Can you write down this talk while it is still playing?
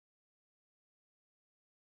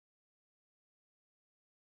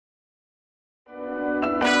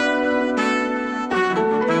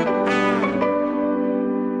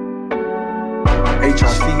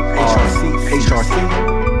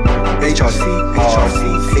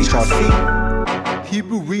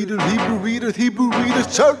Hebrew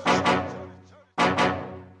Readers Church.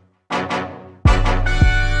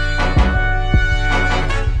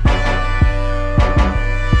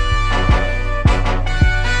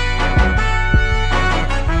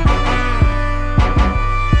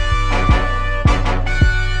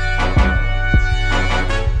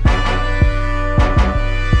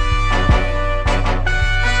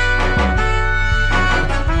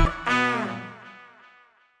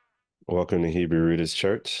 Welcome to Hebrew Readers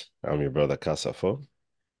Church. I'm your brother Kasafo.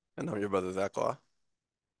 And I'm your brother Yache.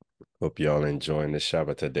 Hope you all enjoying this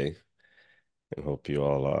Sabbath today, and hope you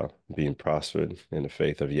all are being prospered in the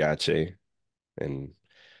faith of Yache and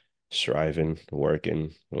striving,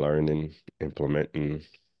 working, learning, implementing,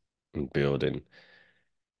 and building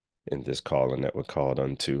in this calling that we're called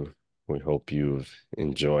unto. We hope you've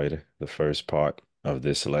enjoyed the first part of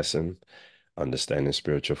this lesson, understanding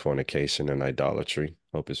spiritual fornication and idolatry.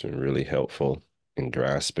 Hope it's been really helpful in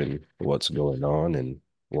grasping what's going on and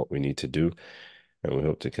what we need to do. And we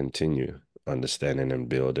hope to continue understanding and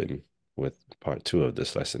building with part 2 of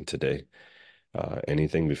this lesson today.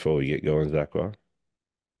 Anything before we get going, Zachary?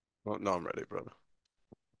 Well, no, I'm ready, brother.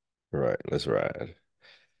 All right, let's ride.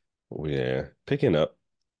 We're picking up.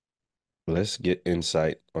 Let's get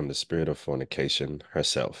insight on the spirit of fornication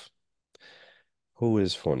herself. Who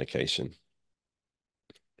is fornication?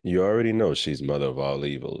 You already know she's mother of all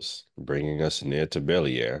evils, bringing us near to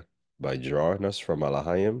Beliar by drawing us from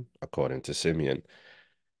Alahayim, according to Simeon.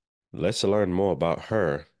 Let's learn more about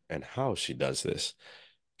her and how she does this.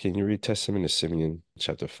 Can you read Testament of Simeon,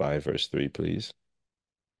 chapter 5, verse 3, please?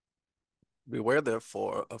 Beware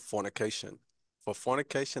therefore of fornication, for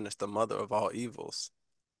fornication is the mother of all evils,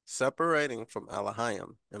 separating from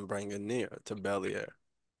Alahayim and bringing near to Beliar.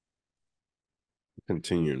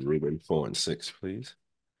 Continue in Reuben 4 and 6, please.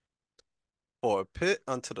 For a pit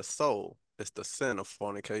unto the soul is the sin of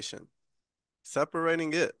fornication,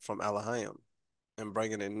 separating it from Alahayim and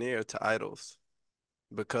bringing it near to idols,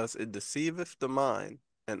 because it deceiveth the mind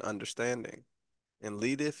and understanding, and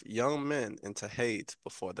leadeth young men into hate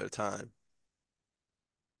before their time.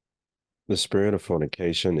 The spirit of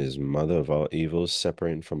fornication is mother of all evils,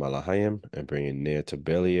 separating from Alahayim and bringing near to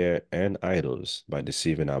Beliar and idols by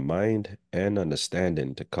deceiving our mind and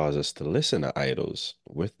understanding to cause us to listen to idols,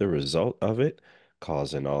 with the result of it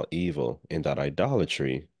causing all evil in that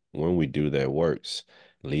idolatry when we do their works,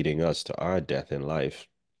 leading us to our death in life,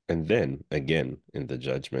 and then again in the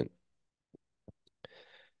judgment.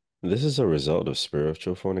 This is a result of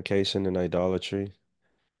spiritual fornication and idolatry,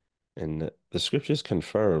 and the scriptures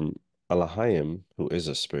confirm Alahayim, who is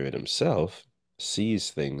a spirit himself,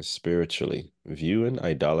 sees things spiritually, viewing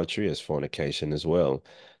idolatry as fornication as well.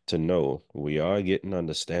 To know we are getting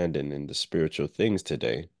understanding in the spiritual things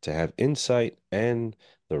today, to have insight and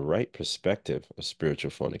the right perspective of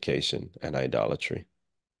spiritual fornication and idolatry.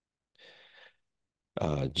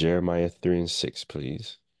 Jeremiah 3 and 6,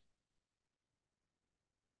 please.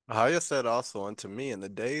 Ahiah said also unto me in the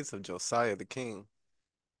days of Josiah the king,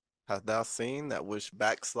 Hast thou seen that which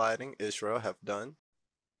backsliding Israel hath done?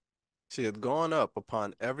 She hath gone up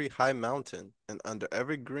upon every high mountain and under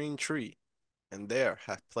every green tree, and there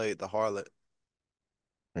hath played the harlot.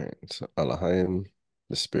 All right, so Alahayim,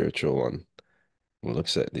 the spiritual one,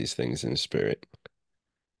 looks at these things in spirit.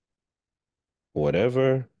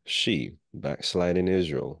 Whatever she, backsliding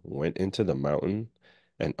Israel, went into the mountain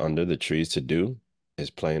and under the trees to do is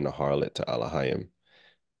playing the harlot to Alahayim.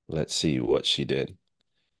 Let's see what she did.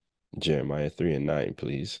 Jeremiah 3 and 9,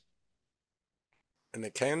 please. And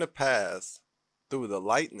it came to pass, through the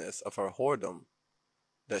lightness of her whoredom,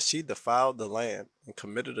 that she defiled the land and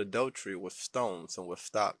committed adultery with stones and with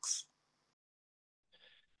stocks.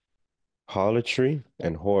 Harlotry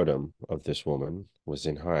and whoredom of this woman was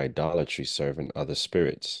in her idolatry, serving other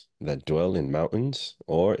spirits that dwell in mountains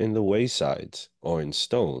or in the waysides or in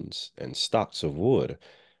stones and stocks of wood,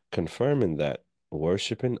 confirming that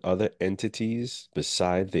worshiping other entities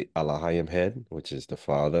beside the Alahayim head, which is the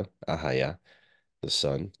father, Ahaya, the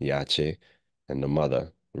son, Yache, and the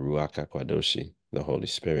mother, Ruwacha Kwadoshi, the Holy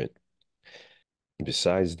Spirit.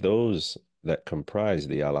 Besides those that comprise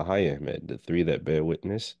the Alahayim head, the three that bear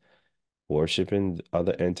witness, worshiping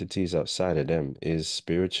other entities outside of them is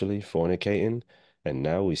spiritually fornicating, and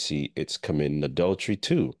now we see it's committing adultery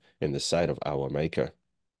too in the sight of our Maker.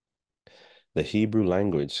 The Hebrew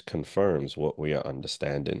language confirms what we are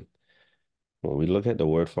understanding. When we look at the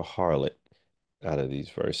word for harlot out of these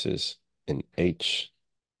verses in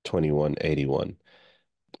H2181,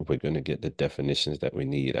 we're going to get the definitions that we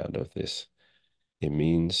need out of this. It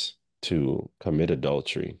means to commit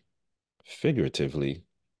adultery, figuratively,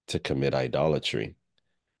 to commit idolatry,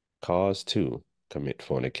 cause to commit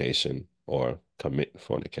fornication or commit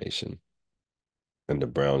fornication. And the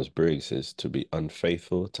Browns Briggs is to be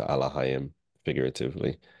unfaithful to Elohim,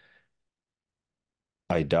 figuratively.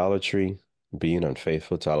 Idolatry, being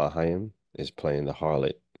unfaithful to Elohim, is playing the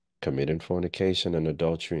harlot, committing fornication and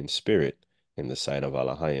adultery in spirit in the sight of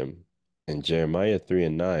Elohim. And Jeremiah 3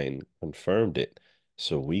 and 9 confirmed it,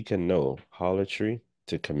 so we can know harlotry,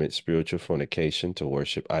 to commit spiritual fornication, to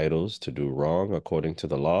worship idols, to do wrong according to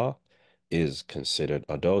the law, is considered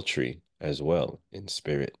adultery as well in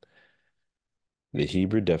spirit. The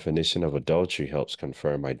Hebrew definition of adultery helps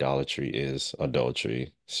confirm idolatry is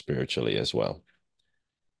adultery spiritually as well.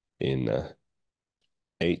 In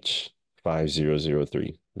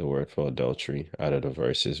H5003, the word for adultery, out of the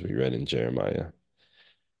verses we read in Jeremiah.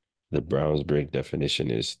 The Browns-Briggs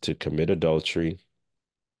definition is to commit adultery,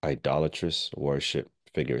 idolatrous worship,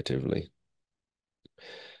 figuratively.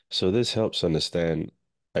 So this helps understand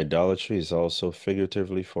idolatry is also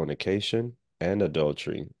figuratively fornication and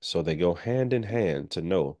adultery. So they go hand in hand to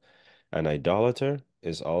know an idolater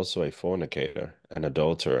is also a fornicator, an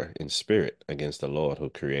adulterer in spirit against the Lord who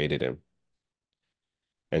created him.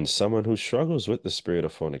 And someone who struggles with the spirit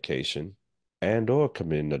of fornication and or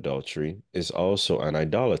committing adultery is also an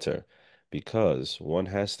idolater, because one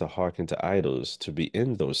has to hearken to idols to be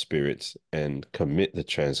in those spirits and commit the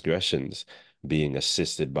transgressions, being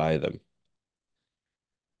assisted by them.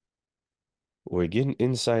 We're getting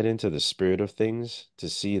insight into the spirit of things to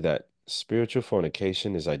see that spiritual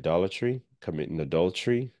fornication is idolatry, committing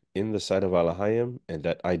adultery in the sight of Elohim, and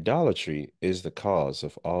that idolatry is the cause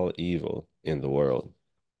of all evil in the world.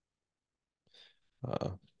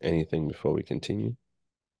 Anything before we continue?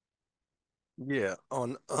 Yeah,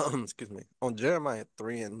 on excuse me, on Jeremiah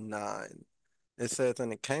 3 and 9, it says,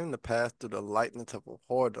 "And it came to pass through the likeness of a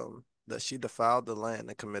whoredom that she defiled the land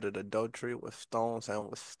and committed adultery with stones and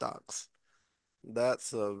with stocks."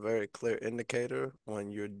 That's a very clear indicator when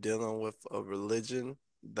you're dealing with a religion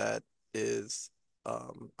that is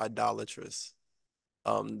idolatrous.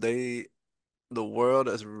 They the world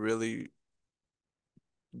has really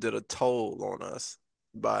did a toll on us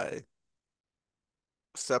by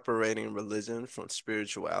separating religion from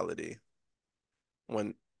spirituality,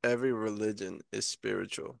 when every religion is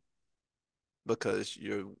spiritual, because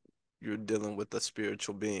you're dealing with a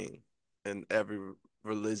spiritual being in every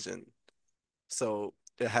religion. So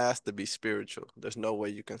it has to be spiritual. There's no way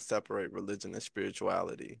you can separate religion and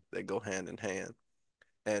spirituality. They go hand in hand.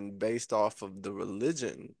 And based off of the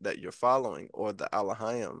religion that you're following, or the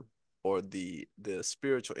Elohim, or the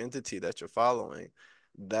spiritual entity that you're following,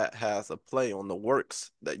 that has a play on the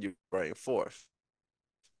works that you bring forth.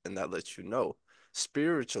 And that lets you know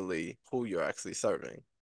spiritually who you're actually serving,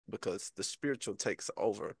 because the spiritual takes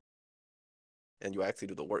over and you actually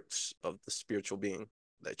do the works of the spiritual being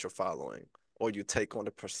that you're following, or you take on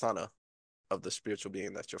the persona of the spiritual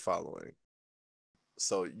being that you're following.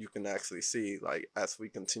 So you can actually see, like, as we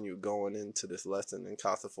continue going into this lesson and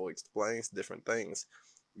Kasafo explains different things,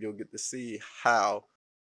 you'll get to see how,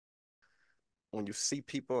 when you see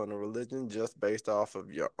people in a religion just based off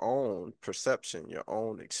of your own perception, your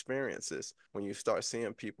own experiences, when you start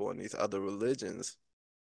seeing people in these other religions,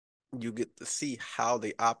 you get to see how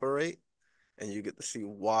they operate, and you get to see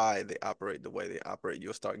why they operate the way they operate.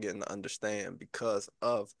 You'll start getting to understand because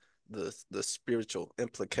of the spiritual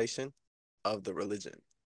implication of the religion,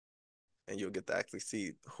 and you'll get to actually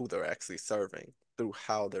see who they're actually serving through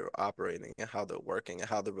how they're operating and how they're working and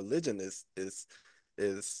how the religion is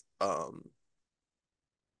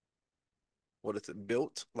what is it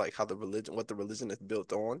built, like how the religion, what the religion is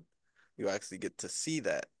built on. You actually get to see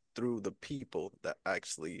that through the people that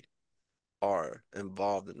actually are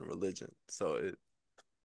involved in religion. So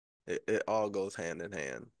it all goes hand in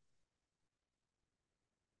hand.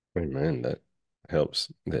 Amen. That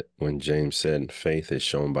helps. That when James said faith is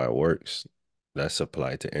shown by works, that's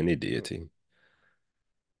applied to any deity.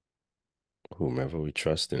 Whomever we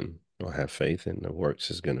trust in or have faith in, the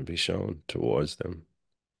works is going to be shown towards them.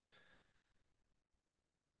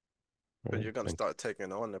 All But right, you're going to thank start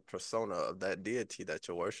taking on the persona of that deity that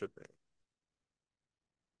you're worshiping.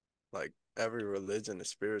 Like, every religion is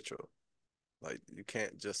spiritual. Like, you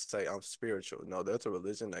can't just say I'm spiritual. No, there's a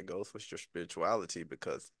religion that goes with your spirituality,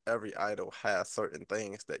 because every idol has certain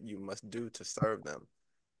things that you must do to serve them,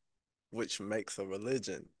 which makes a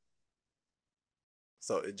religion.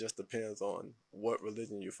 So it just depends on what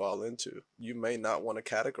religion you fall into. You may not want to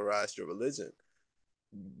categorize your religion,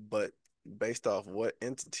 but based off what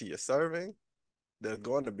entity you're serving, there's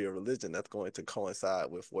going to be a religion that's going to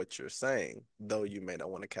coincide with what you're saying, though you may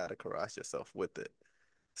not want to categorize yourself with it.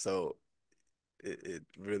 So it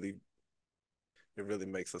really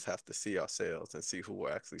makes us have to see ourselves and see who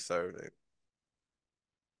we're actually serving.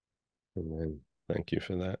 Amen. Thank you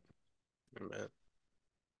for that. Amen.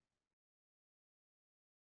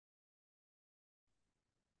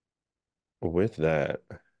 With that,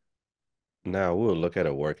 now we'll look at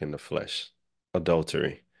a work in the flesh,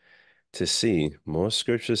 adultery, to see more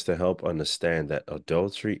scriptures to help understand that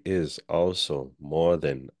adultery is also more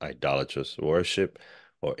than idolatrous worship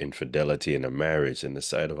or infidelity in a marriage in the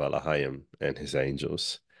sight of Elohim and his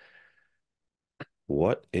angels.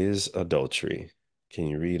 What is adultery? Can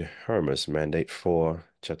you read Hermas Mandate 4,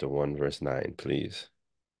 chapter 1, verse 9, please?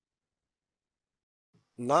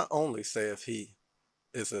 Not only saith he,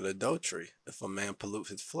 is it adultery if a man pollute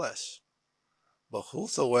his flesh, but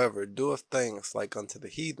whosoever doeth things like unto the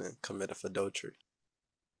heathen committeth adultery.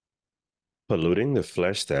 Polluting the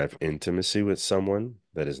flesh to have intimacy with someone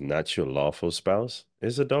that is not your lawful spouse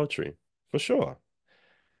is adultery, for sure.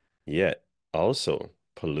 Yet, also,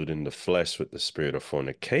 polluting the flesh with the spirit of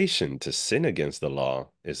fornication to sin against the law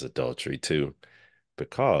is adultery too,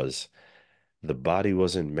 because the body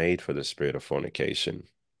wasn't made for the spirit of fornication.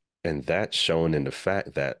 And that's shown in the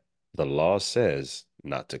fact that the law says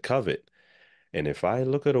not to covet. And if I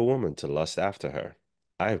look at a woman to lust after her,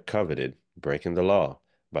 I have coveted, breaking the law,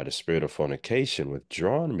 by the spirit of fornication,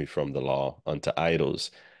 withdrawn me from the law unto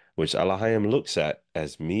idols, which Elohim looks at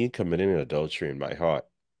as me committing adultery in my heart.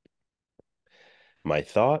 My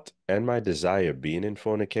thought and my desire being in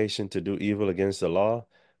fornication to do evil against the law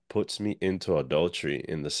puts me into adultery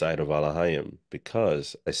in the sight of Elohim,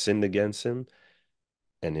 because I sinned against him,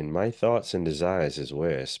 and in my thoughts and desires is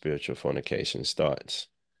where spiritual fornication starts.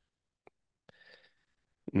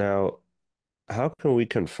 Now, how can we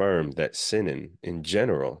confirm that sinning in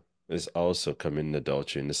general is also committing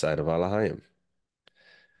adultery in the sight of Elohim?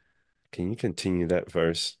 Can you continue that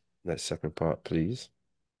verse, that second part, please?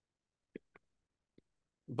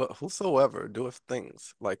 But whosoever doeth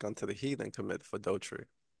things like unto the heathen committeth adultery.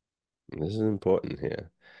 This is important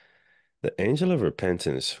here. The angel of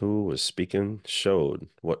repentance who was speaking showed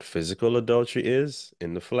what physical adultery is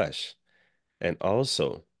in the flesh, and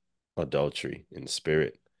also adultery in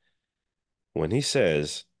spirit. When he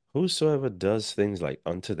says, whosoever does things like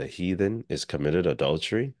unto the heathen is committed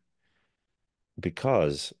adultery,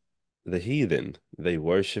 because the heathen, they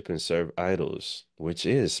worship and serve idols, which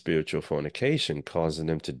is spiritual fornication, causing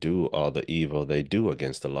them to do all the evil they do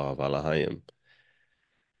against the law of Elohim.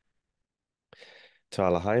 To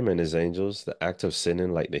Elohim and his angels, the act of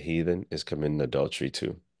sinning like the heathen is committing adultery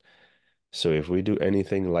too. So if we do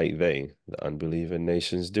anything like they, the unbelieving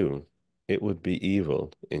nations, do, it would be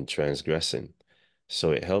evil in transgressing.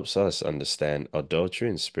 So it helps us understand adultery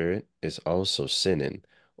in spirit is also sinning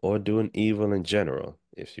or doing evil in general,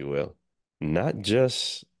 if you will. Not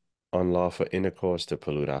just unlawful intercourse to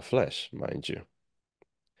pollute our flesh, mind you.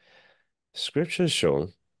 Scriptures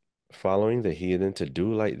show following the heathen to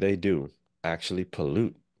do like they do actually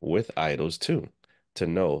pollute with idols too. To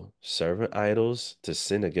know serving idols to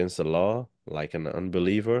sin against the law like an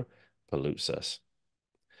unbeliever pollutes us.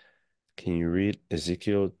 Can you read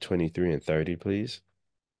Ezekiel 23 and 30, please?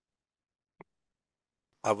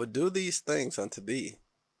 I would do these things unto thee,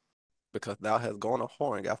 because thou hast gone a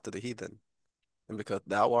whoring after the heathen, and because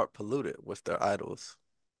thou art polluted with their idols.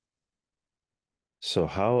 So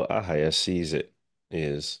how Ahaya sees it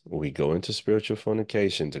is we go into spiritual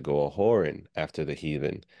fornication to go a whoring after the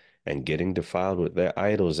heathen and getting defiled with their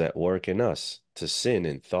idols at work in us to sin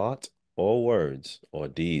in thought or words or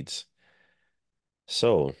deeds.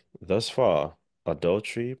 So, thus far,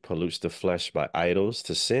 adultery pollutes the flesh by idols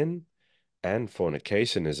to sin, and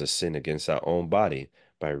fornication is a sin against our own body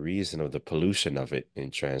by reason of the pollution of it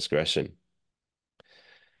in transgression.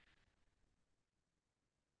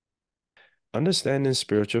 Understanding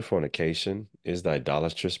spiritual fornication is the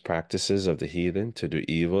idolatrous practices of the heathen to do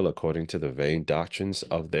evil according to the vain doctrines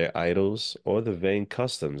of their idols or the vain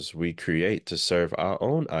customs we create to serve our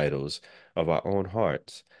own idols of our own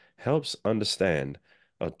hearts, helps understand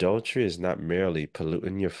adultery is not merely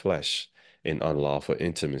polluting your flesh in unlawful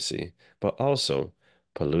intimacy, but also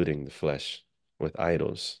polluting the flesh with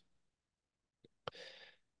idols.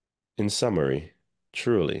 In summary,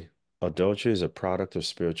 truly, adultery is a product of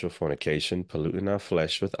spiritual fornication, polluting our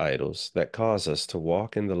flesh with idols that cause us to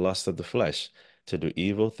walk in the lust of the flesh, to do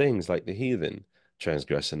evil things like the heathen,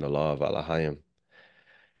 transgressing the law of Elohim.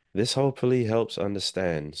 This hopefully helps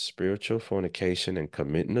understand spiritual fornication and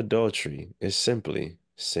committing adultery is simply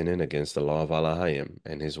sinning against the law of Elohim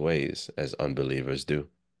and his ways as unbelievers do.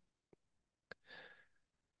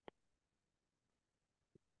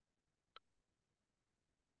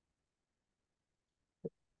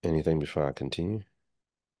 Anything before I continue?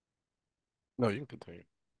 No, you can continue.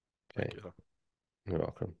 Thank Okay, you. you're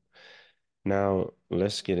welcome. Now,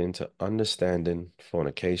 let's get into understanding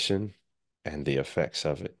fornication and the effects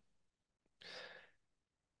of it.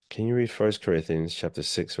 Can you read 1 Corinthians chapter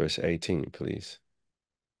 6, verse 18, please?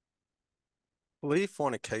 Flee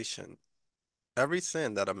fornication. Every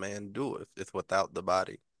sin that a man doeth is without the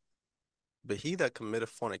body. But he that committeth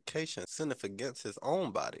fornication sinneth against his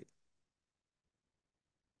own body.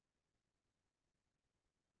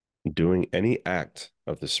 Doing any act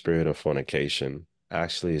of the spirit of fornication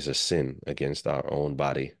actually is a sin against our own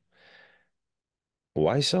body.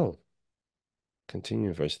 Why so?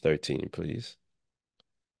 Continue verse 13, please.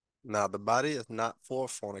 Now the body is not for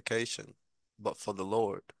fornication, but for the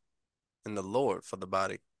Lord, and the Lord for the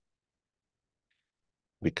body.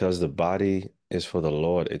 Because the body is for the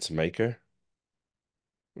Lord, its maker.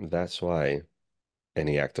 That's why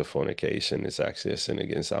any act of fornication is actually a sin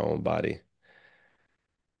against our own body.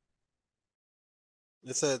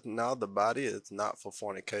 It says, now the body is not for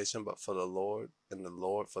fornication, but for the Lord, and the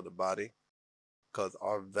Lord for the body, because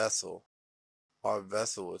our vessel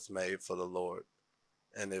is made for the Lord.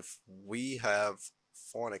 And if we have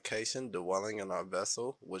fornication dwelling in our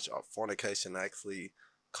vessel, which our fornication actually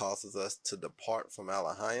causes us to depart from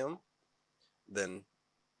Elohim, then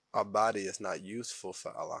our body is not useful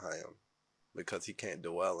for Elohim because he can't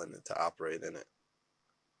dwell in it to operate in it.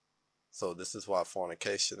 So this is why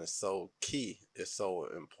fornication is so key. It's so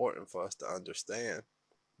important for us to understand,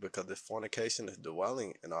 because if fornication is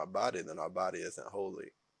dwelling in our body, then our body isn't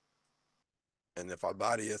holy. And if our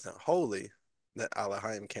body isn't holy, then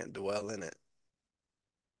Elohim can't dwell in it.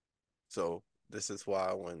 So this is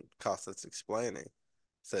why when Costa's explaining,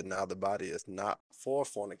 said now the body is not for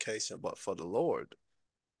fornication, but for the Lord,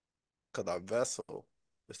 because our vessel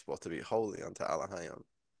is supposed to be holy unto Elohim,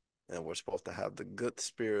 and we're supposed to have the good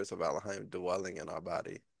spirits of Elohim dwelling in our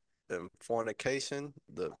body. And fornication,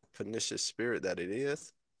 the pernicious spirit that it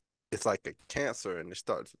is, it's like a cancer, and it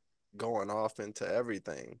starts going off into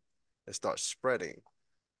everything. It starts spreading.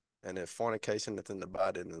 And if fornication is in the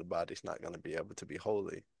body, then the body's not going to be able to be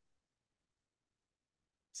holy.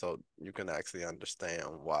 So you can actually understand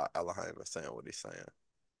why Elohim is saying what he's saying.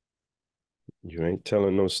 You ain't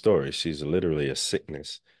telling no story. She's literally a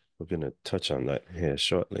sickness. We're going to touch on that here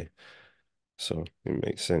shortly. So it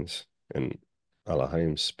makes sense. And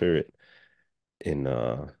Elohim's spirit in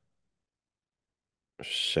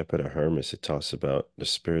Shepherd of Hermas, it talks about the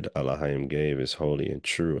spirit Elohim gave is holy and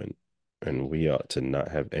true, and we ought to not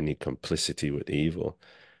have any complicity with evil.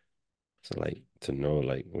 So like to know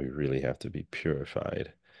like we really have to be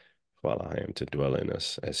purified for Elohim to dwell in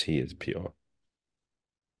us as he is pure.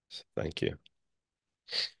 So thank you.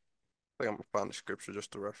 I think I'm gonna find the scripture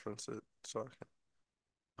just to reference it. So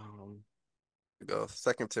I can go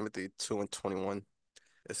 2 Timothy 2:21.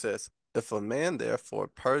 It says, if a man therefore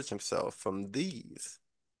purge himself from these,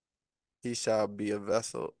 he shall be a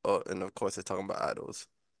vessel. Oh, and of course it's talking about idols.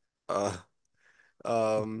 Uh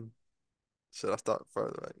um should I start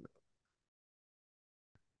further right now?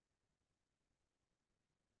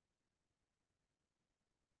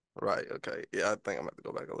 Right, okay. Yeah, I think I'm gonna have to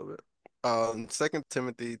go back a little bit. 2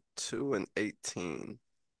 Timothy 2:18.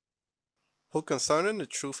 Who concerning the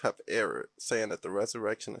truth have erred, saying that the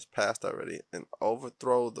resurrection is past already, and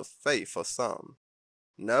overthrow the faith of some.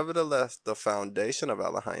 Nevertheless, the foundation of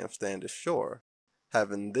Elohim standeth sure,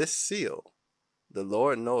 having this seal, the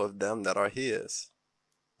Lord knoweth them that are his.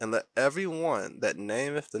 And let every one that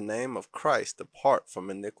nameth the name of Christ depart from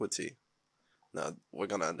iniquity. Now, we're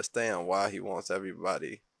going to understand why he wants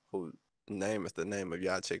everybody who nameth the name of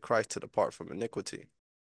Yache Christ to depart from iniquity.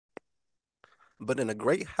 But in a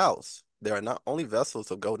great house, there are not only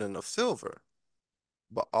vessels of gold and of silver,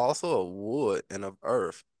 but also of wood and of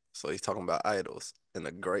earth. So he's talking about idols. In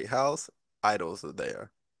a great house, idols are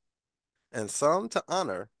there. And some to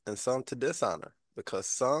honor and some to dishonor, because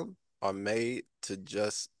some are made to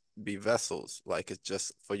just be vessels, like it's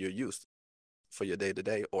just for your use, for your day to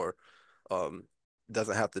day, or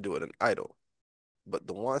doesn't have to do with an idol. But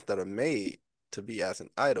the ones that are made to be as an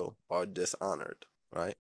idol are dishonored,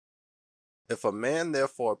 right? If a man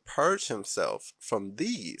therefore purge himself from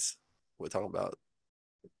these, we're talking about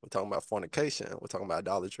we're talking about fornication, we're talking about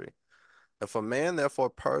idolatry. If a man therefore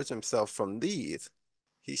purge himself from these,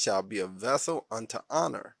 he shall be a vessel unto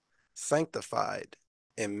honor, sanctified,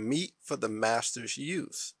 and meet for the master's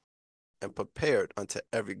use, and prepared unto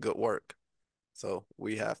every good work. So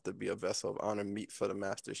we have to be a vessel of honor, meet for the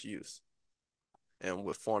master's use. And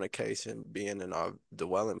with fornication being in our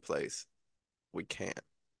dwelling place, we can't.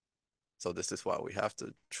 So this is why we have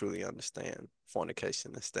to truly understand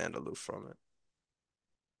fornication and stand aloof from it.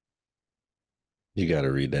 You got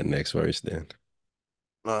to read that next verse then.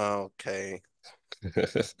 Okay,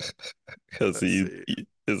 Because let's see. he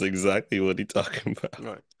is exactly what he talking about. All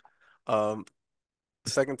right. Um,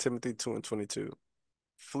 2 Timothy 2:22.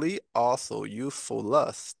 Flee also youthful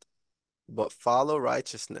lust, but follow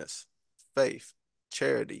righteousness, faith,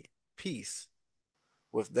 charity, peace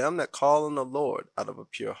with them that call on the Lord out of a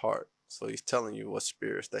pure heart. So he's telling you what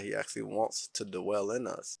spirits that he actually wants to dwell in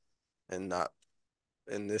us and not,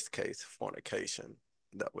 in this case, fornication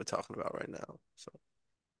that we're talking about right now. So,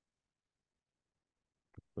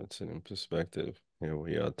 Puts it in perspective. Here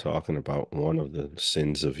we are talking about one of the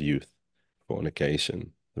sins of youth,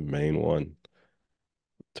 fornication, the main one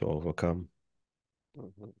to overcome.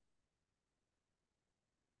 mhm.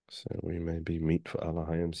 So we may be meat for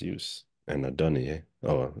Elohim's use and Adonai,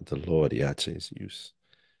 or the Lord Yache's use.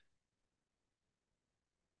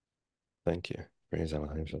 Thank you. Praise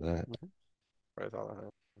Elohim for that. Praise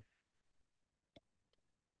Allah.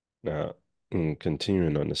 Now, in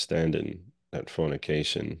continuing understanding that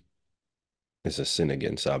fornication is a sin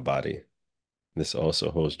against our body. This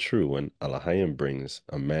also holds true when Elohim brings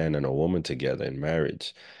a man and a woman together in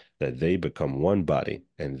marriage, that they become one body,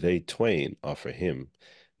 and they twain are for him,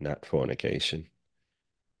 not fornication.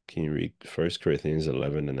 Can you read 1 Corinthians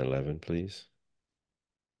 11 and 11, please?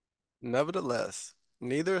 Nevertheless,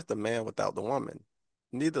 neither is the man without the woman,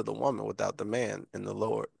 neither the woman without the man in the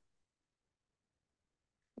Lord.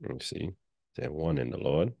 Let me see. They're one in the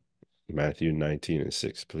Lord. Matthew 19 and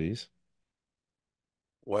 6, please.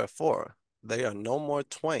 Wherefore, they are no more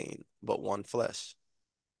twain, but one flesh.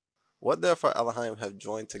 What therefore Elohim have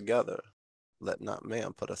joined together, let not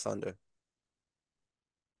man put asunder.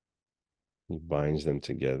 He binds them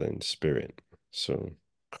together in spirit. So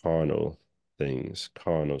carnal things,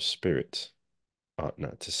 carnal spirits ought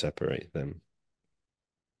not to separate them.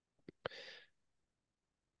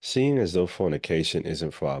 Seeing as though fornication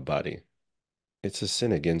isn't for our body, it's a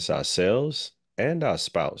sin against ourselves and our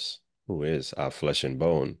spouse, who is our flesh and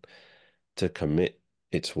bone, to commit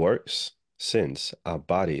its works, since our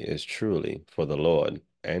body is truly for the Lord,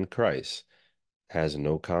 and Christ has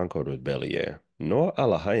no concord with Beliar, nor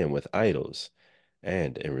Elohim with idols.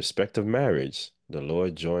 And in respect of marriage, the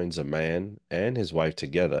Lord joins a man and his wife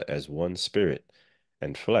together as one spirit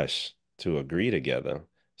and flesh to agree together,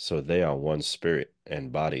 so they are one spirit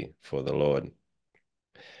and body for the Lord.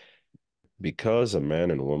 Because a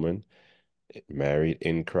man and woman married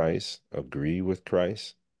in Christ agree with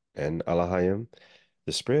Christ and Elohim,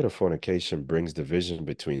 the spirit of fornication brings division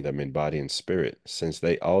between them in body and spirit, since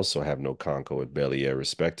they also have no concord with Belial,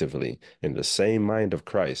 respectively, in the same mind of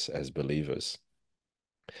Christ as believers.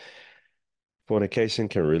 Fornication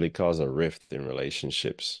can really cause a rift in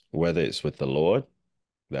relationships, whether it's with the Lord,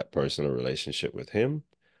 that personal relationship with Him,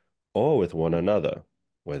 or with one another,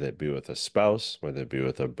 whether it be with a spouse, whether it be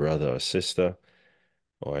with a brother or sister,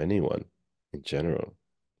 or anyone in general.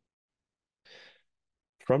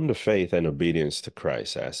 From the faith and obedience to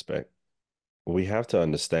Christ aspect, we have to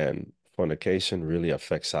understand fornication really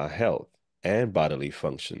affects our health and bodily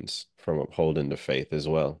functions from upholding the faith as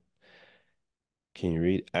well. Can you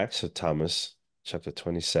read Acts of Thomas, chapter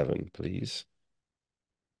 27, please?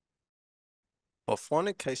 For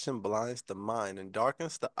fornication blinds the mind and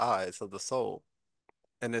darkens the eyes of the soul,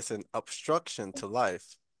 and is an obstruction to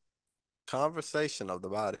life, conversation of the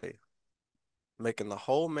body, making the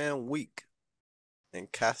whole man weak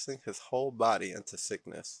and casting his whole body into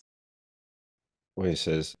sickness. Where he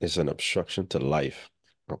says it's an obstruction to life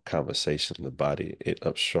or conversation in the body. It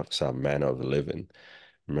obstructs our manner of living.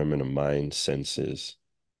 Remember the mind, senses,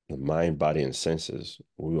 the mind, body, and senses.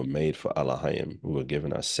 We were made for Elohim. We were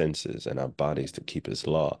given our senses and our bodies to keep His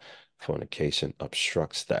law. Fornication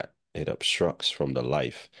obstructs that. It obstructs from the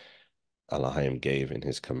life Elohim gave in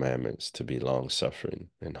His commandments to be long suffering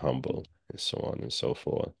and humble and so on and so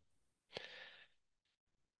forth.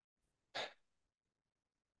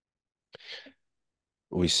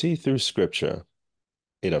 We see through scripture,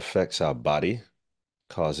 it affects our body,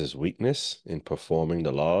 causes weakness in performing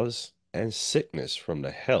the laws, and sickness from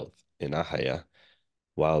the health in Ahaya,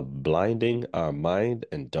 while blinding our mind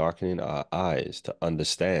and darkening our eyes to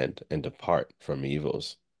understand and depart from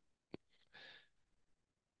evils.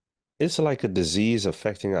 It's like a disease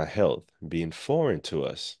affecting our health, being foreign to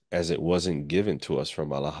us, as it wasn't given to us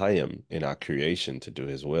from Elohim in our creation to do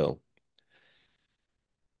His will.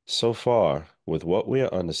 So far, with what we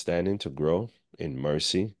are understanding to grow in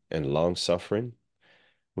mercy and long suffering,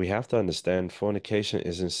 we have to understand fornication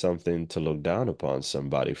isn't something to look down upon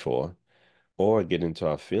somebody for, or get into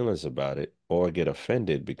our feelings about it, or get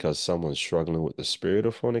offended because someone's struggling with the spirit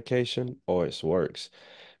of fornication or its works.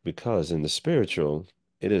 Because in the spiritual,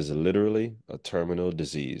 It is literally a terminal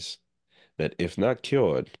disease that, if not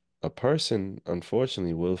cured, a person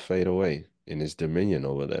unfortunately will fade away in his dominion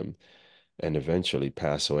over them and eventually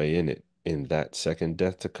pass away in it, in that second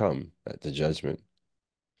death to come at the judgment.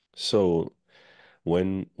 So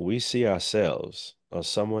when we see ourselves or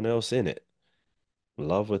someone else in it,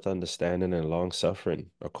 love with understanding and long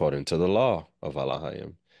suffering, according to the law of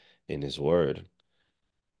Allahayim in His Word,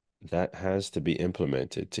 that has to be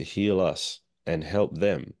implemented to heal us and help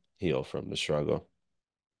them heal from the struggle.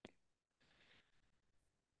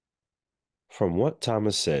 From what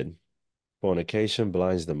Thomas said, fornication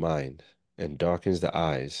blinds the mind and darkens the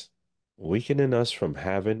eyes, weakening us from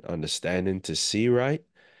having understanding to see right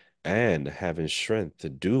and having strength to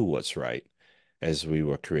do what's right as we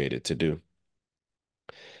were created to do.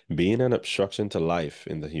 Being an obstruction to life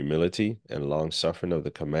in the humility and long suffering of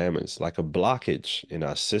the commandments, like a blockage in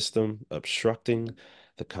our system, obstructing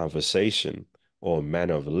the conversation or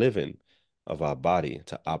manner of living of our body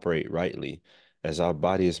to operate rightly as our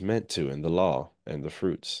body is meant to in the law and the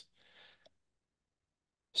fruits,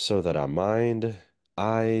 so that our mind,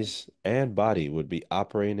 eyes, and body would be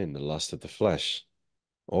operating in the lust of the flesh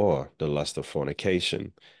or the lust of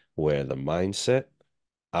fornication, where the mindset,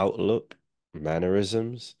 outlook,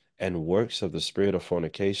 mannerisms, and works of the spirit of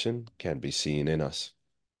fornication can be seen in us.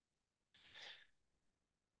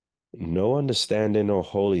 No understanding or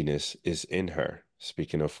holiness is in her,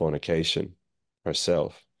 speaking of fornication,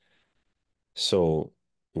 herself. So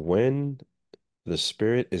when the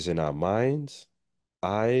spirit is in our minds,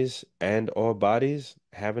 eyes, and or bodies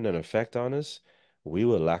having an effect on us, we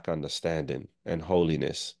will lack understanding and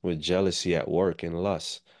holiness with jealousy at work and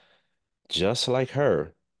lust, just like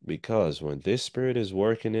her, because when this spirit is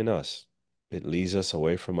working in us, it leads us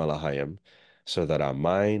away from Allahayim, so that our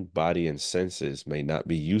mind, body, and senses may not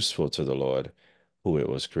be useful to the Lord, who it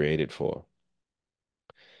was created for.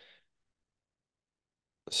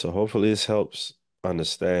 So hopefully this helps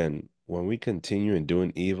understand when we continue in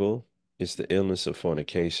doing evil, it's the illness of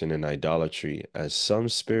fornication and idolatry, as some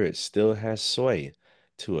spirit still has sway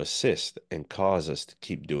to assist and cause us to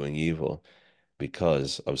keep doing evil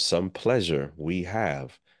because of some pleasure we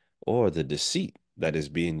have, or the deceit that is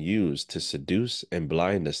being used to seduce and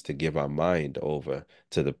blind us to give our mind over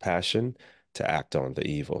to the passion to act on the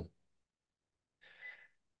evil.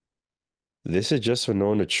 This is just for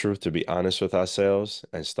knowing the truth, to be honest with ourselves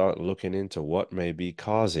and start looking into what may be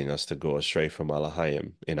causing us to go astray from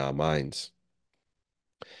Allahayim in our minds.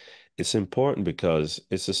 It's important because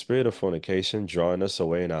it's the spirit of fornication drawing us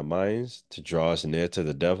away in our minds to draw us near to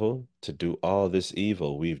the devil to do all this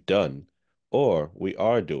evil we've done, or we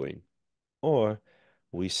are doing, or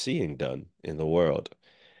we seeing done in the world,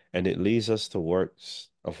 and it leads us to works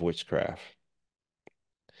of witchcraft.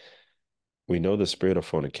 We know the spirit of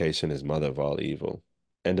fornication is mother of all evil,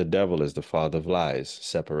 and the devil is the father of lies,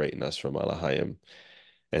 separating us from Allahayim.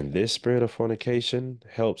 And this spirit of fornication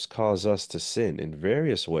helps cause us to sin in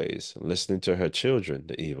various ways, listening to her children,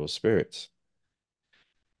 the evil spirits.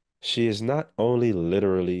 She is not only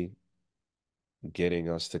literally getting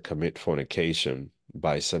us to commit fornication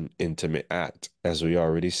by some intimate act, as we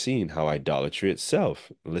already seen how idolatry itself,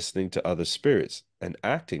 listening to other spirits and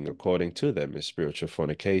acting according to them, is spiritual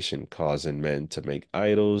fornication, causing men to make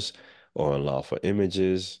idols or unlawful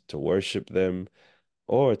images, to worship them,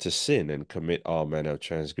 or to sin and commit all manner of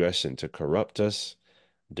transgression to corrupt us,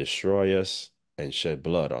 destroy us, and shed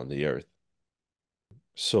blood on the earth.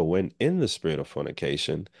 So when in the spirit of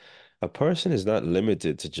fornication, a person is not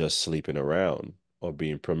limited to just sleeping around or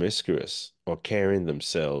being promiscuous or carrying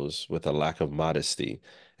themselves with a lack of modesty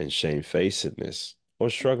and shamefacedness or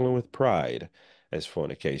struggling with pride, as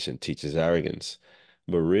fornication teaches arrogance.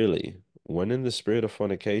 But really, when in the spirit of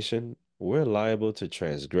fornication, we're liable to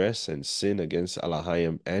transgress and sin against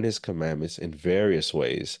Allahayim and His commandments in various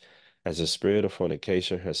ways, as the spirit of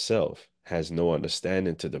fornication herself has no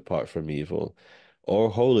understanding to depart from evil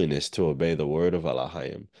or holiness to obey the word of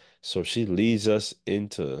Allahayim. So she leads us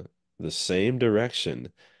into the same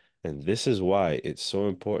direction. And this is why it's so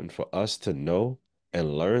important for us to know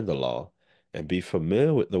and learn the law and be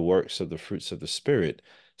familiar with the works of the fruits of the Spirit,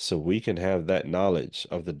 so we can have that knowledge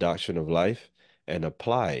of the doctrine of life and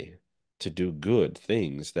apply to do good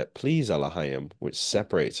things that please Allahayim, which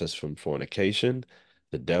separates us from fornication,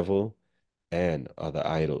 the devil, and other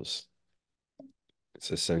idols.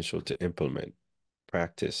 It's essential to implement,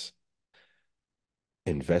 practice,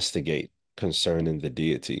 investigate concerning the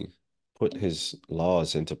deity, put His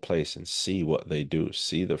laws into place and see what they do,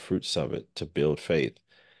 see the fruits of it to build faith.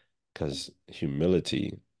 Because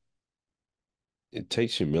humility, it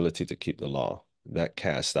takes humility to keep the law. That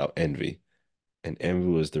casts out envy. And envy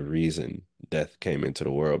was the reason death came into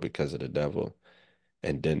the world because of the devil.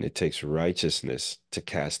 And then it takes righteousness to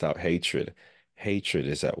cast out hatred. Hatred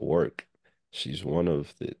is at work. She's one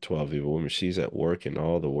of the 12 evil women. She's at work in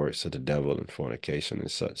all the works of the devil and fornication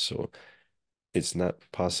and such. So it's not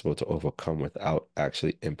possible to overcome without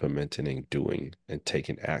actually implementing and doing and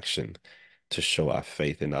taking action to show our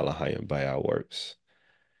faith in Allahayim by our works.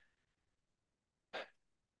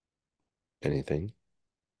 Anything?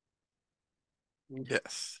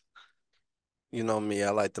 Yes. You know me,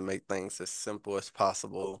 I like to make things as simple as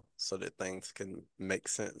possible so that things can make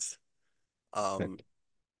sense. Um,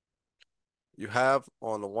 you have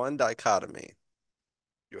on the one dichotomy,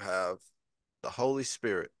 you have the Holy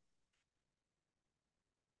Spirit.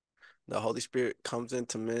 The Holy Spirit comes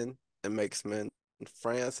into men and makes men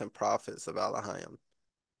friends and prophets of Elohim.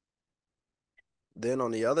 Then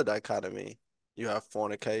on the other dichotomy, you have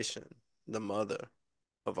fornication, the mother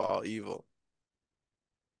of all evil.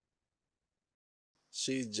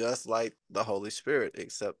 She's just like the Holy Spirit,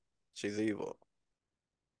 except she's evil.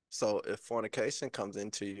 So if fornication comes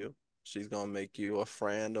into you, she's going to make you a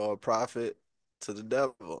friend or a prophet to the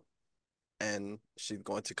devil. And she's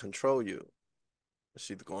going to control you.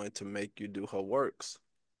 She's going to make you do her works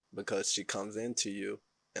because she comes into you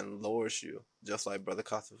and lowers you, just like Brother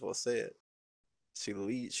Kosovo said. She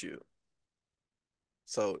leads you.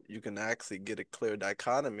 So you can actually get a clear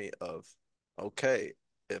dichotomy of, okay,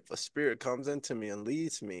 if a spirit comes into me and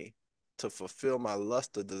leads me to fulfill my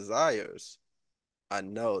lust of desires, I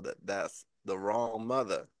know that that's the wrong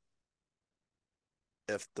mother.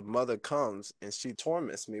 If the mother comes and she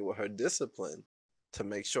torments me with her discipline to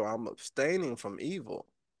make sure I'm abstaining from evil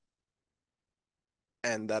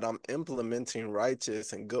and that I'm implementing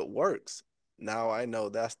righteous and good works, now I know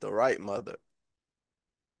that's the right mother.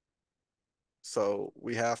 So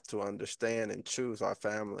we have to understand and choose our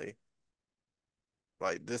family.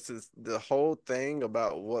 Like this is the whole thing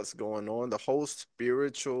about what's going on, the whole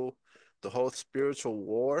spiritual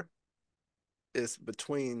war is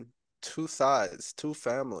between two sides, two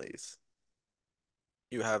families.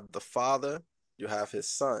 You have the father, you have his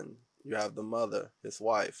son, you have the mother, his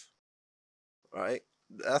wife, right?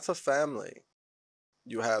 That's a family.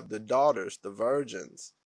 You have the daughters, the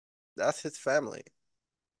virgins. That's his family.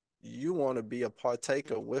 You want to be a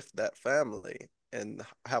partaker with that family and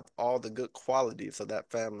have all the good qualities of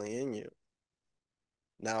that family in you.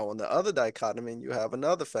 Now, on the other dichotomy, you have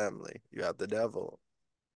another family. You have the devil,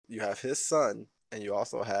 you have his son, and you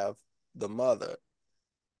also have the mother,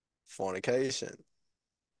 fornication,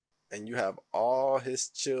 and you have all his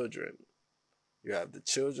children. You have the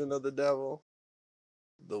children of the devil,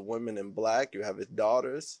 the women in black, you have his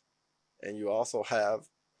daughters, and you also have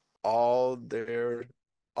all their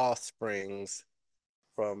offsprings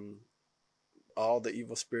from all the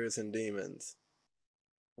evil spirits and demons,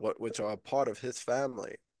 which are a part of his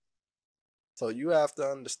family. So you have to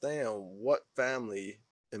understand what family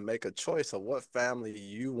and make a choice of what family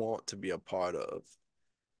you want to be a part of.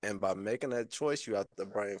 And by making that choice, you have to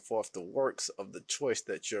bring forth the works of the choice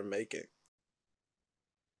that you're making.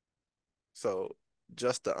 So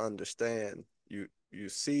just to understand, you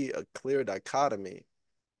see a clear dichotomy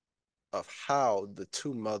of how the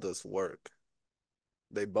two mothers work.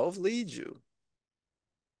 They both lead you.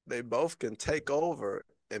 They both can take over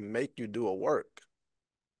and make you do a work.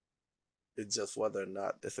 It's just whether or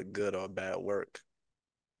not it's a good or a bad work.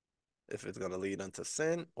 If it's going to lead unto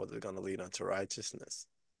sin or it's going to lead unto righteousness.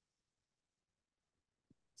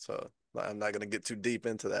 So I'm not going to get too deep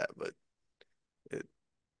into that, but it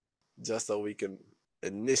just so we can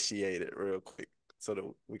initiate it real quick so that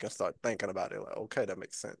we can start thinking about it like, okay, that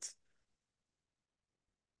makes sense.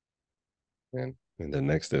 And in the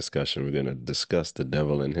next discussion, we're going to discuss the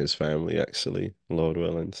devil and his family, actually, Lord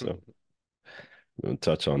willing. So we'll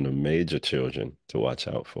touch on the major children to watch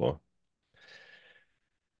out for.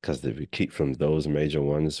 Because if we keep from those major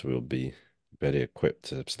ones, we'll be better equipped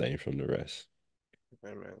to abstain from the rest.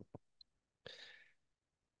 Amen.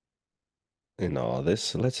 In all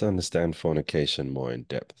this, let's understand fornication more in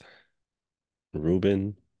depth.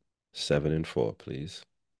 Reuben 7 and 4, please.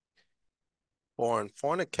 For in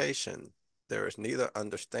fornication, there is neither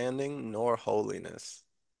understanding nor holiness.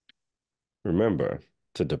 Remember,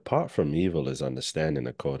 to depart from evil is understanding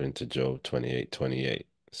according to Job 28:28.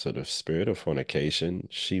 So the spirit of fornication,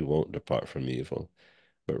 she won't depart from evil,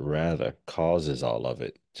 but rather causes all of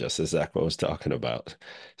it, just as Zakwa was talking about,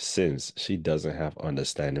 since she doesn't have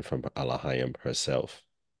understanding from Allahayim herself.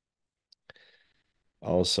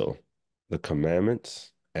 Also, the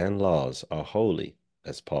commandments and laws are holy,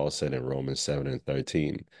 as Paul said in Romans 7 and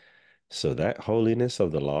 13. So that holiness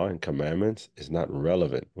of the law and commandments is not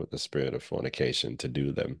relevant with the spirit of fornication to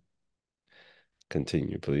do them.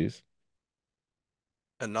 Continue, please.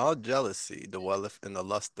 And all jealousy dwelleth in the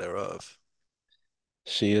lust thereof.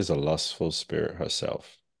 She is a lustful spirit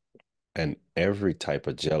herself, and every type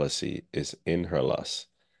of jealousy is in her lust,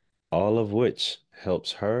 all of which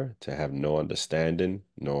helps her to have no understanding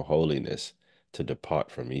nor holiness, to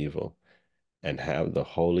depart from evil, and have the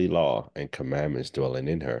holy law and commandments dwelling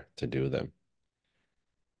in her to do them.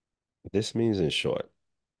 This means, in short,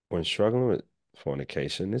 when struggling with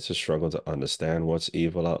fornication, it's a struggle to understand what's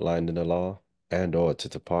evil outlined in the law, and or to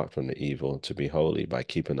depart from the evil to be holy by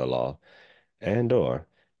keeping the law, and or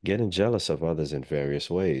getting jealous of others in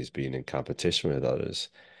various ways, being in competition with others.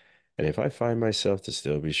 And if I find myself to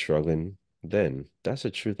still be struggling, then that's a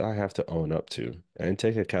truth I have to own up to and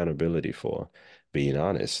take accountability for, being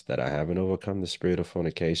honest that I haven't overcome the spirit of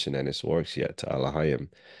fornication and its works yet to Allahayim,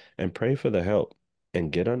 and pray for the help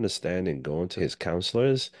and get understanding going to his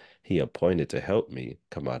counselors he appointed to help me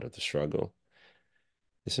come out of the struggle.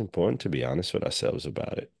 It's important to be honest with ourselves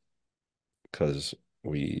about it because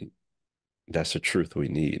we that's the truth we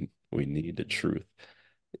need. We need the truth.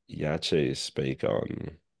 Yache spake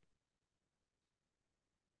on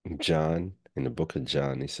John, in the book of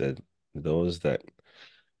John, he said, those that,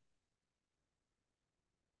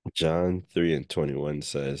 John 3 and 21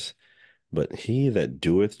 says, but he that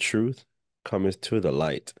doeth truth cometh to the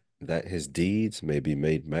light, that his deeds may be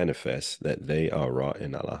made manifest, that they are wrought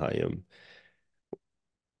in Allahayim.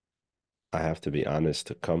 I have to be honest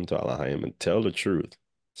to come to Allahayim and tell the truth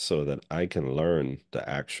so that I can learn the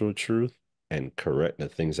actual truth and correct the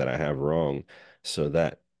things that I have wrong so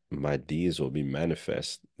that my deeds will be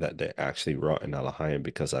manifest, that they're actually wrought in Allahayim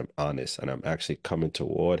because I'm honest and I'm actually coming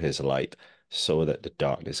toward his light so that the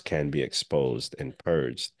darkness can be exposed and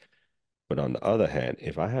purged. But on the other hand,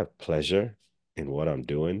 if I have pleasure in what I'm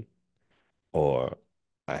doing, or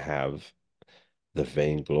I have the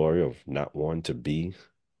vainglory of not wanting to be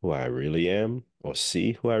who I really am or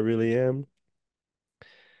see who I really am,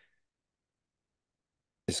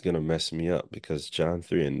 it's going to mess me up because John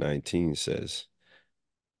 3 and 19 says,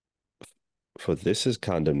 for this is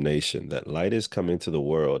condemnation, that light is come into the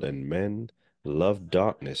world, and men love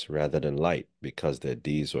darkness rather than light because their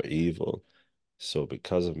deeds were evil. So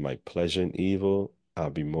because of my pleasure in evil,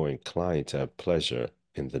 I'll be more inclined to have pleasure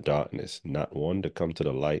in the darkness, not one to come to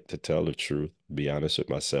the light to tell the truth, be honest with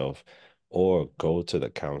myself, or go to the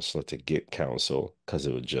counselor to get counsel because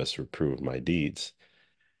it would just reprove my deeds.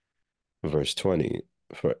 Verse 20,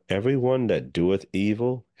 for everyone that doeth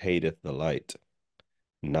evil hateth the light,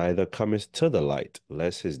 neither cometh to the light,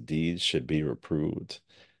 lest his deeds should be reproved.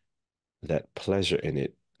 That pleasure in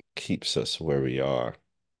it keeps us where we are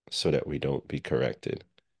so that we don't be corrected.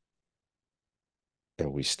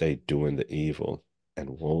 And we stay doing the evil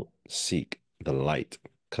and won't seek the light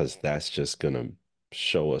because that's just going to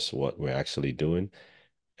show us what we're actually doing.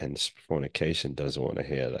 And fornication doesn't want to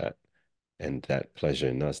hear that. And that pleasure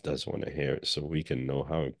in us doesn't want to hear it. So we can know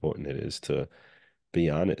how important it is to be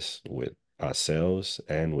honest with ourselves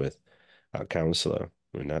and with our counselor.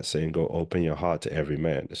 We're not saying go open your heart to every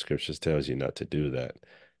man. The scriptures tells you not to do that.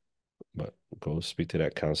 But go speak to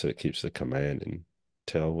that counselor that keeps the command and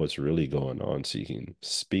tell what's really going on so you can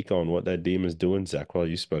speak on what that demon's doing. Zachwell,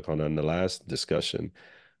 you spoke on in the last discussion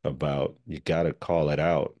about you got to call it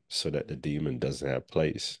out so that the demon doesn't have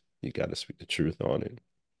place. You got to speak the truth on it.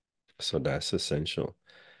 So that's essential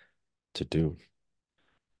to do.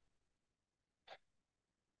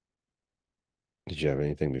 Did you have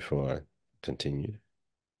anything before I continued?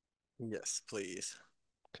 Yes, please.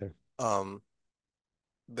 Okay. Um,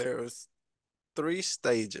 there's three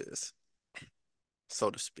stages, so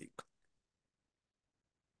to speak.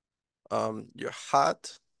 You're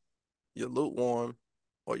hot, you're lukewarm,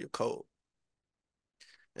 or you're cold.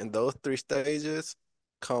 And those three stages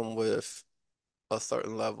come with a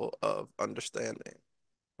certain level of understanding,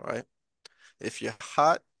 right? If you're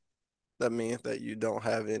hot, that means that you don't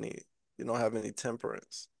have any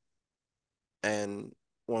temperance. And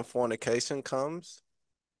when fornication comes,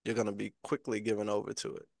 you're gonna be quickly given over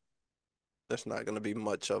to it. There's not gonna be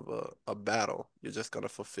much of a battle. You're just gonna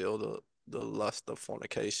fulfill the lust of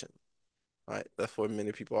fornication, right? That's where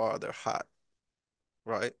many people are. They're hot,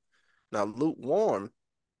 right? Now, lukewarm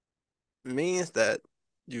means that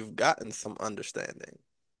you've gotten some understanding.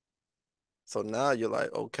 So now you're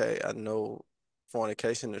like, okay, I know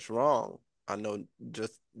fornication is wrong. I know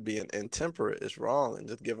just being intemperate is wrong and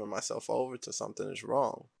just giving myself over to something is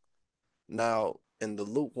wrong. Now, in the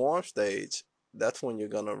lukewarm stage, that's when you're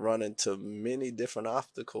going to run into many different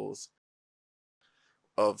obstacles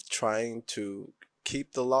of trying to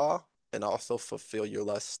keep the law and also fulfill your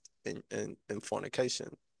lust in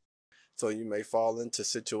fornication. So you may fall into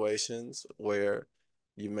situations where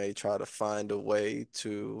you may try to find a way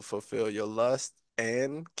to fulfill your lust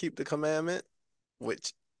and keep the commandment,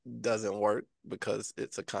 which doesn't work because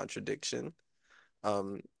it's a contradiction.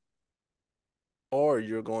 Um, or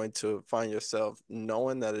you're going to find yourself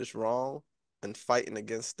knowing that it's wrong and fighting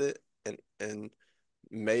against it and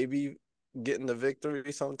maybe getting the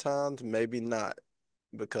victory sometimes, maybe not,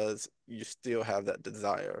 because you still have that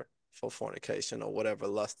desire for fornication or whatever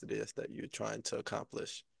lust it is that you're trying to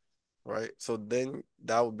accomplish, right? So then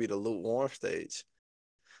that would be the lukewarm stage.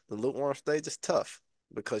 The lukewarm stage is tough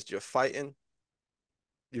because you're fighting.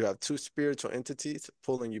 You have two spiritual entities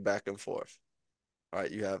pulling you back and forth,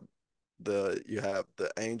 right? You have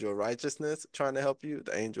the angel of righteousness trying to help you,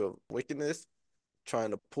 the angel of wickedness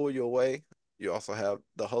trying to pull you away. You also have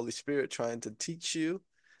the Holy Spirit trying to teach you,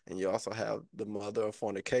 and you also have the mother of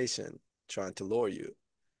fornication trying to lure you,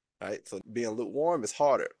 right? So being lukewarm is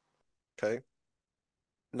harder, okay?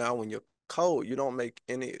 Now, when you're cold, you don't make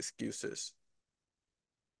any excuses.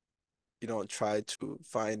 You don't try to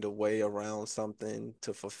find a way around something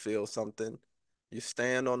to fulfill something. You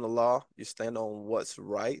stand on the law, you stand on what's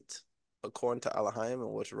right according to Elohim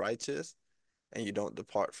and what's righteous, and you don't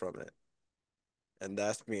depart from it. And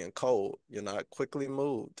that's being cold. You're not quickly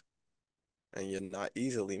moved and you're not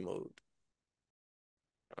easily moved,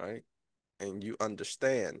 right? And you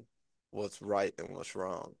understand what's right and what's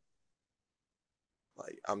wrong.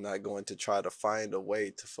 Like, I'm not going to try to find a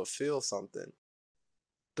way to fulfill something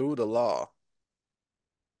through the law,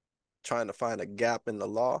 trying to find a gap in the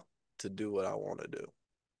law to do what I want to do.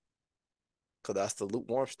 Because that's the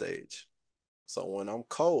lukewarm stage. So when I'm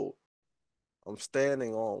cold, I'm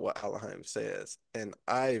standing on what Elohim says, and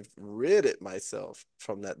I've rid it myself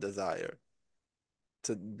from that desire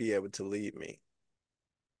to be able to lead me.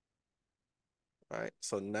 Right.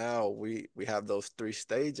 So now we have those three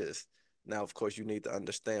stages. Now, of course, you need to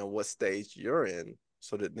understand what stage you're in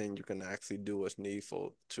so that then you can actually do what's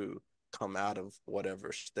needful to come out of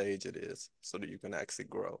whatever stage it is so that you can actually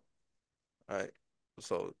grow. Right.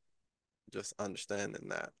 So just understanding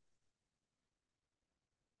that.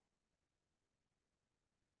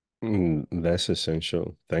 That's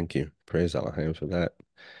essential. Thank you. Praise Elohim for that.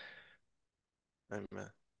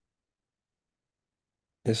 Amen.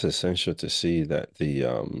 It's essential to see that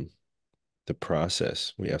the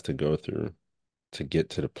process we have to go through to get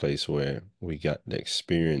to the place where we got the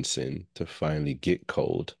experience in to finally get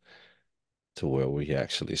cold to where we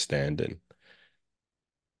actually standing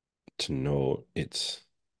to know it's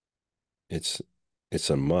it's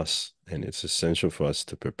a must and it's essential for us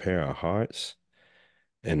to prepare our hearts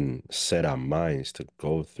and set our minds to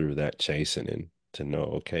go through that chastening to know,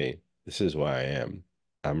 okay, this is where I am.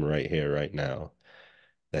 I'm right here right now.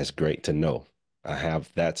 That's great to know.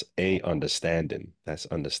 That's a understanding. That's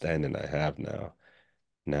understanding I have now.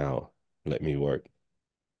 Now, let me work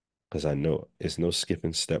because I know it's no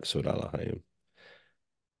skipping steps with Elohim.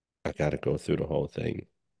 I got to go through the whole thing.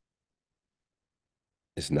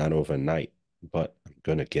 It's not overnight, but I'm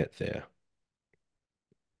going to get there.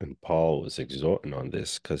 And Paul was exhorting on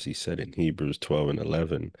this because he said in Hebrews 12 and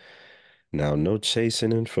 11, now no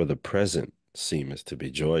chastening for the present seemeth to be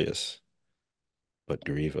joyous, but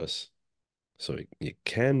grievous. So it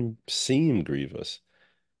can seem grievous,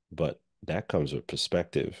 but that comes with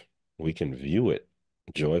perspective. We can view it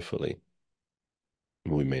joyfully.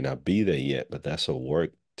 We may not be there yet, but that's a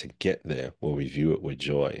work to get there where we view it with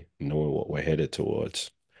joy, knowing what we're headed towards.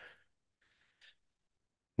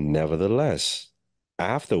 Nevertheless,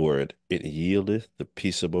 afterward it yieldeth the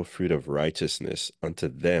peaceable fruit of righteousness unto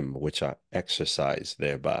them which are exercised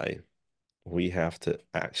thereby. We have to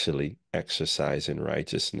actually exercise in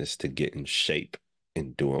righteousness to get in shape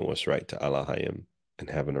in doing what's right to Elohim and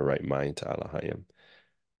having a right mind to Elohim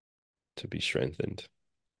to be strengthened.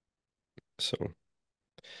 So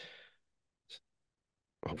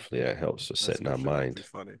hopefully that helps with That setting our scripture mind. actually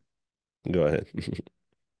funny. Go ahead.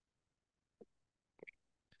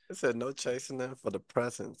 It said no chastening for the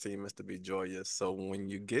present seems to be joyous. So when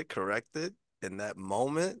you get corrected in that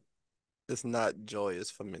moment, it's not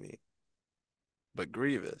joyous for many, but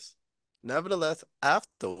grievous. Nevertheless,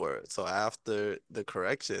 afterwards, so after the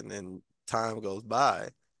correction and time goes by,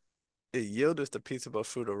 it yieldeth the peaceable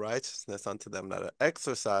fruit of righteousness unto them that are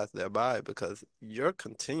exercised thereby, because you're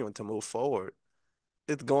continuing to move forward.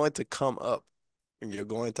 It's going to come up, and you're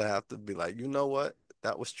going to have to be like, you know what?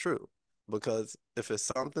 That was true. Because if it's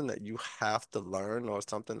something that you have to learn or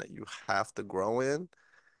something that you have to grow in,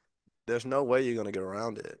 there's no way you're going to get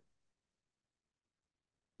around it.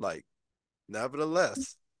 Like,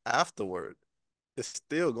 nevertheless, afterward. it's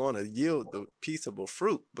still going to yield the peaceable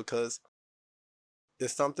fruit because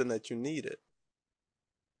it's something that you needed.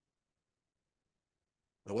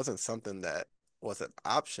 It wasn't something that was an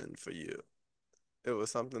option for you. It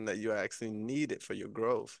was something that you actually needed for your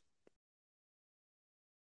growth.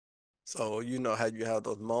 So, you know how you have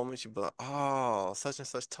those moments, you be like, oh, such and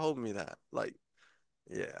such told me that. Like,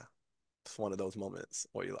 yeah, it's one of those moments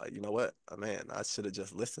where you're like, you know what? Man, I should have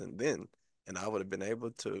just listened then, and I would have been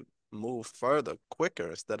able to move further quicker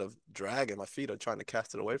instead of dragging my feet or trying to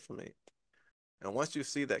cast it away from me. And once you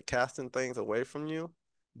see that casting things away from you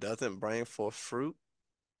doesn't bring forth fruit,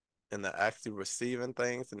 and that actually receiving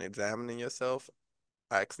things and examining yourself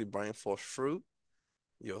actually bring forth fruit,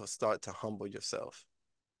 you'll start to humble yourself.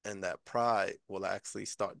 And that pride will actually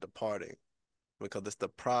start departing because it's the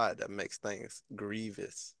pride that makes things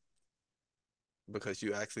grievous because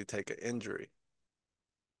you actually take an injury.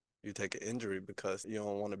 You take an injury because you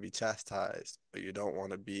don't want to be chastised or you don't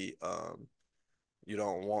want to be, you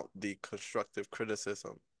don't want the constructive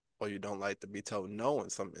criticism or you don't like to be told no in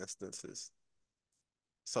some instances.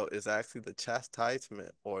 So it's actually the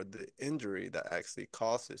chastisement or the injury that actually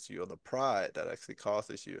causes you, or the pride that actually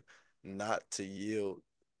causes you not to yield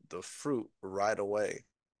the fruit right away.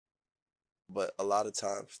 But a lot of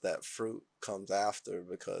times that fruit comes after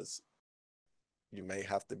because you may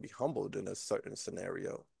have to be humbled in a certain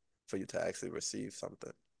scenario for you to actually receive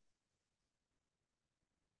something.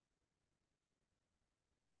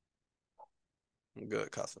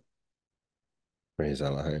 Good, Casa. Praise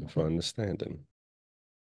Allah for understanding.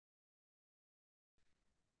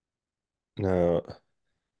 Now,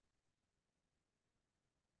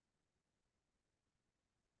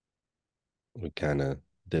 we kind of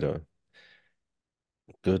did a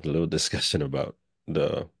good little discussion about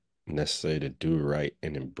the necessary to do right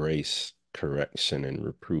and embrace correction and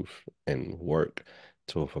reproof and work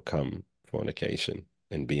to overcome fornication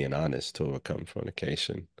and being honest to overcome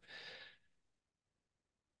fornication.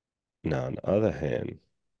 Now, on the other hand,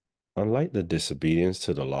 unlike the disobedience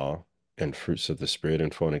to the law and fruits of the Spirit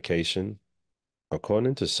and fornication,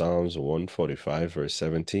 according to Psalms 145, verse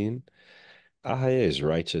 17, Ahaya is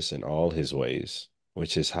righteous in all his ways,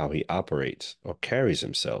 which is how he operates or carries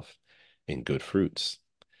himself in good fruits.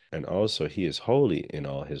 And also, he is holy in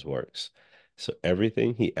all his works. So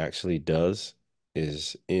everything he actually does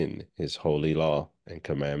is in his holy law and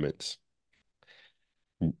commandments.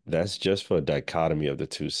 That's just for a dichotomy of the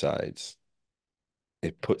two sides.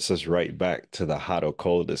 It puts us right back to the hot or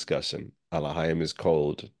cold discussion. Alahayim is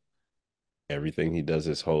cold. Everything he does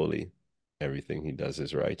is holy. Everything he does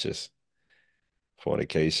is righteous.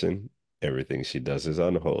 Fornication, everything she does is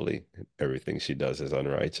unholy. Everything she does is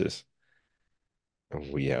unrighteous.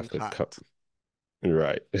 And we have And to come hot.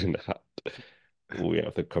 right. And we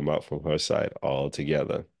have to come out from her side all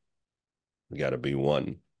together. We got to be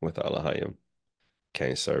one with Alahayim.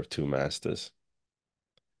 Can't serve two masters.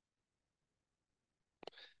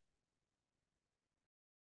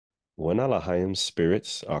 When Alahayim's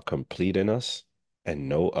spirits are complete in us, and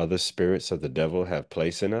no other spirits of the devil have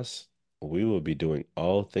place in us, we will be doing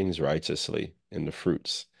all things righteously in the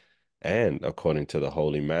fruits, and according to the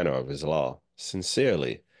holy manner of his law,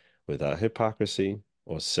 sincerely, without hypocrisy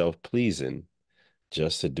or self-pleasing,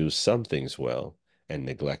 just to do some things well and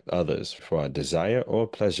neglect others for our desire or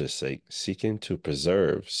pleasure's sake, seeking to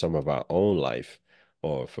preserve some of our own life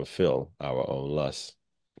or fulfill our own lusts.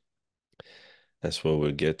 That's what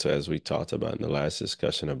we'll get to as we talked about in the last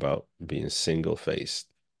discussion about being single-faced,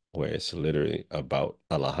 where it's literally about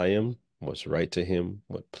Alahayim, what's right to him,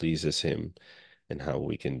 what pleases him, and how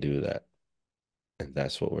we can do that. And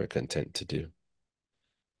that's what we're content to do.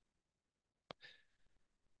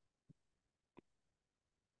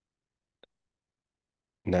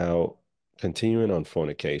 Now, continuing on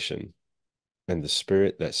fornication and the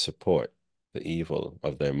spirit that support the evil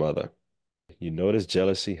of their mother. You notice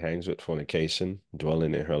jealousy hangs with fornication,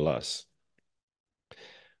 dwelling in her lust.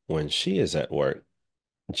 When she is at work,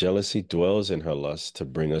 jealousy dwells in her lust to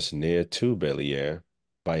bring us near to Belier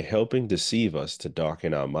by helping deceive us to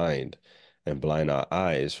darken our mind and blind our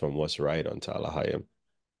eyes from what's right unto Alahayim.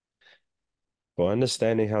 For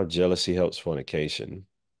understanding how jealousy helps fornication,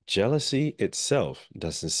 jealousy itself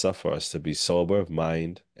doesn't suffer us to be sober of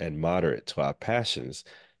mind and moderate to our passions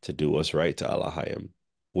to do what's right to Alahayim,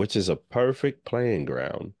 which is a perfect playing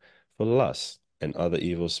ground for lust and other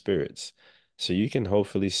evil spirits. So you can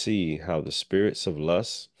hopefully see how the spirits of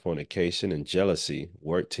lust, fornication, and jealousy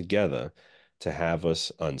work together to have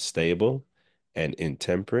us unstable and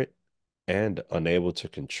intemperate and unable to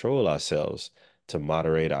control ourselves, to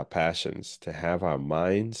moderate our passions, to have our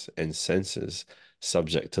minds and senses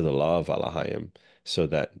subject to the law of Alahayim, so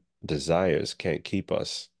that desires can't keep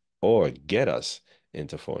us or get us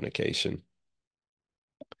into fornication.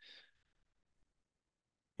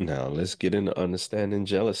 Now, let's get into understanding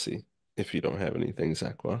jealousy, if you don't have anything,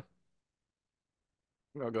 Zakwa.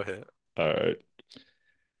 No, go ahead. All right.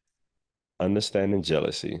 Understanding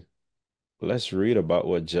jealousy. Let's read about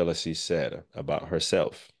what jealousy said about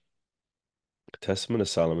herself. Testament of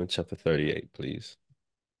Solomon, chapter 38, please.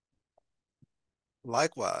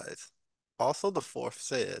 Likewise, also the fourth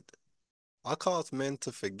said, I cause men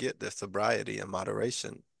to forget their sobriety and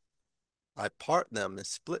moderation. I part them and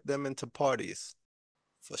split them into parties,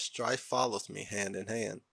 for strife follows me hand in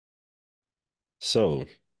hand. So,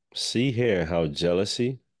 see here how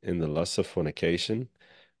jealousy in the lust of fornication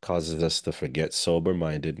causes us to forget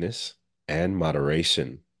sober-mindedness and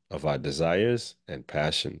moderation of our desires and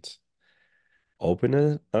passions,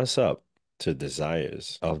 opening us up to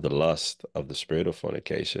desires of the lust of the spirit of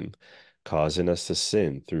fornication, causing us to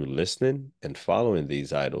sin through listening and following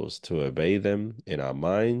these idols to obey them in our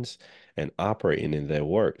minds and operating in their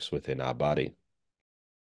works within our body.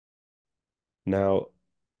 Now,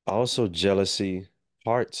 also jealousy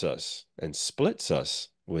parts us and splits us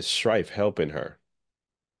with strife helping her.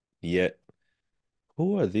 Yet,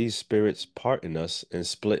 who are these spirits parting us and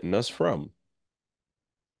splitting us from?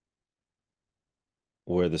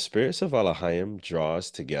 Where the spirits of Alahayim draw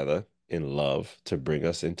us together in love to bring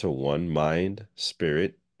us into one mind,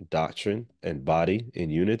 spirit, doctrine, and body in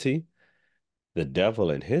unity, the devil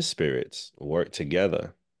and his spirits work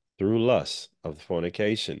together through lust of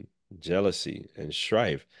fornication, jealousy, and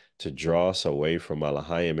strife to draw us away from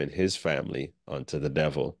Alahayim and his family unto the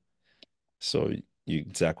devil. So you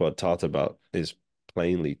exactly what talked about is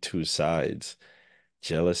plainly two sides.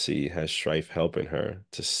 Jealousy has strife helping her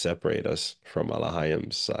to separate us from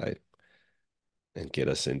Alahayim's side and get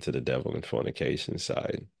us into the devil and fornication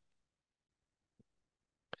side.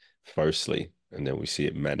 Firstly, and then we see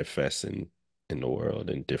it manifesting in the world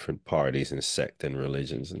in different parties and sect and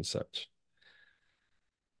religions and such.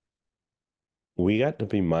 We got to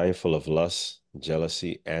be mindful of lust,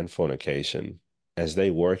 jealousy, and fornication as they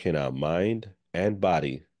work in our mind and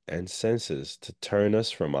body and senses to turn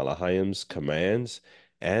us from Allah's commands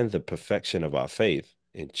and the perfection of our faith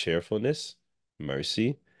in cheerfulness,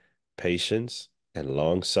 mercy, patience, and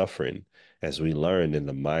long suffering, as we learned in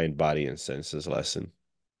the mind, body, and senses lesson.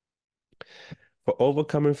 For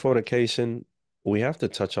overcoming fornication, we have to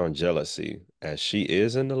touch on jealousy, as she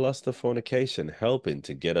is in the lust of fornication, helping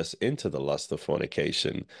to get us into the lust of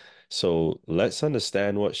fornication. So let's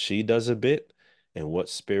understand what she does a bit and what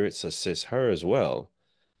spirits assist her as well,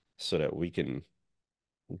 so that we can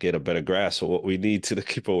get a better grasp of what we need to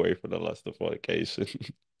keep away from the lust of fornication.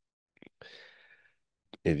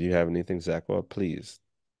 If you have anything, Zachary, please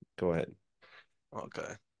go ahead.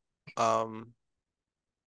 Okay. Um,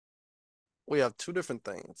 we have two different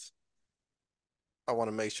things. I want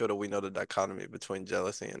to make sure that we know the dichotomy between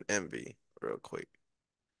jealousy and envy real quick.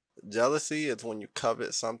 Jealousy is when you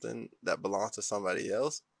covet something that belongs to somebody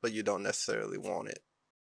else, but you don't necessarily want it.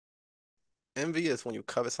 Envy is when you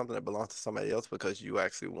covet something that belongs to somebody else because you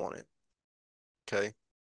actually want it. Okay.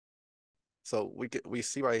 So we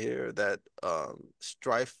see right here that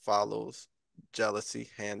strife follows jealousy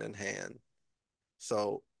hand in hand.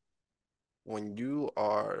 So when you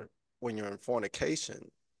are when you're in fornication,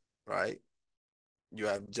 right? You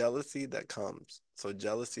have jealousy that comes. So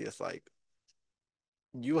jealousy is like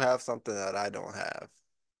you have something that I don't have.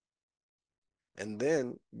 And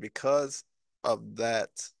then because of that,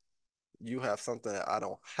 you have something that I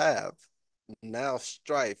don't have. Now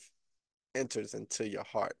strife enters into your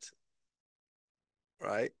heart,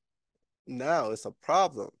 right? Now it's a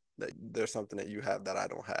problem that there's something that you have that I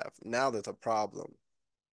don't have. Now there's a problem.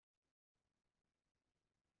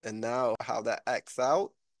 And now how that acts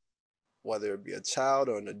out, whether it be a child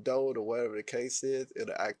or an adult or whatever the case is,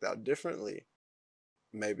 it'll act out differently.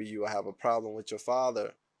 Maybe you will have a problem with your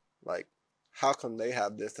father. Like, how come they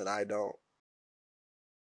have this and I don't?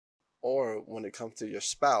 Or when it comes to your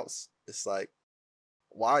spouse, it's like,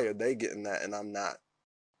 why are they getting that and I'm not?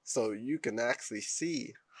 So you can actually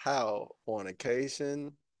see how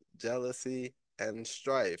fornication, jealousy, and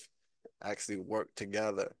strife actually work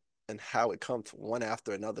together and how it comes one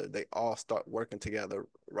after another. They all start working together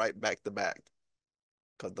right back to back.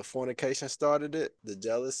 Because the fornication started it, the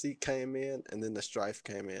jealousy came in, and then the strife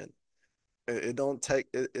came in. It don't take,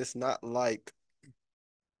 it's not like,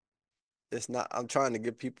 it's not, I'm trying to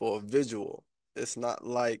give people a visual. It's not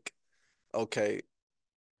like, okay,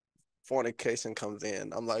 fornication comes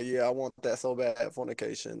in. I'm like, yeah, I want that so bad,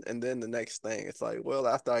 fornication. And then the next thing, it's like, well,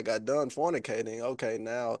 after I got done fornicating, okay,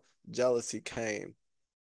 now jealousy came.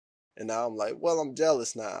 And now I'm like, well, I'm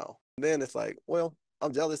jealous now. And then it's like, well,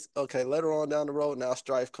 I'm jealous. Okay, later on down the road, now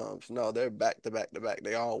strife comes. No, they're back to back to back.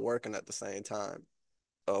 They all working at the same time.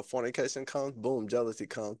 Fornication comes, boom, jealousy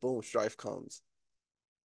comes, boom, strife comes.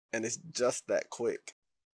 And it's just that quick.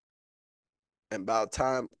 And by the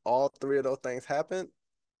time all three of those things happen,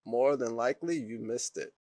 more than likely you missed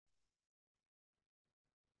it.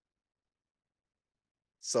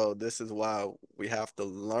 So this is why we have to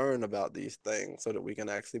learn about these things so that we can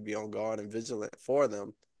actually be on guard and vigilant for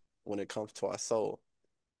them when it comes to our soul,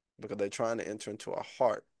 because they're trying to enter into our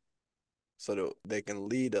heart so that they can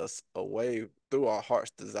lead us away through our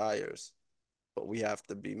heart's desires. But we have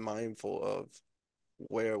to be mindful of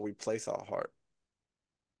where we place our heart,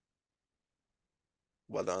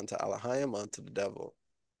 whether unto Elohim or unto the devil.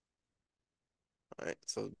 All right.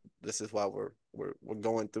 So this is why we're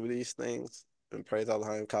going through these things. And praise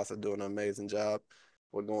Elohim, Casa doing an amazing job.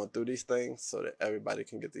 We're going through these things so that everybody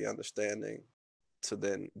can get the understanding to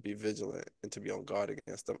then be vigilant and to be on guard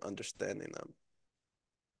against them, understanding them.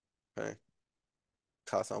 Okay.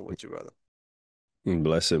 Casa, I'm with you, brother.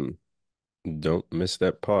 Bless him. Don't miss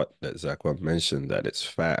that part that Zakwa mentioned, that it's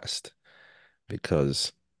fast,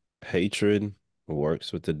 because hatred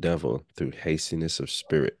works with the devil through hastiness of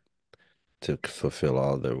spirit to fulfill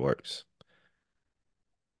all their works.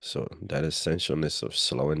 So that essentialness of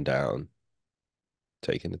slowing down,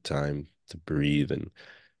 taking the time to breathe and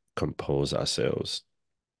compose ourselves,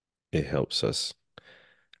 it helps us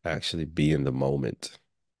actually be in the moment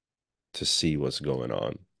to see what's going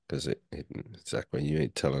on. Because it's like when you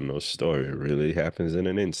ain't telling no story, it really happens in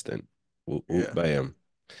an instant. Whoop, whoop, Yeah, bam.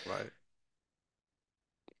 right.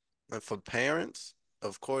 And for parents,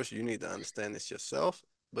 of course, you need to understand this yourself,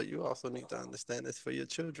 but you also need to understand this for your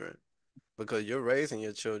children, because you're raising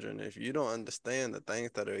your children. If you don't understand the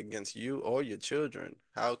things that are against you or your children,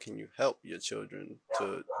 how can you help your children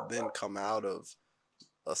to then come out of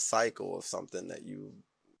a cycle of something that you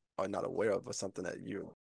are not aware of, or something that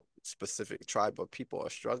your specific tribe or people are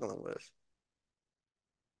struggling with?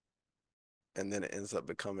 And then it ends up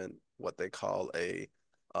becoming what they call a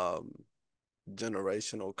um,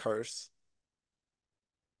 generational curse,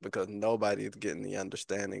 because nobody's getting the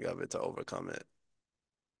understanding of it to overcome it.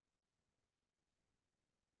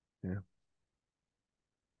 Yeah.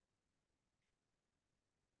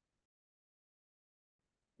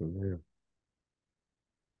 Yeah.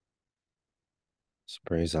 So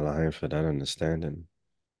praise Allah for that understanding.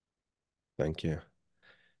 Thank you.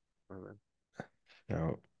 Amen.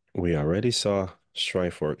 Now, we already saw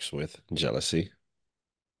strife works with jealousy.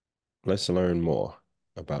 Let's learn more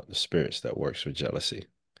about the spirits that works with jealousy.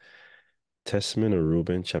 Testament of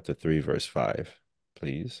Reuben, chapter 3, verse 5,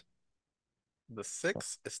 please. The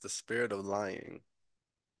sixth is the spirit of lying,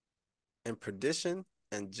 and perdition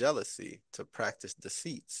and jealousy to practice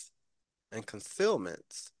deceits and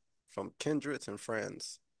concealments from kindreds and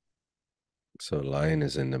friends. So lion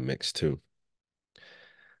is in the mix too.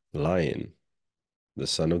 Lion, the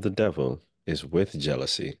son of the devil, is with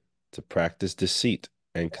jealousy to practice deceit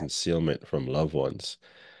and concealment from loved ones.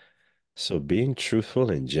 So being truthful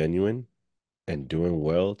and genuine and doing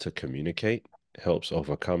well to communicate helps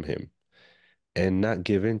overcome him and not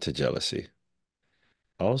give in to jealousy.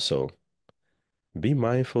 Also, be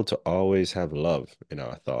mindful to always have love in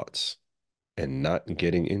our thoughts and not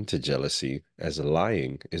getting into jealousy, as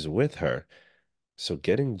lying is with her. So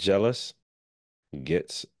getting jealous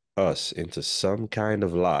gets us into some kind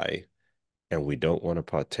of lie, and we don't want to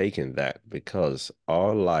partake in that, because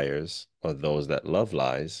all liars, or those that love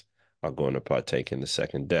lies, are going to partake in the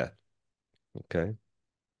second death. Okay?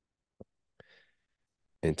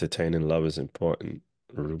 Entertaining love is important.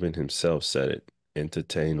 Reuben himself said it.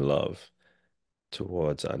 Entertain love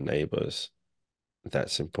towards our neighbors.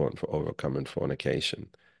 That's important for overcoming fornication,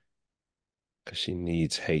 because she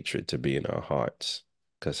needs hatred to be in our hearts,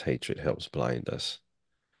 because hatred helps blind us.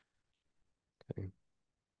 Okay?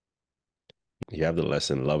 You have the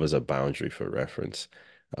lesson, love is a boundary, for reference,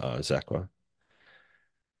 Zakwa.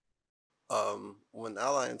 When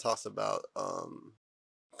Alain talks about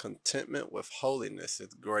contentment with holiness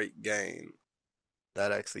is great gain,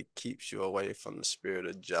 that actually keeps you away from the spirit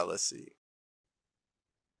of jealousy.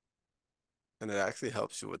 And it actually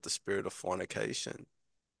helps you with the spirit of fornication.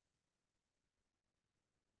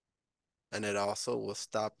 And it also will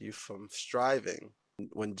stop you from striving.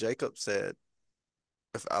 When Jacob said,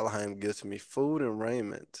 if Elohim gives me food and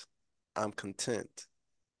raiment, I'm content,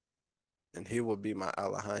 and he will be my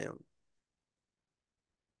Elohim.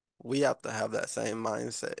 We have to have that same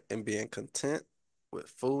mindset in being content with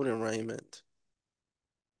food and raiment.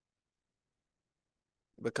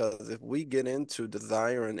 Because if we get into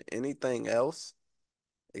desiring anything else,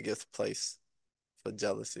 It gets placed for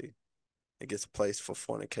jealousy. It gets placed for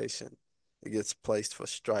fornication. It gets placed for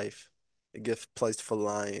strife. It gets placed for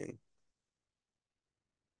lying.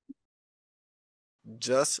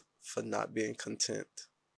 Just for not being content.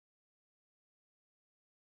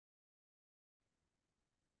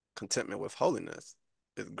 Contentment with holiness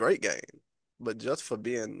is great gain. But just for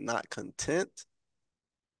being not content,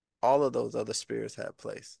 all of those other spirits have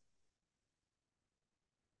place.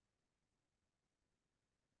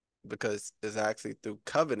 Because it's actually through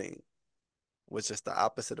coveting, which is the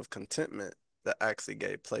opposite of contentment, that actually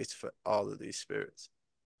gave place for all of these spirits.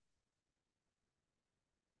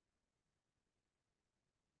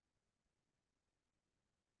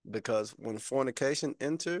 Because when fornication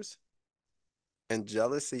enters and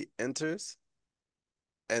jealousy enters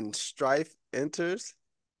and strife enters,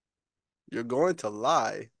 you're going to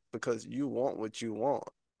lie because you want what you want.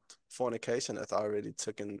 Fornication has already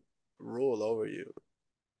taken rule over you.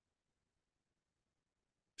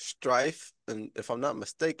 Strife, and if I'm not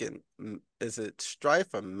mistaken, is it strife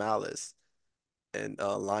or malice and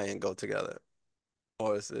lying go together?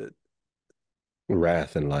 Or is it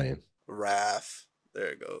Wrath and lying. wrath? There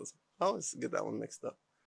it goes. I always get that one mixed up.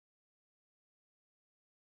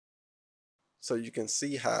 So you can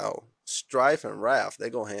see how strife and wrath, they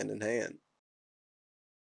go hand in hand.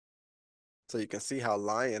 So you can see how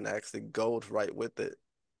lying actually goes right with it.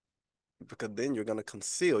 Because then you're going to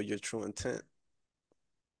conceal your true intent.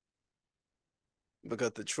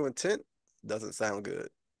 Because the true intent doesn't sound good.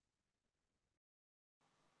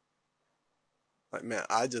 Like, man,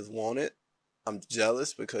 I just want it. I'm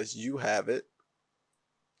jealous because you have it.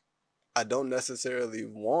 I don't necessarily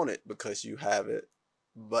want it because you have it,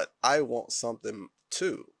 but I want something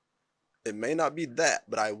too. It may not be that,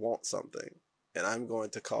 but I want something. And I'm going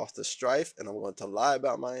to cause the strife and I'm going to lie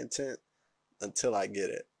about my intent until I get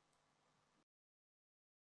it.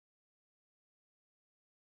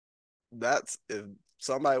 That's if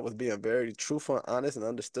somebody was being very truthful and honest and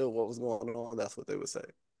understood what was going on, that's what they would say.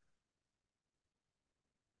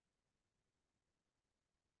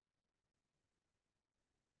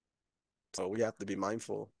 So we have to be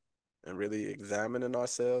mindful and really examining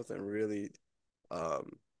ourselves and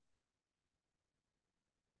um,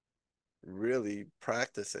 really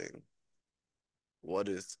practicing what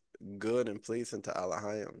is good and pleasing to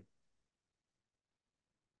Elohim.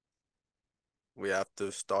 We have to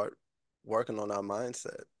start working on our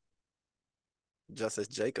mindset, just as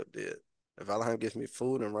Jacob did. If Elohim gives me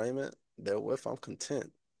food and raiment, therewith I'm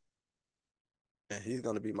content. And he's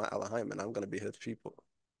going to be my Elohim and I'm going to be his people.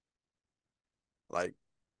 Like,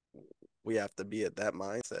 we have to be at that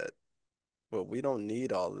mindset where we don't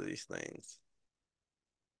need all of these things.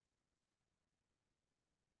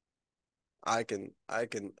 I can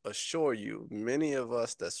assure you, many of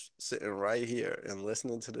us that's sitting right here and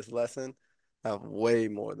listening to this lesson have way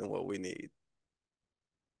more than what we need.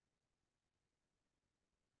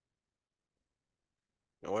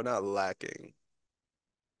 And we're not lacking.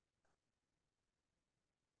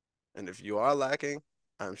 And if you are lacking,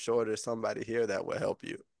 I'm sure there's somebody here that will help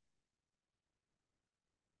you.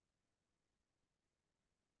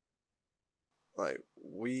 Like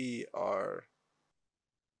we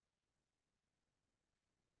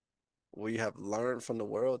have learned from the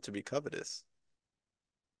world to be covetous.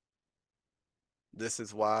 This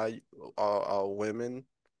is why our women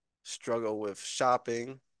struggle with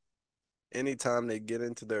shopping. Anytime they get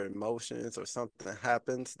into their emotions or something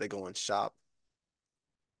happens, they go and shop.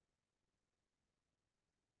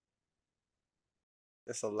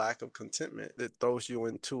 It's a lack of contentment. It throws you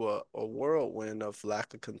into a whirlwind of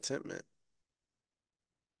lack of contentment.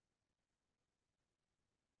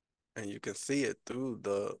 And you can see it through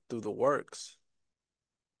the works.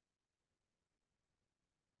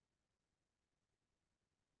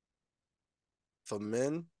 For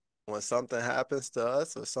men, when something happens to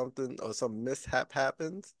us or something or some mishap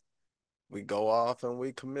happens, we go off and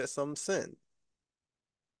we commit some sin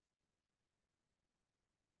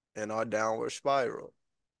in our downward spiral.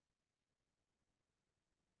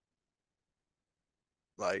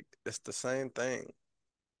 Like, it's the same thing.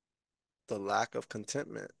 The lack of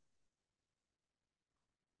contentment.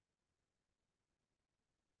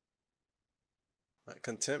 Like,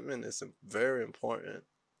 contentment is very important,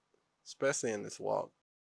 especially in this walk,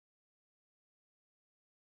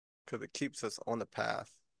 because it keeps us on the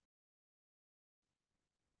path.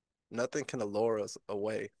 Nothing can allure us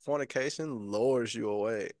away. Fornication lures you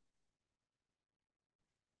away.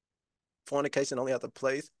 Fornication only has a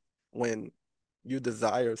place when you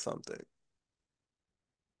desire something.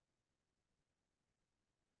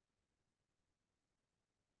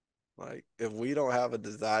 Like, if we don't have a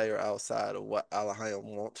desire outside of what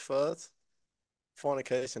Elohim wants for us,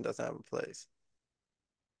 fornication doesn't have a place.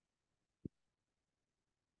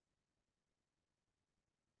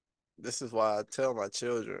 This is why I tell my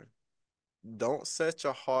children, don't set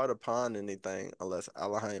your heart upon anything unless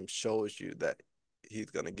Elohim shows you that he's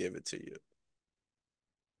going to give it to you.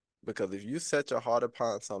 Because if you set your heart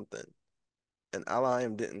upon something and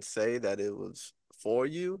Elohim didn't say that it was for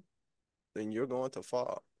you, then you're going to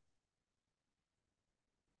fall.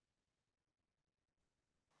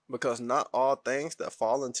 Because not all things that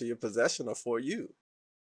fall into your possession are for you.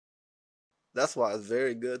 That's why it's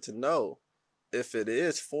very good to know if it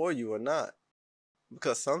is for you or not.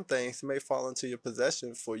 Because some things may fall into your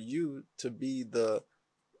possession for you to be the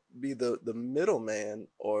middleman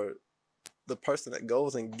or the person that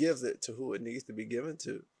goes and gives it to who it needs to be given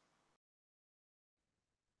to.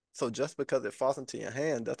 So just because it falls into your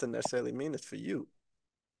hand doesn't necessarily mean it's for you.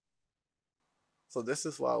 So this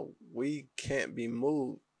is why we can't be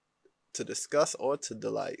moved to discuss or to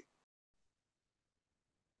delight.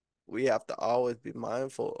 We have to always be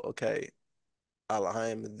mindful, okay,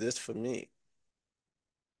 Elohim, is this for me?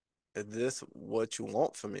 Is this what you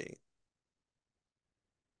want for me?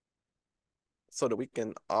 So that we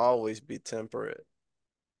can always be temperate.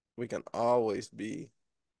 We can always be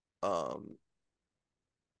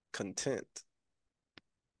content.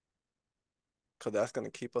 Because that's going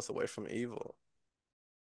to keep us away from evil.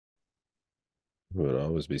 We would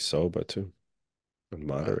always be sober too and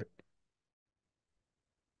Right. moderate.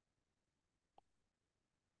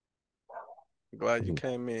 Glad you Mhm.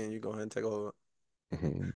 came in. You go ahead and take over.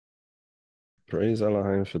 Mhm. Praise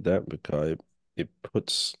Elohim for that because it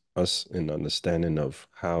puts us in understanding of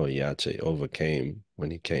how Yache overcame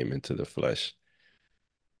when he came into the flesh.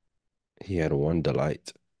 He had one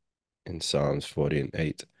delight in Psalms 40 and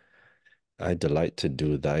 8. I delight to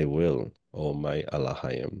do thy will, O my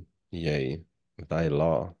Elohim. Yea, thy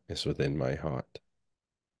law is within my heart.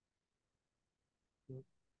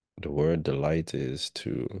 The word delight is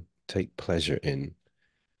to take pleasure in,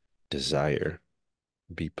 desire,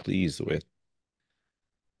 be pleased with.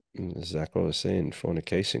 Zach was saying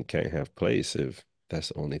fornication can't have place if that's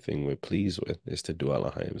the only thing we're pleased with is to do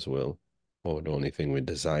Elohim's will, or the only thing we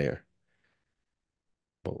desire.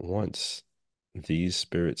 But once these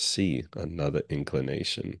spirits see another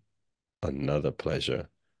inclination, another pleasure,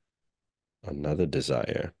 another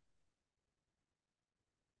desire,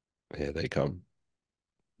 here they come.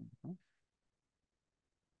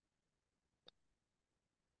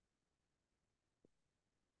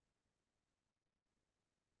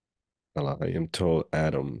 Elohim told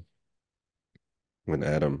Adam, when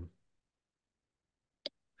Adam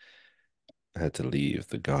had to leave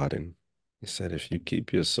the garden, he said, if you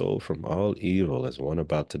keep your soul from all evil as one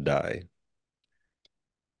about to die,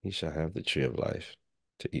 he shall have the tree of life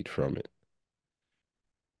to eat from it.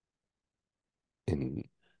 In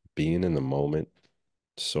being in the moment,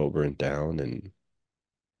 sobering down and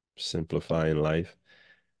simplifying life,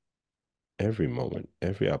 every moment,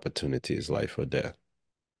 every opportunity is life or death.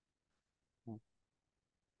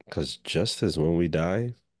 Because just as when we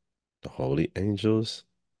die, the holy angels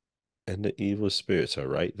and the evil spirits are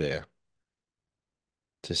right there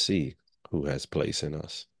to see who has place in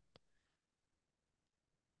us.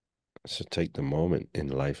 So take the moment in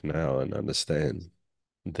life now and understand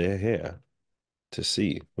they're here to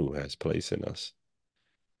see who has place in us.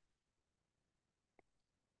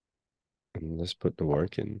 And let's put the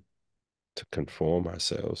work in to conform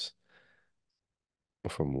ourselves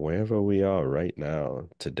from wherever we are right now,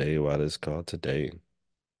 today, while it's called today.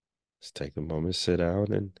 Let's take a moment, sit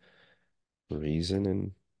down and reason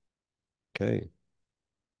and okay,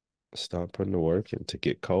 start putting the work in to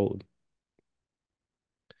get cold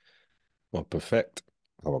or perfect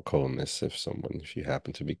our coldness. If you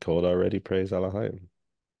happen to be cold already, praise Allah,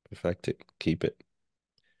 perfect it, keep it.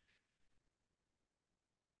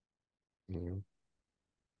 You know,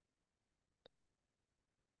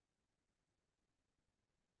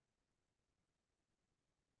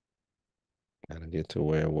 gotta get to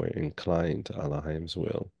where we're inclined to Allah's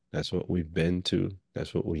will. That's what we've been to.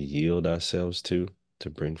 That's what we yield ourselves to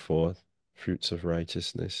bring forth fruits of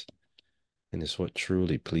righteousness. And it's what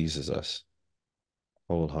truly pleases us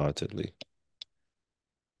wholeheartedly.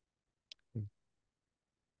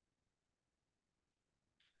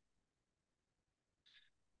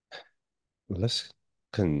 Let's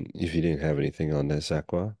if you didn't have anything on that,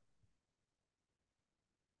 Zakwa,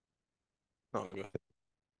 No, go ahead.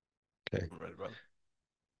 okay. I'm ready, brother.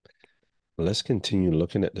 Let's continue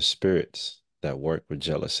looking at the spirits that work with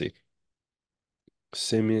jealousy.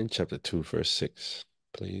 Simeon chapter 2, verse 6,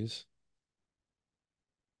 please.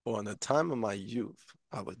 For in the time of my youth,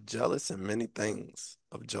 I was jealous in many things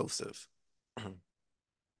of Joseph,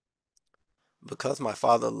 because my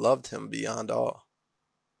father loved him beyond all.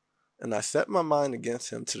 And I set my mind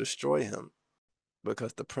against him to destroy him,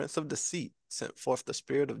 because the prince of deceit sent forth the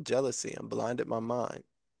spirit of jealousy and blinded my mind,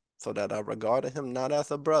 so that I regarded him not as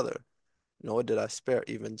a brother, nor did I spare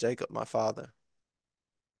even Jacob my father.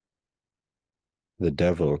 The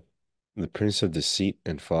devil, the prince of deceit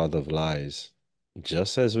and father of lies,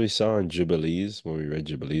 just as we saw in Jubilees when we read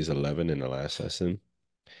Jubilees 11 in the last lesson,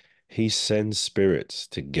 he sends spirits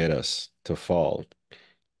to get us to fall.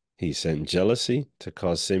 He sent jealousy to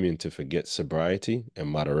cause Simeon to forget sobriety and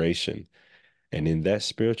moderation. And in that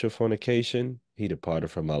spiritual fornication, he departed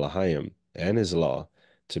from Elohim and his law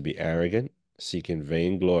to be arrogant, seeking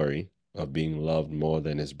vain glory of being loved more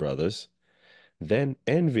than his brothers, then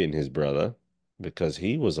envying his brother because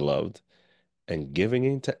he was loved, and giving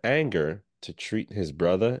into anger to treat his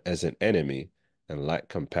brother as an enemy and lack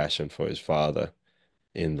compassion for his father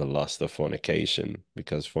in the lust of fornication,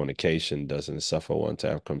 because fornication doesn't suffer one to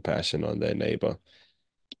have compassion on their neighbor.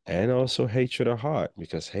 And also hatred of heart,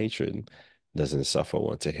 because hatred doesn't suffer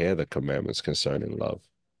one to hear the commandments concerning love.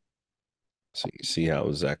 So you see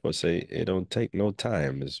how Zach would say, it don't take no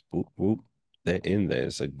time. It's whoop, whoop. They're in there.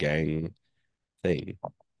 It's a gang thing.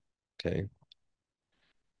 Okay.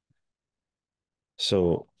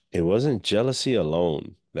 So it wasn't jealousy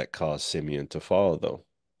alone that caused Simeon to fall, though.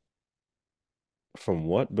 From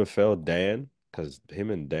what befell Dan, because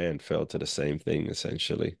him and Dan fell to the same thing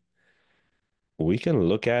essentially, we can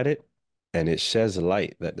look at it and it sheds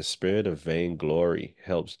light that the spirit of vainglory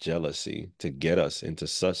helps jealousy to get us into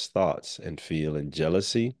such thoughts and feeling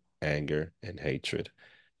jealousy, anger, and hatred.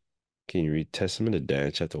 Can you read Testament of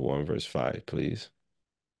Dan, chapter 1, verse 5, please?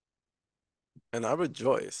 And I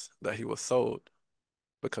rejoice that he was sold,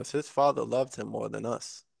 because his father loved him more than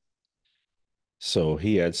us. So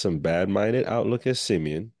he had some bad-minded outlook as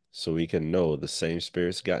Simeon, so we can know the same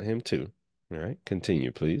spirits got him too. All right,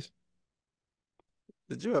 continue, please.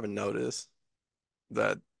 Did you ever notice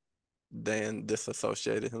that Dan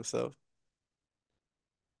disassociated himself?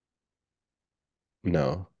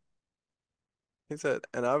 No, He said,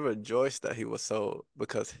 and I rejoice that he was sold,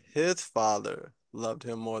 because his father loved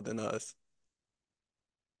him more than us.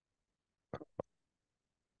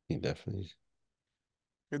 he definitely.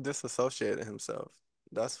 He disassociated himself.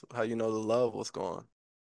 That's how you know the love was gone.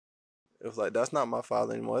 It was like, that's not my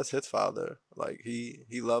father anymore. It's his father. Like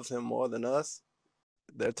he loves him more than us.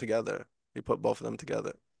 They're together. He put both of them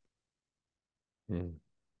together. Mm.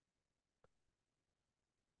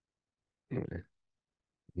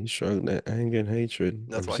 He shrugged that anger and hatred.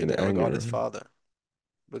 That's I'm why he seeing the didn't regard his anger. father,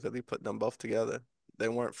 because he put them both together. They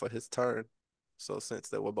weren't for his turn. So since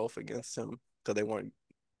they were both against him, because they weren't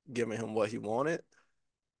giving him what he wanted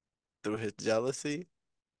through his jealousy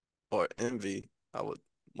or envy, I would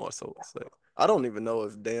more so say. I don't even know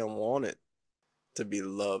if Dan wanted to be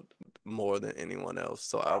loved more than anyone else.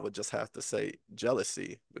 So I would just have to say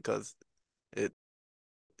jealousy, because it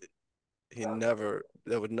he never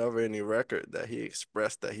there was never any record that he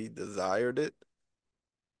expressed that he desired it.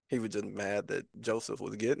 He was just mad that Joseph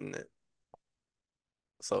was getting it.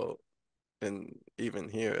 So, and even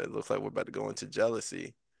here it looks like we're about to go into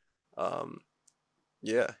jealousy. Um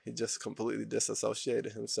yeah, he just completely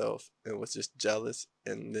disassociated himself and was just jealous,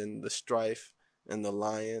 and then the strife and the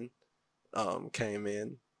lion came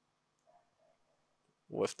in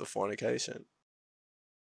with the fornication.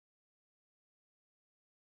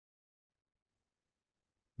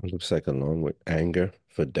 It looks like along with anger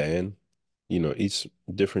for Dan, each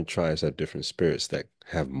different tribes have different spirits that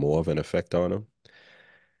have more of an effect on them.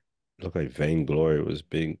 Look like vainglory was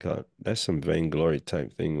being cut. That's some vainglory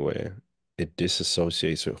type thing where it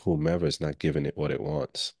disassociates with whomever is not giving it what it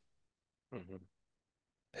wants. Mm-hmm.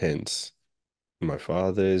 Hence, my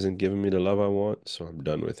father isn't giving me the love I want, so I'm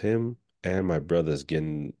done with him. And my brother's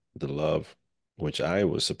getting the love which I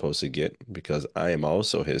was supposed to get because I am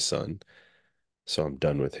also his son. So I'm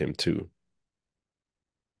done with him too.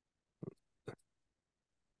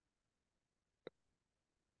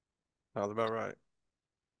 Sounds about right.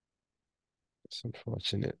 It's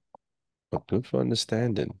unfortunate, but good for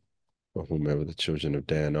understanding for whomever the children of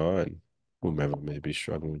Dan are and whomever may be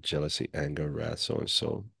struggling with jealousy, anger, wrath, so and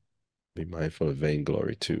so. Be mindful of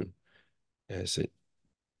vainglory too, as it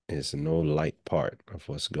is no light part of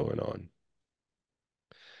what's going on.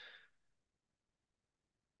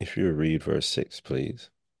 If you read verse 6, please.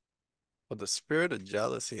 But the spirit of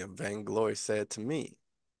jealousy and vainglory said to me,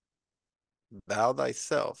 thou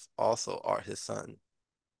thyself also art his son.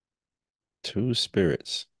 Two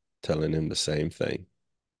spirits telling him the same thing.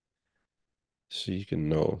 So you can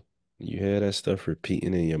know. You hear that stuff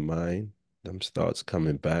repeating in your mind, them thoughts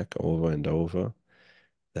coming back over and over.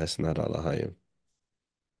 That's not Alahayim.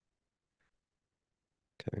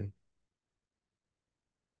 Okay.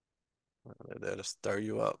 They're there to stir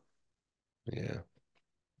you up. Yeah.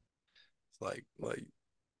 It's like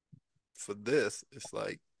for this, it's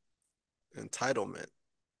like entitlement.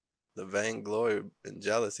 The vainglory and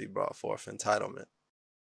jealousy brought forth entitlement.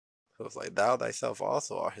 So it's like thou thyself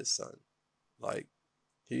also are his son. Like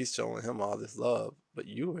he's showing him all this love, but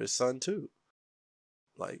you are his son too.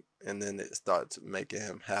 Like, and then it starts making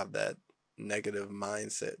him have that negative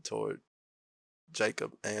mindset toward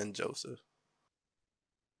Jacob and Joseph.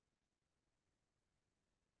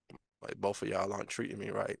 Like both of y'all aren't treating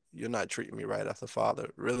me right. You're not treating me right as a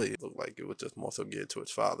father. Really, it looked like it was just more so geared to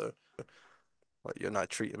his father. Like you're not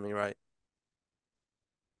treating me right.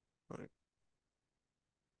 Like,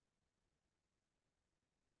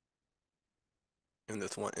 in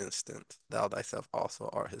this one instance, thou thyself also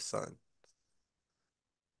art his son.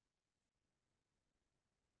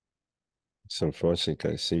 It's unfortunate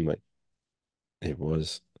because it seemed like it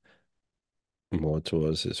was more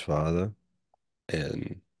towards his father,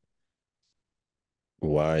 and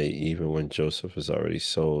why even when Joseph was already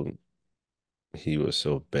sold, he was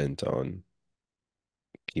so bent on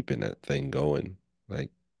keeping that thing going. Like,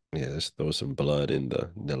 yeah, let's throw some blood in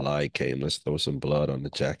the lie came. Let's throw some blood on the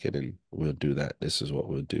jacket and we'll do that. This is what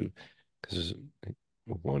we'll do. Because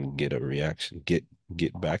we want to get a reaction, get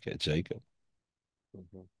back at Jacob.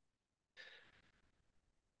 Mm-hmm.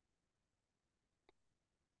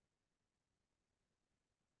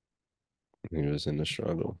 He was in the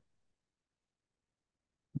struggle.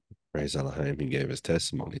 Praise Elohim, he gave his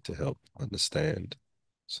testimony to help understand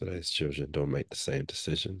so that his children don't make the same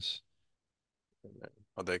decisions.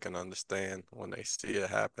 Or they can understand when they see it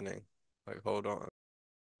happening. Like, hold on.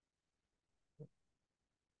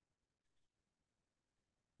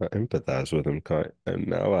 I empathize with him, and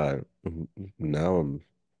now I'm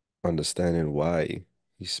understanding why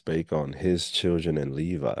he spake on his children and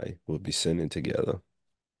Levi will be sinning together.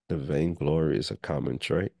 The vainglory is a common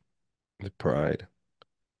trait, the pride.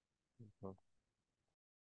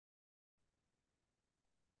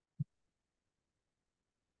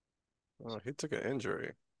 He took an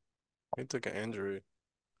injury. He took an injury,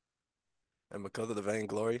 and because of the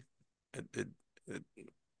vainglory, it it it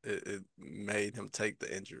it made him take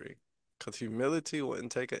the injury. Because humility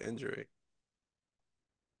wouldn't take an injury.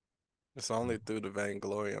 It's only through the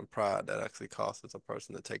vainglory and pride that actually causes a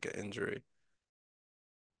person to take an injury.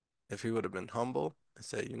 If he would have been humble and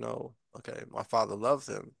said, okay, my father loves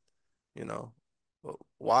him, but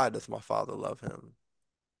why does my father love him?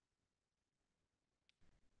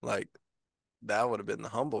 Like that would have been the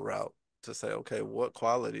humble route to say, okay, what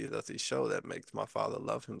qualities does he show that makes my father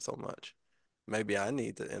love him so much? Maybe I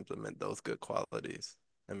need to implement those good qualities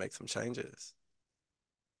and make some changes.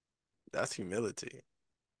 That's humility.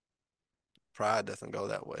 Pride doesn't go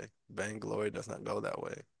that way. Vainglory does not go that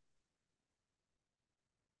way.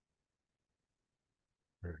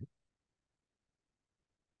 Right.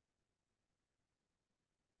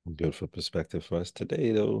 Good for perspective for us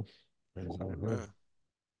today, though. Amen.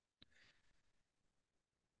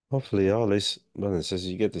 Hopefully, all this, brothers and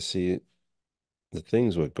sisters, you get to see it. The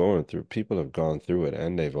things we're going through, people have gone through it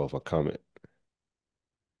and they've overcome it.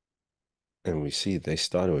 And we see they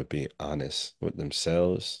started with being honest with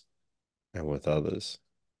themselves and with others.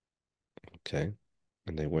 Okay.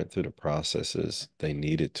 And they went through the processes they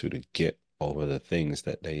needed to get over the things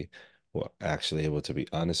that they were actually able to be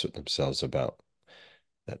honest with themselves about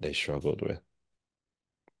that they struggled with.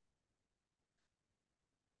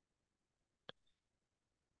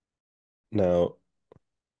 Now,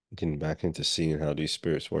 getting back into seeing how these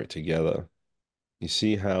spirits work together, you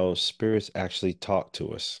see how spirits actually talk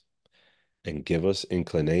to us and give us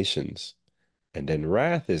inclinations. And then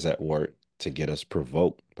wrath is at work to get us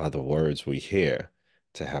provoked by the words we hear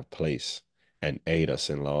to have place and aid us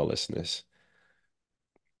in lawlessness.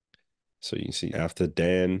 So you see, after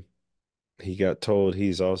Dan, he got told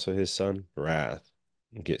he's also his son, wrath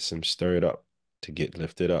gets him stirred up to get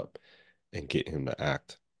lifted up and get him to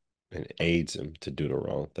act and aids him to do the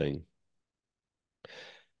wrong thing.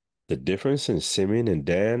 The difference in Simeon and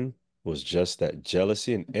Dan was just that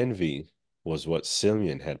jealousy and envy was what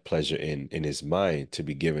Simeon had pleasure in his mind to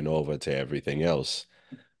be given over to everything else.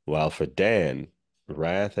 While for Dan,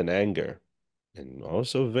 wrath and anger, and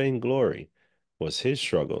also vainglory, was his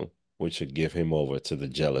struggle, which would give him over to the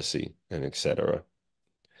jealousy and etc.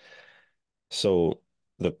 So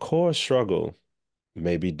the core struggle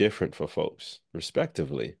may be different for folks,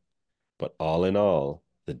 respectively, but all in all,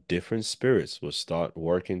 the different spirits will start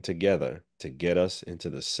working together to get us into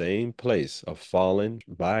the same place of falling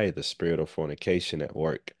by the spirit of fornication at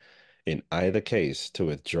work, in either case to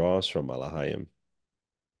withdraw us from Alahayim.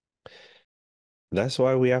 That's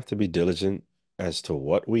why we have to be diligent as to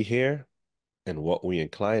what we hear and what we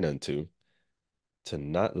incline unto, to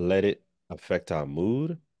not let it affect our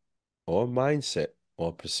mood or mindset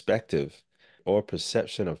or perspective or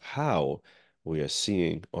perception of how we are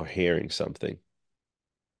seeing or hearing something.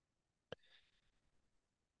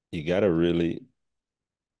 You got to really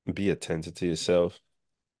be attentive to yourself.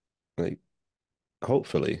 Like,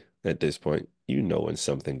 hopefully, at this point, you know when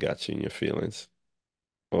something got you in your feelings,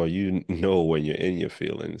 or you know when you're in your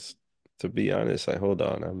feelings. To be honest, like, hold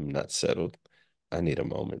on, I'm not settled. I need a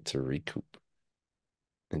moment to recoup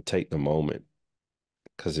and take the moment.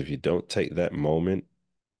 Because if you don't take that moment,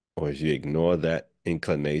 or if you ignore that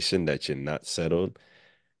inclination that you're not settled,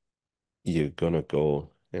 you're gonna go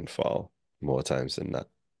and fall more times than not.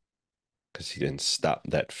 Because you didn't stop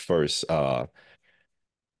that first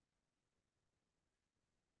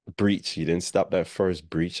breach. You didn't stop that first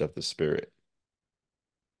breach of the spirit.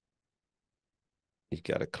 You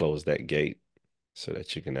got to close that gate so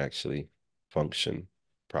that you can actually function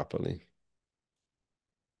properly.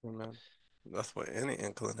 Amen. That's what any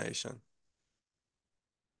inclination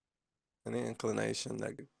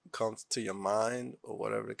that comes to your mind or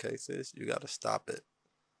whatever the case is, you got to stop it.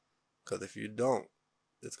 Because if you don't,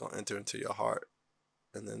 it's going to enter into your heart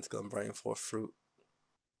and then it's going to bring forth fruit.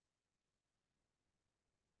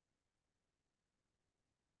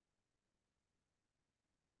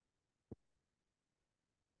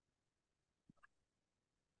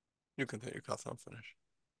 You continue, because I'm finished.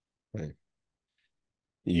 Right.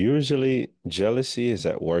 Usually, jealousy is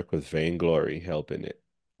at work with vainglory helping it.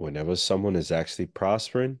 Whenever someone is actually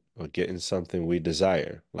prospering or getting something we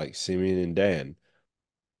desire, like Simeon and Dan.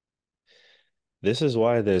 This is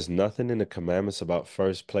why there's nothing in the commandments about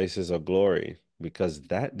first places or glory, because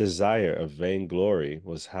that desire of vainglory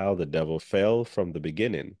was how the devil fell from the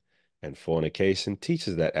beginning, and fornication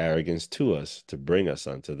teaches that arrogance to us to bring us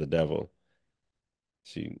unto the devil.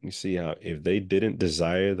 So you see how if they didn't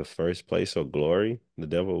desire the first place or glory, the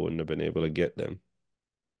devil wouldn't have been able to get them.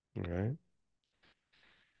 All right.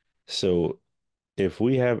 So if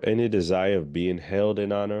we have any desire of being held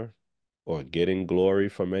in honor or getting glory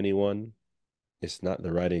from anyone, it's not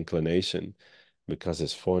the right inclination because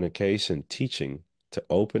it's fornication teaching to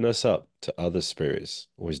open us up to other spirits,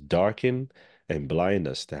 which darken and blind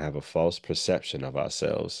us to have a false perception of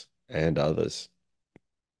ourselves and others.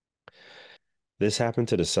 This happened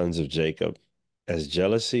to the sons of Jacob, as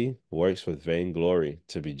jealousy works with vainglory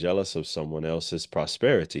to be jealous of someone else's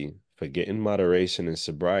prosperity, forgetting moderation and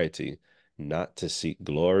sobriety, not to seek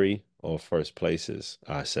glory or first places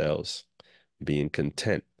ourselves, being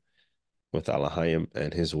content with Elohim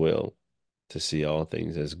and his will, to see all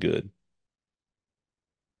things as good.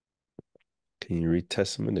 Can you read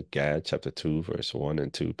Testament of Gad, chapter 2, verse 1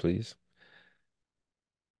 and 2, please?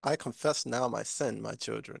 I confess now my sin, my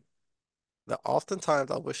children, that oftentimes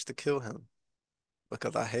I wished to kill him,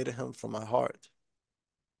 because I hated him from my heart.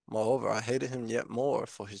 Moreover, I hated him yet more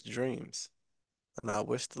for his dreams, and I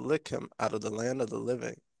wished to lick him out of the land of the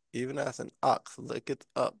living, even as an ox licketh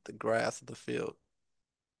up the grass of the field.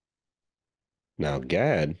 Now,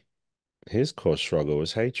 Gad, his core struggle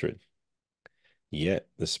was hatred. Yet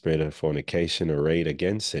the spirit of fornication arrayed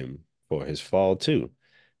against him for his fall too,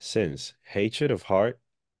 since hatred of heart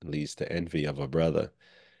leads to envy of a brother,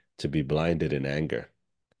 to be blinded in anger.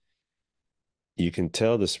 You can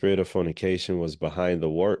tell the spirit of fornication was behind the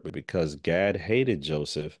work because Gad hated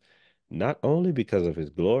Joseph, not only because of his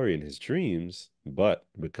glory in his dreams, but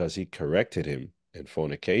because he corrected him, and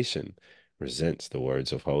fornication resents the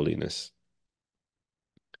words of holiness.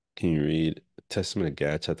 Can you read Testament of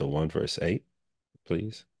Gad, chapter 1, verse 8,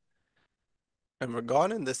 please? And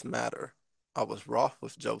regarding this matter, I was wroth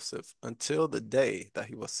with Joseph until the day that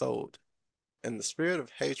he was sold, and the spirit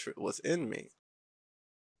of hatred was in me.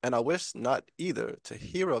 And I wished not either to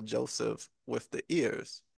hear of Joseph with the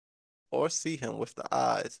ears, or see him with the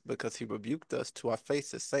eyes, because he rebuked us to our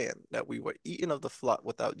faces, saying that we were eaten of the flock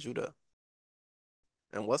without Judah.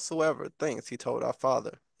 And whatsoever things he told our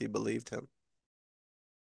father, he believed him.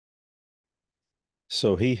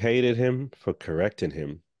 So he hated him for correcting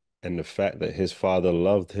him, and the fact that his father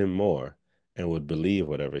loved him more and would believe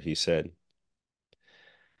whatever he said.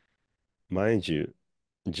 Mind you,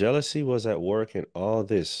 jealousy was at work in all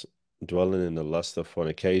this, dwelling in the lust of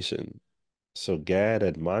fornication. So Gad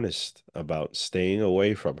admonished about staying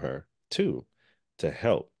away from her, too, to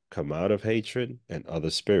help come out of hatred and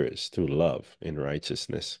other spirits through love in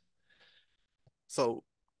righteousness. So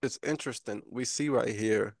it's interesting. We see right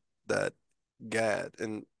here that Gad.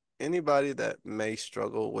 And anybody that may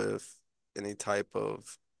struggle with any type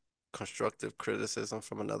of constructive criticism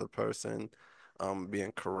from another person,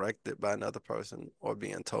 being corrected by another person, or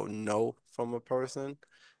being told no from a person,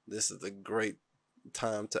 this is a great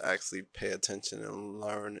time to actually pay attention and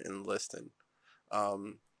learn and listen.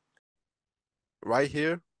 Um, right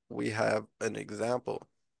here, we have an example.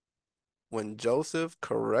 When Joseph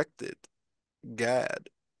corrected Gad,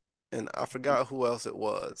 and I forgot who else it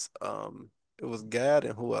was. It was Gad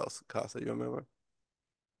and who else? Casa, you remember?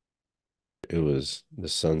 It was the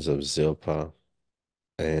sons of Zilpah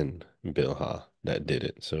and Bilhah that did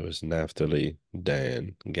it. So it was Naphtali,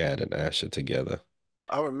 Dan, Gad, and Asher together.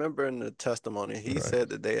 I remember in the testimony he Right. said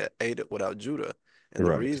that they had ate it without Judah, and the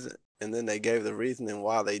Right. reason, and then they gave the reasoning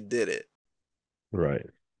why they did it. Right.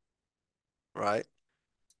 Right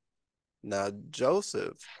now, did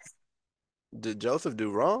Joseph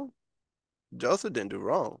do wrong? Joseph didn't do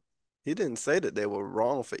wrong. He didn't say that they were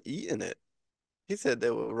wrong for eating it. He said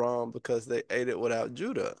they were wrong because they ate it without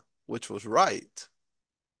Judah, which was right.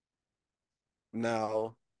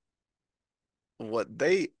 Now, what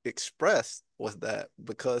they expressed was that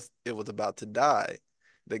because it was about to die,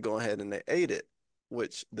 they go ahead and they ate it,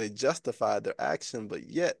 which they justified their action, but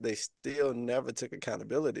yet they still never took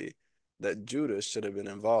accountability that Judah should have been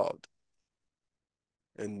involved.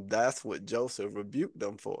 And that's what Joseph rebuked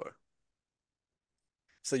them for.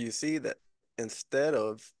 So you see that instead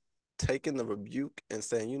of taking the rebuke and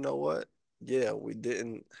saying, you know what? Yeah, we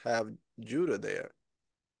didn't have Judah there,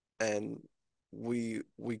 and we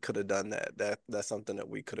could have done that. That's something that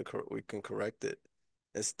we can correct it.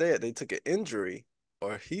 Instead, they took an injury,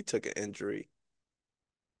 or he took an injury,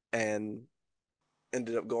 and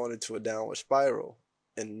ended up going into a downward spiral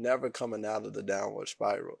and never coming out of the downward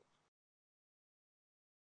spiral.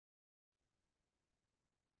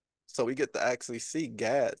 So we get to actually see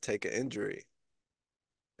Gad take an injury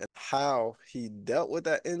and how he dealt with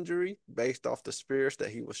that injury based off the spirits that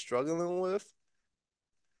he was struggling with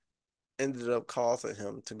ended up causing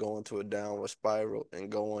him to go into a downward spiral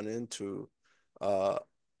and going into uh,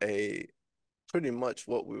 a pretty much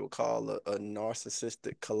what we would call a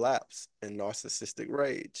narcissistic collapse and narcissistic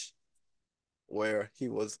rage, where he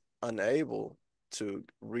was unable to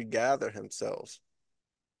regather himself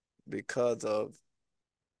because of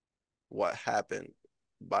what happened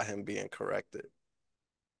by him being corrected.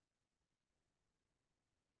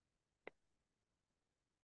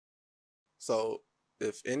 So,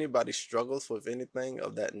 if anybody struggles with anything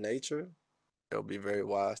of that nature, it'll be very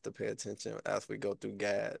wise to pay attention as we go through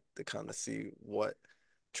Gad to kind of see what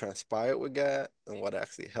transpired with Gad and what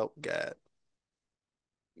actually helped Gad,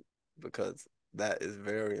 because that is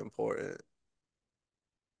very important.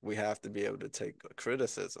 We have to be able to take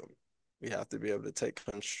criticism. We have to be able to take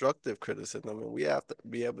constructive criticism, and we have to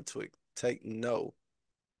be able to take no,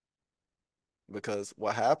 because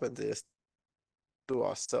what happens is through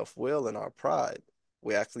our self will and our pride,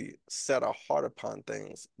 we actually set our heart upon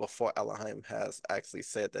things before Elohim has actually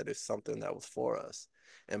said that it's something that was for us.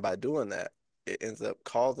 And by doing that, it ends up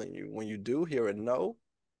causing you, when you do hear a no,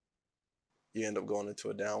 you end up going into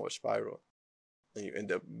a downward spiral and you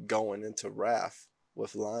end up going into wrath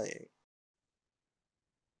with lying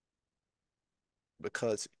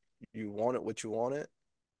because you wanted what you wanted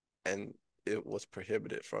and it was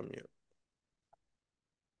prohibited from you.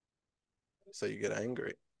 So you get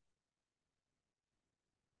angry.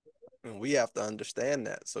 And we have to understand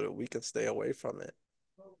that so that we can stay away from it.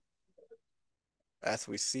 As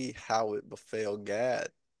we see how it befell Gad.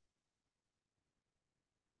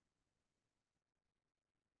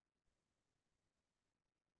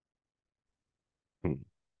 Hmm.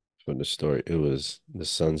 For the story, it was the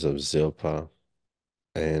sons of Zilpah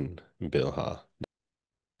and Bilhah.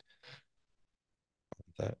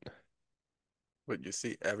 That. But you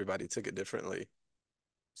see, everybody took it differently.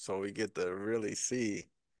 So we get to really see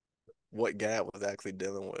what Gad was actually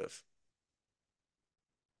dealing with.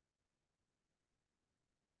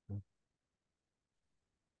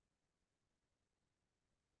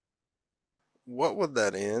 What was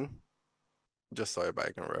that in? Just so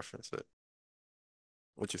everybody can reference it.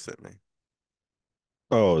 What you sent me.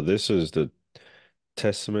 Oh, this is the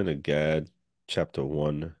Testament of Gad, chapter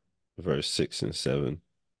 1, verse 6 and 7,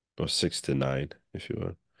 or 6 to 9, if you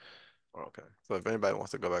will. Okay. So if anybody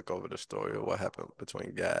wants to go back over the story of what happened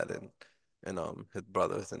between Gad and his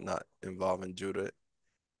brothers and not involving Judah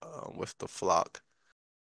with the flock,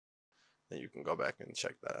 then you can go back and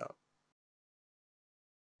check that out.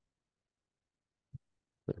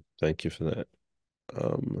 Thank you for that.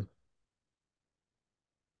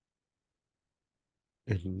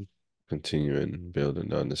 And continuing building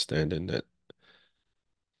the understanding that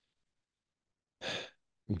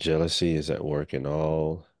Jealousy is at work in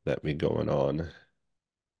all that be going on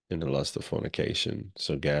in the lust of fornication.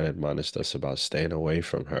 So God admonished us about staying away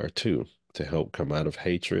from her too, to help come out of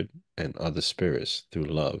hatred and other spirits through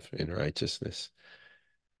love and righteousness.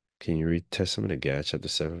 Can you read Testament of God, chapter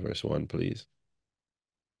 7, verse 1, please?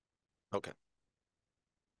 Okay.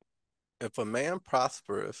 If a man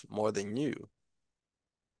prospereth more than you,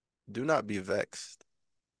 do not be vexed,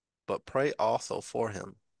 but pray also for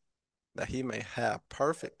him, that he may have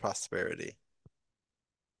perfect prosperity.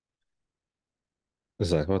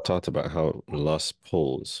 It's like I talked about how lust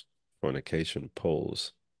pulls, fornication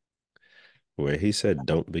pulls. Where he said,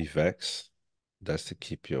 don't be vexed, that's to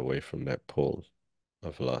keep you away from that pull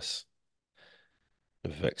of lust, the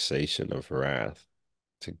vexation of wrath,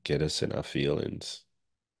 to get us in our feelings,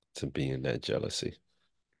 to be in that jealousy,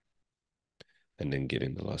 and then get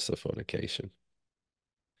in the lust of fornication.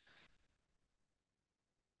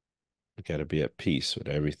 We got to be at peace with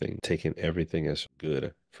everything, taking everything as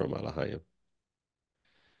good from Alahayim.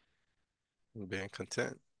 And being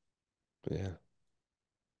content. Yeah.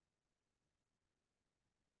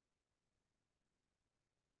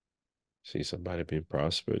 See somebody being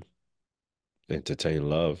prospered, entertain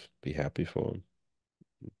love, be happy for them.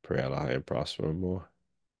 Pray Alahayim prosper them more.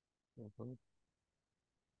 Mhm.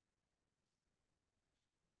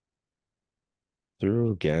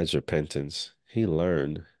 Through Gad's repentance, he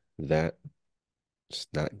learned that it's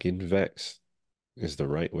not getting vexed is the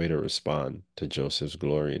right way to respond to Joseph's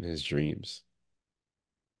glory in his dreams,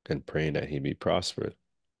 and praying that he be prospered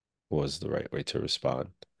was the right way to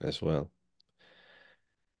respond as well.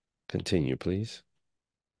 Continue, please.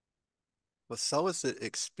 But so is it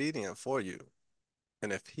expedient for you.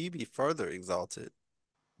 And if he be further exalted,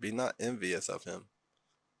 be not envious of him.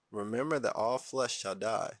 Remember that all flesh shall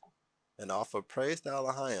die, and offer praise to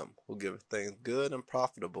Elohim, who giveth things good and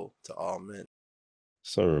profitable to all men.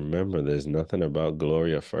 So remember, there's nothing about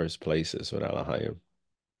glory or first places with Alahayim.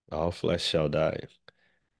 All flesh shall die.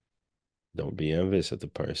 Don't be envious of the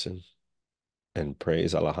person, and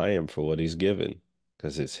praise Alahayim for what he's given,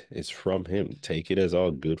 because it's from him. Take it as all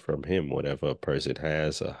good from him, whatever a person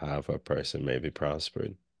has or however a person may be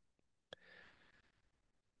prospered.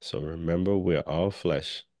 So remember, we're all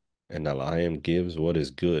flesh, and Alahayim gives what is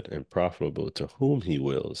good and profitable to whom he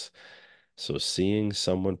wills. So seeing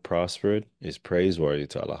someone prospered is praiseworthy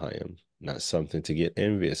to Alahayim, not something to get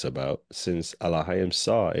envious about, since Alahayim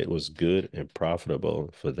saw it was good and profitable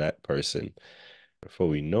for that person. For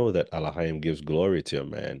we know that Alahayim gives glory to a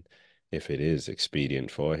man if it is expedient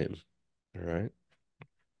for him. All right.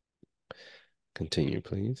 Continue,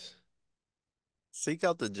 please. Seek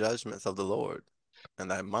out the judgments of the Lord, and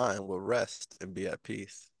thy mind will rest and be at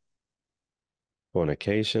peace.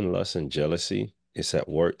 Fornication, lust, and jealousy is at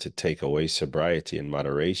work to take away sobriety and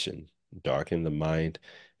moderation, darken the mind,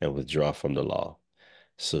 and withdraw from the law.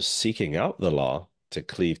 So seeking out the law to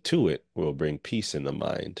cleave to it will bring peace in the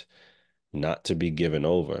mind, not to be given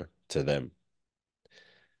over to them.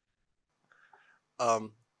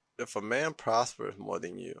 Um, if a man prospers more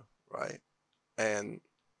than you, right, and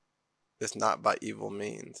it's not by evil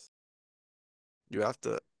means, you have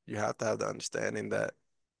to have the understanding that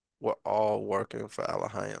we're all working for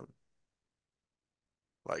Elohim.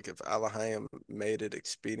 Like if Elohim made it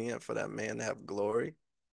expedient for that man to have glory,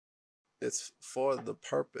 it's for the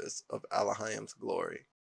purpose of Elohim's glory.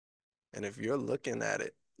 And if you're looking at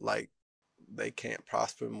it like they can't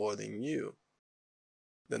prosper more than you,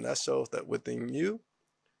 then that shows that within you,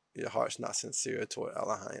 your heart's not sincere toward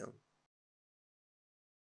Elohim.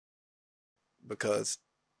 Because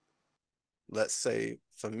let's say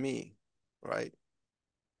for me, right,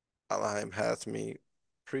 Elohim has me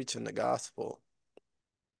preaching the gospel.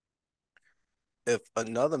 If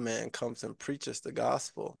another man comes and preaches the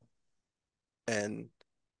gospel, and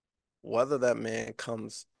whether that man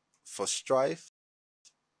comes for strife,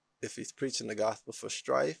 if he's preaching the gospel for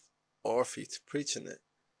strife, or if he's preaching it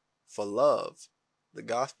for love, the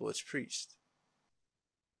gospel is preached.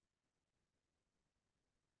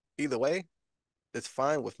 Either way, it's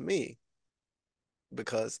fine with me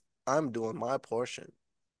because I'm doing my portion.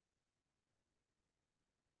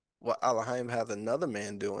 What Elohim has another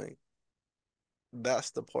man doing,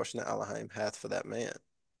 that's the portion that Elohim has for that man.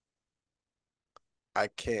 I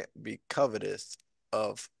can't be covetous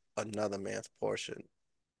of another man's portion.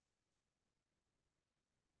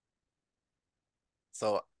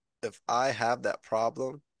 So if I have that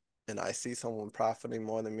problem and I see someone profiting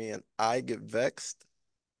more than me and I get vexed,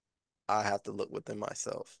 I have to look within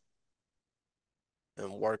myself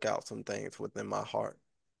and work out some things within my heart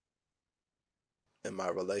and my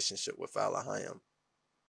relationship with Elohim.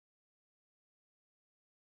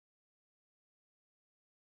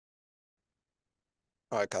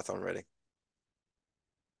 All right, Kath, I'm ready.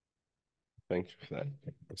 Thank you for that.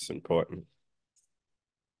 It's important.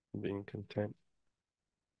 Being content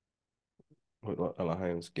with what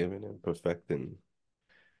Elohim's given and perfecting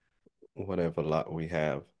whatever lot we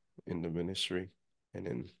have in the ministry and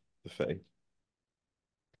in the faith.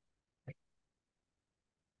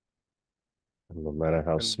 And no matter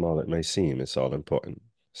how And small it may seem, it's all important.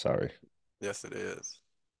 Sorry. yes, it is.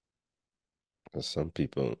 Because some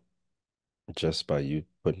people, just by you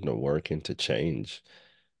putting the work into change,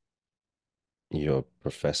 you're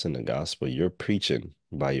professing the gospel, you're preaching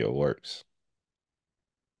by your works.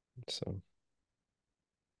 So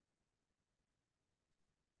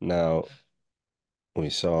now we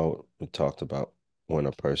talked about when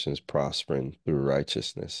a person's prospering through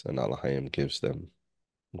righteousness and Elohim gives them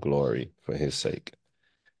glory for his sake.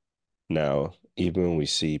 Now, even when we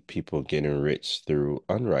see people getting rich through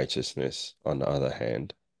unrighteousness, on the other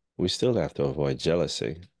hand, we still have to avoid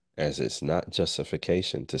jealousy, as it's not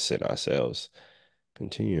justification to sin ourselves.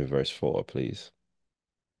 Continue in verse 4, please.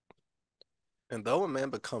 And though a man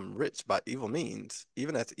become rich by evil means,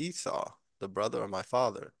 even as Esau, the brother of my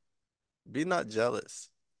father, be not jealous,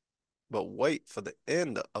 but wait for the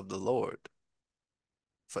end of the Lord.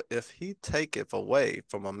 For if he taketh away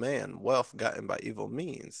from a man wealth gotten by evil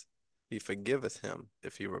means, he forgiveth him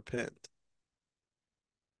if he repent.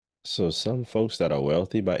 So some folks that are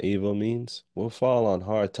wealthy by evil means will fall on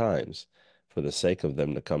hard times for the sake of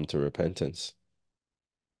them to come to repentance.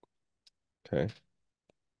 Okay,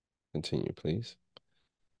 continue, please.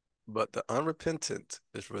 But the unrepentant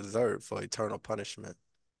is reserved for eternal punishment.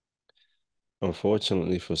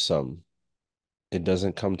 Unfortunately for some, it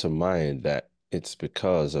doesn't come to mind that it's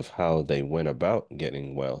because of how they went about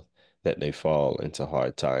getting wealth that they fall into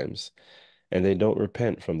hard times, and they don't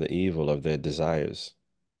repent from the evil of their desires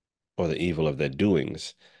or the evil of their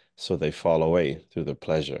doings, so they fall away through the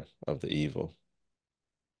pleasure of the evil.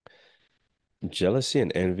 Jealousy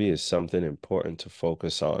and envy is something important to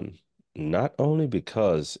focus on, not only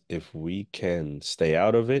because if we can stay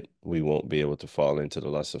out of it, we won't be able to fall into the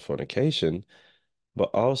lust of fornication, but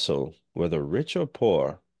also, whether rich or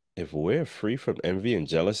poor, if we're free from envy and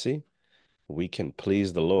jealousy, we can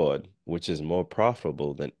please the Lord, which is more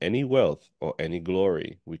profitable than any wealth or any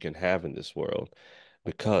glory we can have in this world,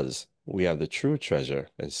 because we have the true treasure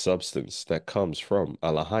and substance that comes from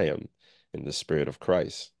Alahayim in the Spirit of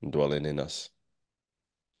Christ dwelling in us.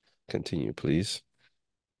 Continue, please.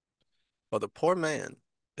 For the poor man,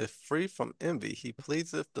 if free from envy, he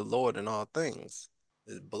pleaseth the Lord in all things,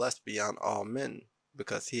 is blessed beyond all men,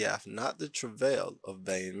 because he hath not the travail of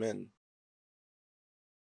vain men.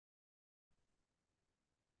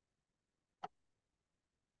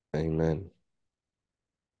 Amen.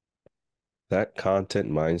 That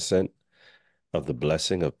content mindset of the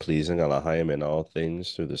blessing of pleasing Alahayim in all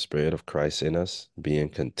things through the Spirit of Christ in us, being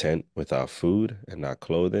content with our food and our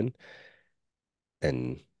clothing,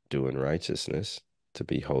 and doing righteousness to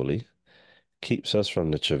be holy, keeps us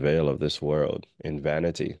from the travail of this world in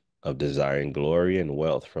vanity of desiring glory and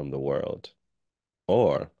wealth from the world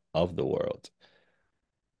or of the world,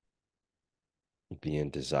 being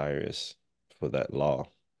desirous for that law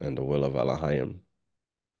and the will of Alahayim.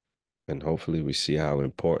 And hopefully we see how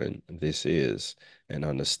important this is and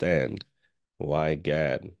understand why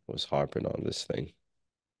Gad was harping on this thing.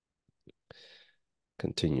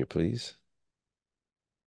 Continue, please.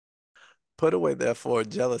 Put away therefore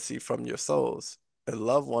jealousy from your souls, and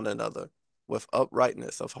love one another with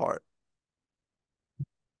uprightness of heart.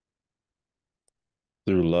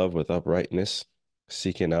 Through love with uprightness,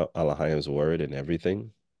 seeking out Allah's word and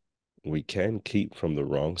everything, we can keep from the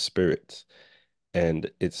wrong spirits. And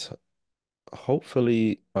it's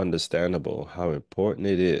hopefully understandable how important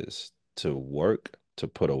it is to work to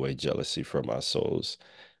put away jealousy from our souls,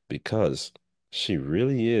 because she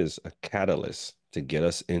really is a catalyst to get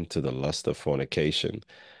us into the lust of fornication,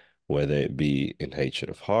 whether it be in hatred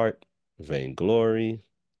of heart, vainglory,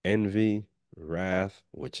 envy, wrath,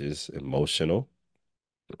 which is emotional,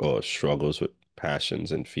 or struggles with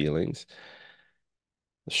passions and feelings,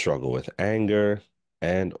 struggle with anger,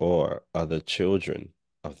 and or other children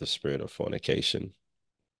of the spirit of fornication.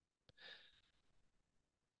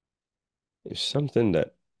 It's something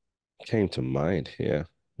that came to mind here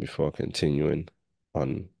before continuing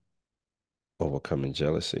on overcoming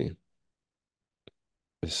jealousy.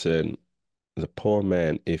 It said, the poor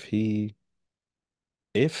man, if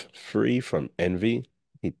free from envy,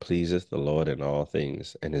 he pleaseth the Lord in all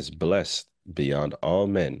things, and is blessed beyond all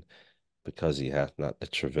men, because he hath not the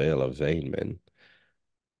travail of vain men.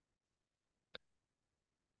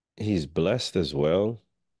 He's blessed as well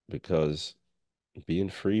because being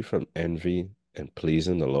free from envy and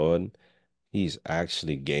pleasing the Lord, he's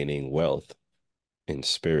actually gaining wealth in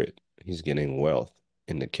spirit. He's getting wealth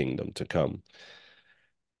in the kingdom to come.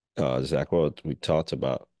 Zach, what we talked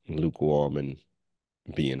about lukewarm and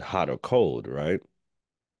being hot or cold, right?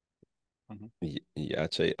 Mhm.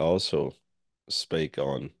 Yache also spake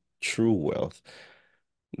on true wealth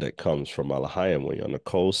that comes from Alahayim when you're on the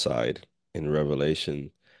cold side in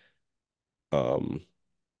Revelation um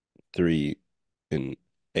 3 and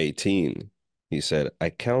 18. He said, I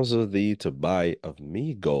counsel thee to buy of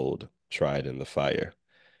me gold tried in the fire,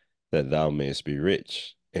 that thou mayest be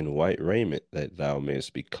rich, and white raiment that thou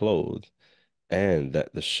mayest be clothed, and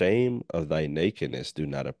that the shame of thy nakedness do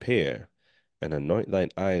not appear, and anoint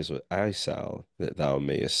thine eyes with eye salve that thou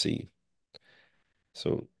mayest see.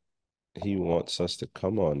 So he wants us to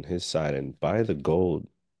come on his side and buy the gold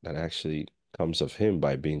that actually comes of him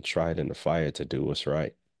by being tried in the fire to do what's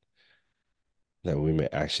right, that we may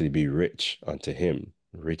actually be rich unto him,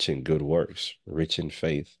 rich in good works, rich in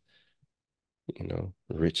faith,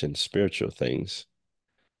 rich in spiritual things,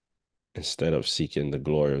 instead of seeking the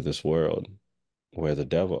glory of this world, where the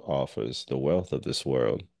devil offers the wealth of this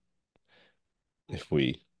world, if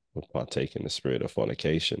we would partake in the spirit of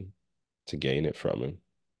fornication to gain it from him.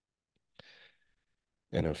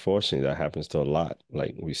 And unfortunately, that happens to a lot.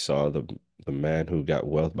 Like we saw the man who got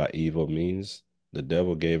wealth by evil means, the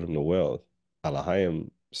devil gave him the wealth.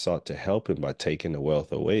 Alahayim sought to help him by taking the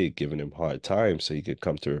wealth away, giving him hard times so he could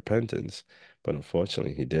come to repentance. But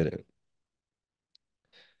unfortunately, he didn't.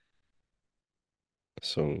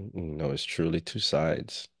 So, it's truly two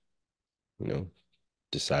sides, you know,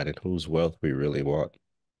 deciding whose wealth we really want.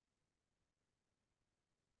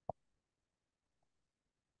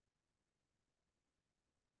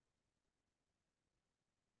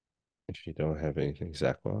 If you don't have anything,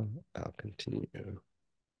 Zach, well, I'll continue.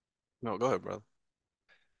 No, go ahead, brother.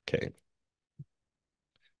 Okay.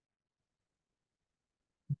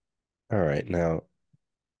 All right. Now,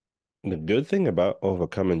 the good thing about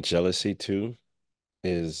overcoming jealousy too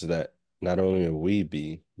is that not only will we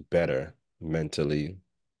be better mentally,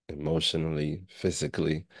 emotionally,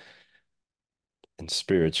 physically, and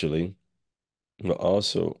spiritually, but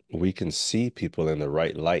also we can see people in the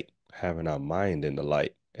right light, having our mind in the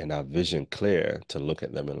light and our vision clear to look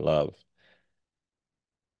at them in love.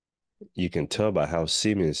 You can tell by how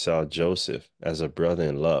Simeon saw Joseph as a brother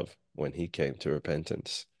in love when he came to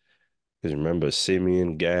repentance. Because remember,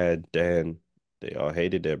 Simeon, Gad, Dan, they all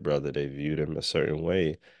hated their brother. They viewed him a certain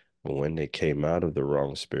way. But when they came out of the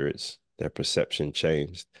wrong spirits, their perception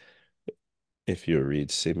changed. If you read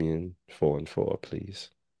Simeon 4 and 4, please.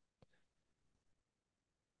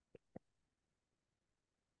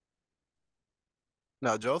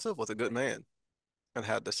 Now Joseph was a good man and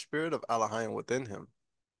had the spirit of Elohim within him.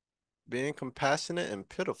 Being compassionate and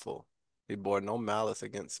pitiful, he bore no malice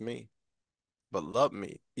against me, but loved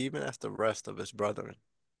me even as the rest of his brethren.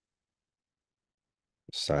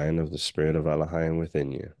 Sign of the spirit of Elohim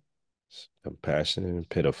within you. Compassionate and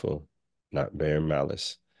pitiful, not bearing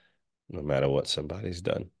malice, no matter what somebody's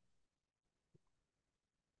done.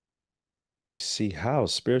 See how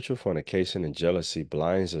spiritual fornication and jealousy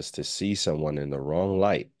blinds us to see someone in the wrong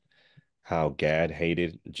light. How Gad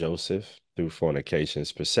hated Joseph through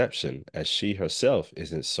fornication's perception, as she herself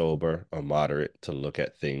isn't sober or moderate to look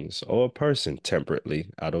at things or a person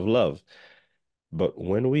temperately out of love. But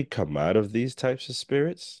when we come out of these types of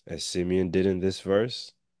spirits, as Simeon did in this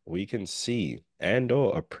verse, we can see and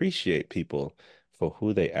or appreciate people for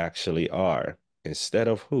who they actually are, instead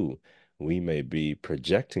of who we may be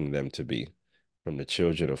projecting them to be from the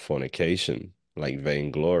children of fornication, like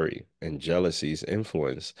vainglory and jealousy's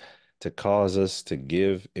influence, to cause us to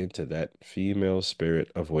give into that female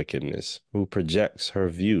spirit of wickedness who projects her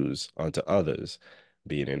views onto others,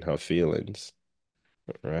 being in her feelings,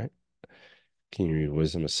 right? Can you read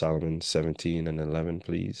Wisdom of Solomon 17 and 11,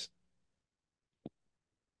 please?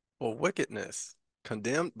 For wickedness,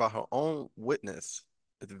 condemned by her own witness,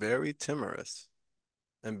 is very timorous,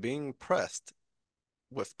 and being pressed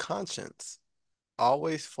with conscience,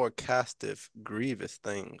 always forecasteth grievous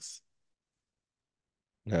things.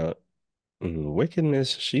 Now,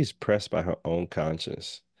 wickedness, she's pressed by her own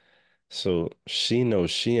conscience. So she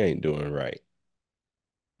knows she ain't doing right,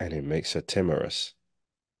 and it makes her timorous.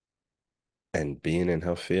 And being in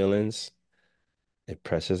her feelings, it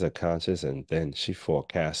presses her conscience, and then she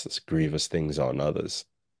forecasts grievous things on others.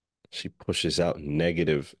 She pushes out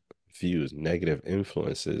negative views, negative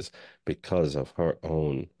influences because of her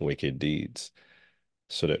own wicked deeds,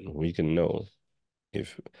 so that we can know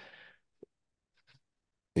if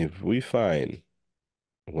we find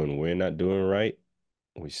when we're not doing right,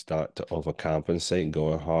 we start to overcompensate,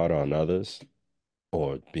 going hard on others.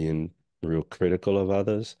 or being real critical of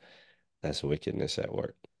others, that's wickedness at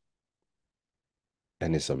work.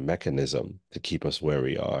 And it's a mechanism to keep us where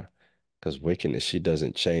we are. Because wickedness, she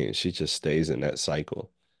doesn't change. She just stays in that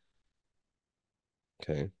cycle.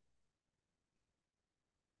 Okay.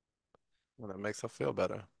 And it makes her feel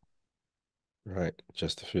better. Right.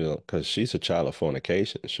 Just to feel, because she's a child of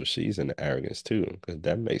fornication. So she's in the arrogance too. Because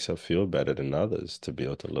that makes her feel better than others to be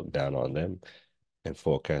able to look down on them and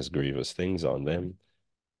forecast grievous things on them,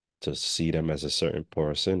 to see them as a certain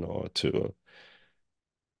person, or to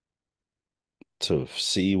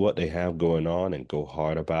see what they have going on and go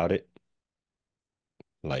hard about it.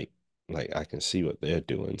 Like I can see what they're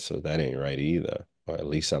doing, so that ain't right either. Or at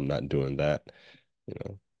least I'm not doing that. You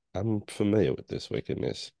know, I'm familiar with this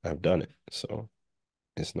wickedness. I've done it, so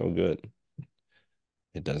it's no good.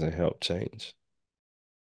 It doesn't help change.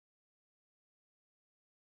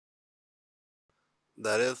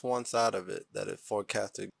 That is one side of it, that it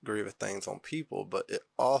forecasted grievous things on people, but it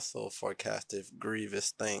also forecasted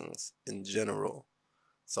grievous things in general.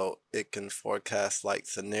 So it can forecast like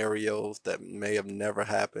scenarios that may have never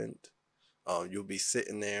happened. You'll be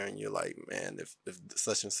sitting there and you're like, man, if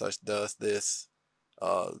such and such does this,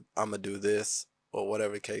 I'm gonna do this, or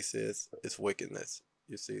whatever the case is, it's wickedness.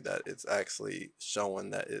 You see that it's actually showing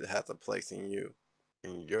that it has a place in you.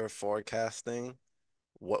 And you're forecasting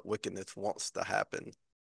what wickedness wants to happen.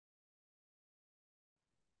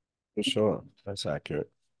 For sure, that's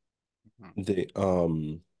accurate. Mhm. The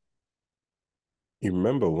you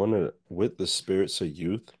remember one of with the spirits of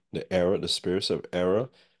youth, the spirits of error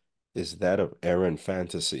is that of error and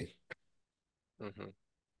fantasy. Mhm.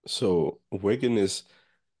 So wickedness,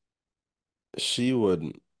 she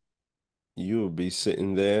would you would be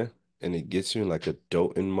sitting there and it gets you in like a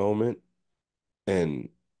doting moment, and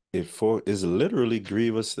is literally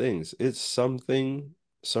grievous things. It's something,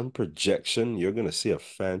 some projection. You're gonna see a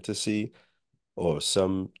fantasy or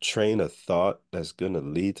some train of thought that's gonna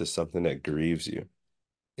lead to something that grieves you.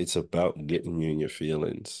 It's about getting you in your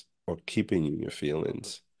feelings or keeping you in your Mhm.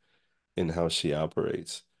 feelings in how she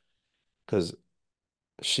operates. Because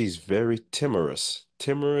she's very timorous.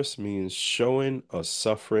 Timorous means showing or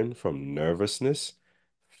suffering from nervousness,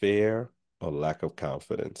 fear, or lack of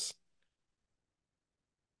confidence.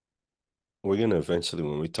 We're going to eventually,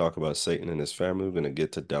 when we talk about Satan and his family, we're going to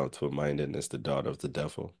get to doubtful-mindedness, the daughter of the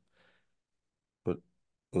devil. But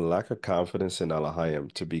lack of confidence in Elohim,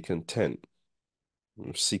 to be content,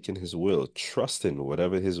 seeking his will, trusting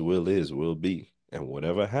whatever his will is, will be. And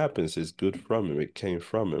whatever happens is good from him. It came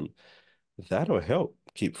from him. That'll help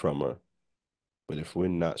keep from her. But if we're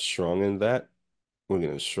not strong in that, we're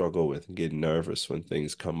going to struggle with getting nervous when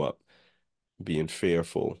things come up, being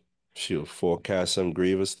fearful. She'll forecast some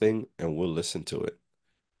grievous thing and we'll listen to it.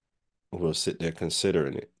 We'll sit there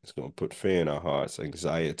considering it. It's going to put fear in our hearts,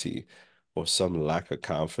 anxiety, or some lack of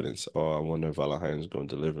confidence. Oh, I wonder if Elohim is going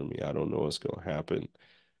to deliver me. I don't know what's going to happen.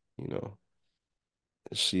 You know,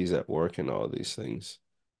 she's at work in all these things.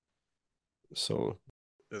 So,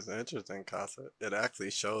 It's an interesting concept. It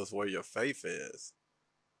actually shows where your faith is,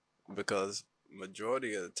 because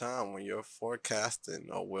majority of the time when you're forecasting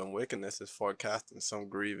or when wickedness is forecasting some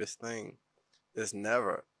grievous thing, it's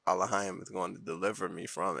never Elohim is going to deliver me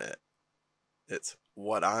from it. It's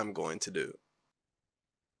what I'm going to do.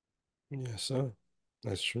 yes, sir.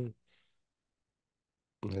 That's true.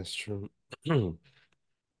 That's true.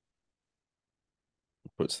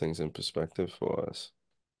 Puts things in perspective for us.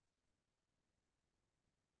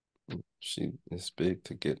 She is big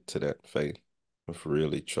to get to that faith of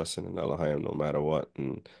really trusting in Elohim no matter what,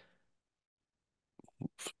 and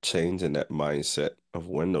changing that mindset of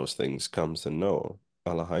when those things comes to know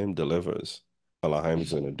Elohim delivers.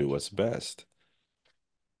 Elohim's gonna do what's best.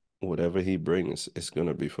 Whatever he brings, it's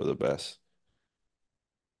gonna be for the best.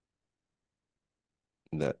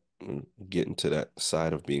 That getting to that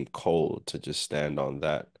side of being cold to just stand on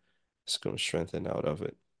that, it's gonna strengthen out of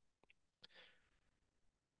it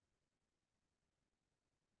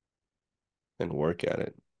and work at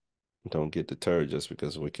it. Don't get deterred just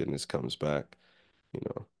because wickedness comes back.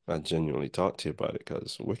 I genuinely talk to you about it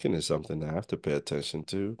because wickedness is something I have to pay attention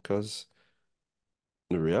to because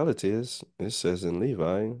the reality is, it says in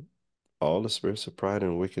Levi, all the spirits of pride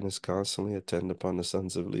and wickedness constantly attend upon the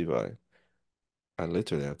sons of Levi. I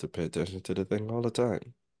literally have to pay attention to the thing all the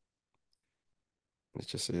time. It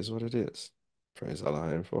just is what it is. Praise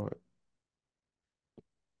Allah for it.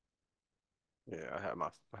 Yeah, I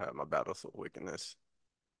had my battles with wickedness.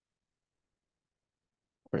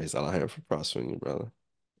 Praise Allah for prospering you, brother.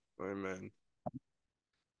 Amen.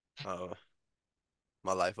 Uh,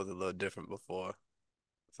 my life was a little different before,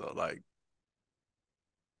 so like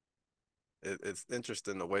it's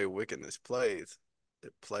interesting the way wickedness plays.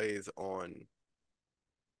 It plays on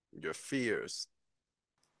your fears,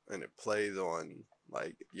 and it plays on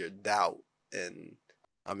like your doubt, and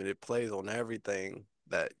I mean it plays on everything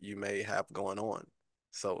that you may have going on.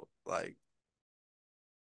 So like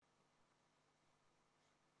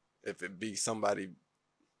if it be somebody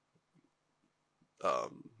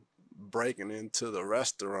um breaking into the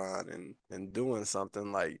restaurant and doing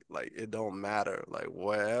something, like it don't matter, like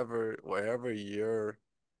wherever your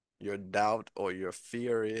doubt or your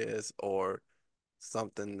fear is, or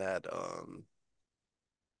something that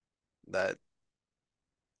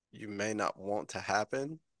you may not want to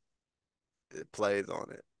happen, it plays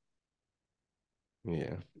on it.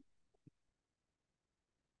 Yeah.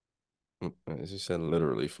 As you said,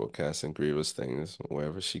 literally forecasting grievous things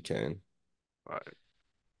wherever she can. Right.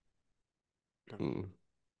 Mm.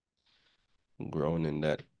 Growing in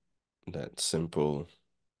that simple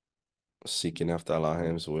seeking after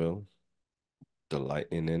Allah's will,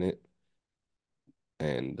 delighting in it,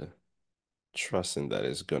 and trusting that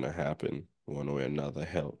it's gonna happen one way or another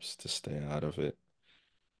helps to stay out of it.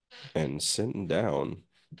 And sitting down,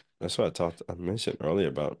 that's what I mentioned earlier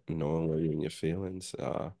about knowing where you're in your feelings.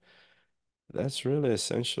 That's really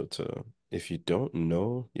essential to, if you don't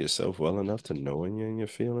know yourself well enough to know when you're in your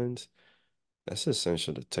feelings, that's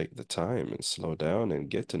essential to take the time and slow down and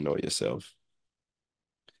get to know yourself.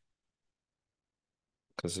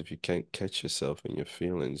 Because if you can't catch yourself in your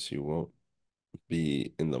feelings, you won't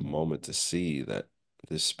be in the moment to see that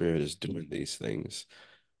this spirit is doing these things,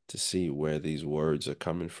 to see where these words are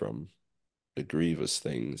coming from, the grievous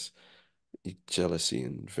things, jealousy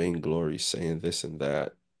and vainglory, saying this and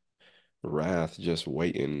that, wrath just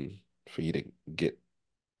waiting for you to get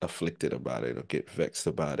afflicted about it or get vexed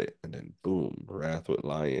about it, and then boom, wrath with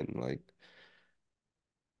lying. Like,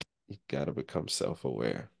 you gotta become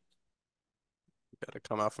self-aware. Got to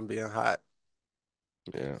come out from being hot.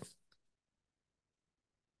 Yeah.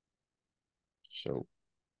 So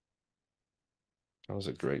that was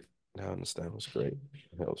a great, I understand it was great.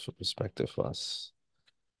 It helps for perspective for us.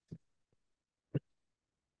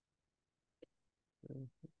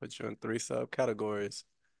 Put you in three subcategories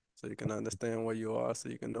so you can understand where you are, so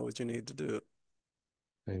you can know what you need to do.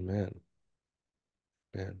 Amen.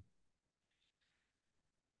 Man.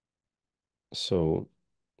 So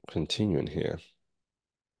continuing here,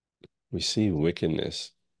 we see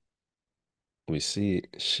wickedness. We see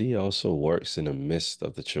she also works in the midst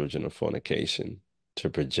of the children of fornication to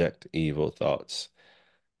project evil thoughts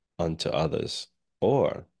unto others,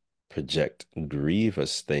 or project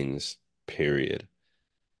grievous things, period.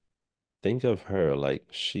 Think of her like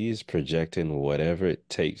she's projecting whatever it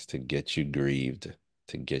takes to get you grieved,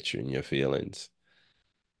 to get you in your feelings.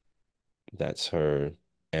 That's her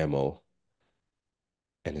ammo.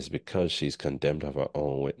 And it's because she's condemned of her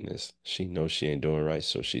own witness. She knows she ain't doing right,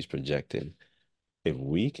 so she's projecting. If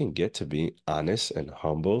we can get to be honest and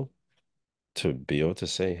humble, to be able to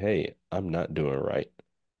say, hey, I'm not doing right,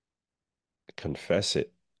 confess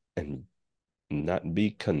it, and not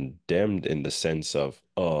be condemned in the sense of,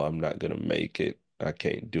 oh, I'm not gonna make it, I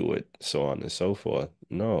can't do it, so on and so forth.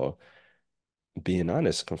 No, being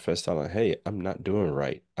honest, confess to Allah, hey, I'm not doing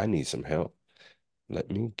right. I need some help.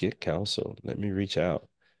 Let me get counsel. Let me reach out.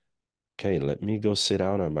 Okay, let me go sit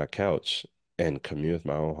down on my couch and commune with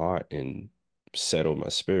my own heart and settle my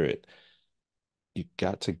spirit. You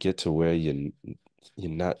got to get to where you're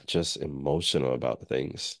not just emotional about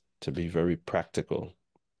things, to be very practical,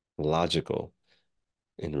 logical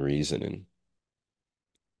in reasoning,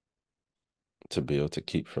 to be able to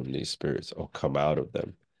keep from these spirits or come out of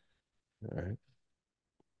them. All right.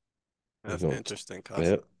 We're That's going to, interesting, Casa.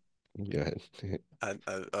 yep. Go ahead.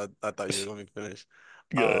 I thought you were gonna be finished.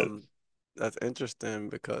 Go ahead. Um, that's interesting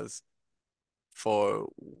because for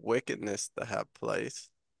wickedness to have place,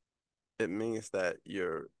 it means that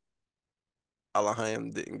your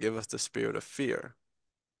Elohim didn't give us the spirit of fear.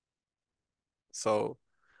 So,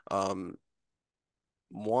 um,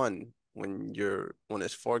 when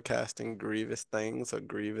it's forecasting grievous things or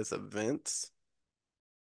grievous events,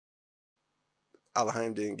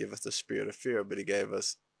 Elohim didn't give us the spirit of fear, but he gave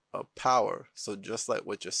us a power. So just like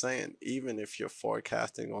what you're saying, even if you're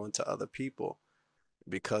forecasting onto other people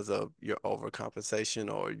because of your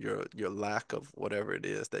overcompensation or your lack of whatever it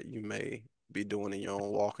is that you may be doing in your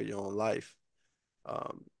own walk or your own life,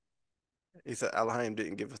 um, he said Elohim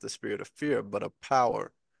didn't give us the spirit of fear, but of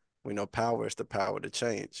power. We know power is the power to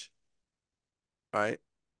change, right?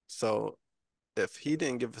 So if he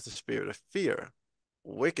didn't give us the spirit of fear,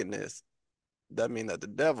 wickedness, that means that the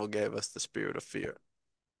devil gave us the spirit of fear,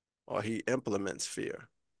 or he implements fear.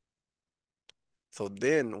 So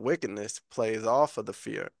then wickedness plays off of the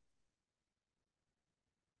fear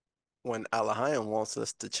when Elohim wants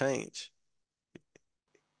us to change.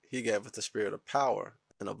 He gave us the spirit of power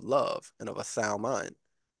and of love and of a sound mind.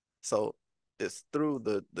 So it's through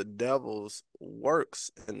the devil's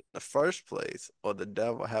works in the first place, or the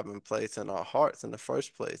devil having place in our hearts in the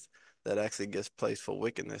first place, that actually gives place for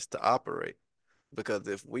wickedness to operate. Because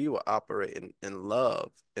if we were operating in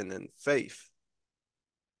love and in faith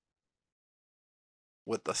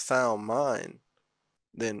with a sound mind,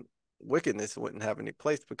 then wickedness wouldn't have any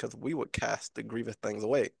place because we would cast the grievous things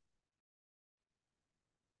away.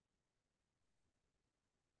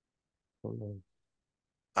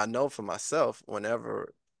 I know for myself,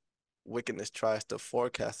 whenever wickedness tries to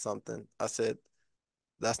forecast something, I said,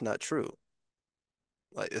 that's not true.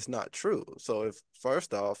 Like, it's not true. So, if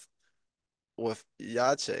first off, with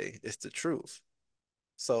Yache, it's the truth.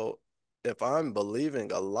 So, if I'm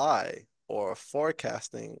believing a lie or a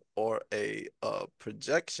forecasting or a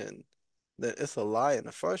projection, then it's a lie in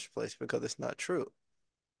the first place because it's not true.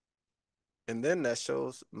 And then that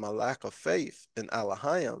shows my lack of faith in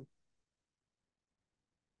Elohim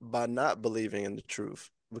by not believing in the truth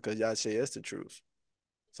because Yache is the truth.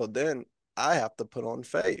 So then I have to put on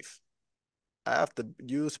faith. I have to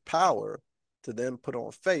use power to then put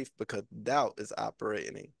on faith because doubt is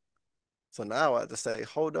operating. So now I have to say,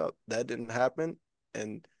 hold up, that didn't happen.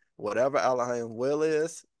 And whatever Elohim will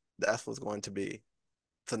is, that's what's going to be.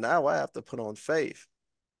 So now I have to put on faith.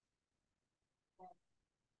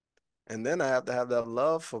 And then I have to have that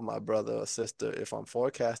love for my brother or sister if I'm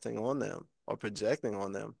forecasting on them or projecting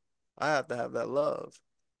on them. I have to have that love.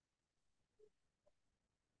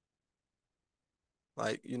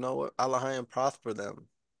 Like, you know what? Elohim prosper them.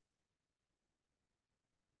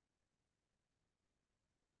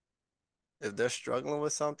 If they're struggling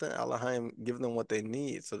with something, Elohim give them what they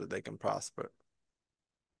need so that they can prosper.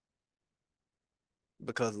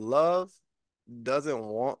 Because love doesn't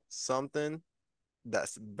want something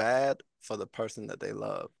that's bad for the person that they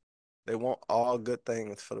love. They want all good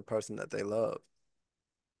things for the person that they love.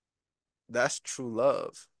 That's true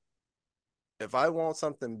love. If I want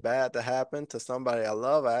something bad to happen to somebody I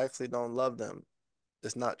love, I actually don't love them.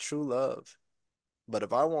 It's not true love. But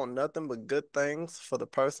if I want nothing but good things for the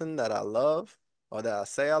person that I love or that I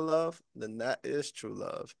say I love, then that is true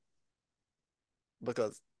love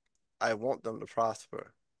because I want them to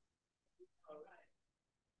prosper.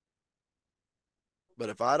 But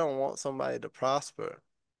if I don't want somebody to prosper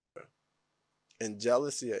and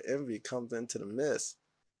jealousy or envy comes into the midst,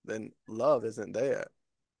 then love isn't there.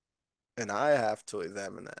 And I have to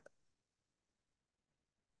examine that.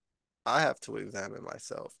 I have to examine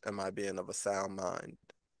myself. Am I being of a sound mind?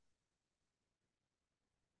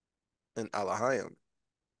 And Alahayim.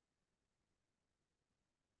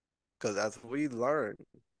 Because as we learn,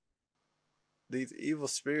 these evil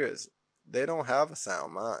spirits, they don't have a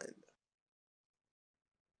sound mind.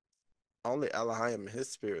 Only Alahayim and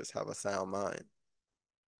his spirits have a sound mind.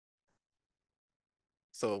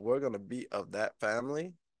 So if we're going to be of that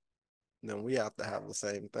family, then we have to have the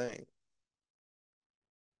same thing.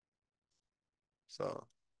 So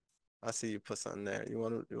I see you put something there. You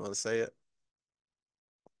want to say it?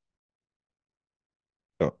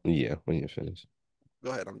 Oh, yeah, when you finish.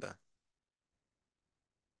 Go ahead, I'm done.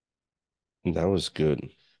 That was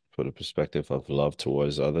good for the perspective of love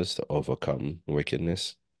towards others to overcome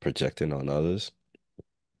wickedness, projecting on others.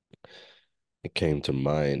 It came to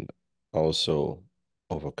mind also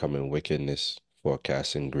overcoming wickedness,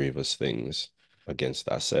 forecasting grievous things against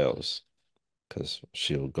ourselves, because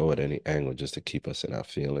she'll go at any angle just to keep us in our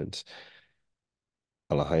feelings.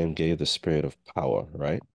 Elohim gave the spirit of power,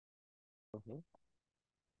 right? Mhm.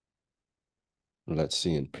 Let's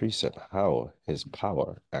see in precept how his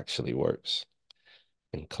power actually works.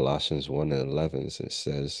 In Colossians 1 and 11, it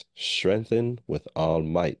says, strengthen with all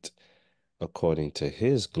might according to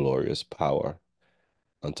his glorious power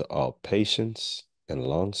unto all patience and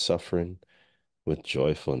long suffering with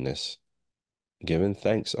joyfulness, giving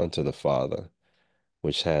thanks unto the Father,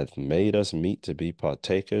 which hath made us meet to be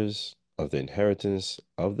partakers of the inheritance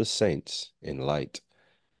of the saints in light,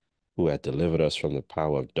 who hath delivered us from the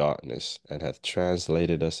power of darkness, and hath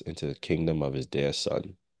translated us into the kingdom of his dear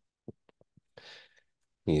Son.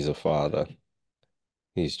 He's a Father.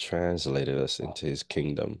 He's translated us into his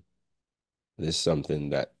kingdom. This is something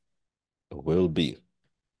that will be.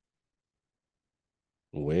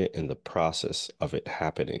 We're in the process of it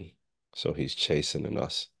happening. So he's chastening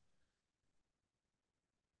us.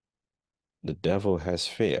 The devil has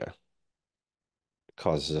fear,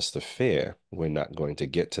 causes us to fear we're not going to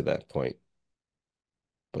get to that point.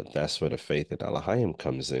 But that's where the faith in Elohim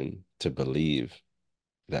comes in, to believe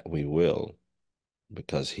that we will,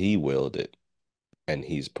 because he willed it and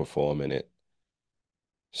he's performing it.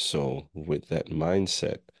 So with that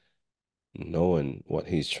mindset, knowing what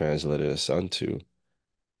he's translated us unto,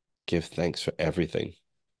 give thanks for everything,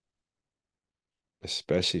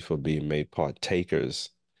 especially for being made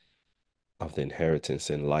partakers of the inheritance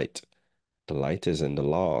in light. The light is in the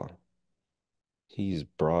law. He's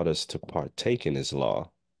brought us to partake in his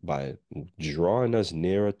law by drawing us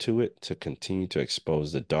nearer to it to continue to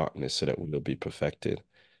expose the darkness so that we will be perfected.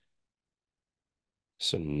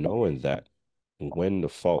 So knowing that when the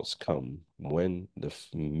faults come, when the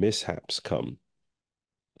mishaps come,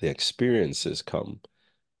 the experiences come,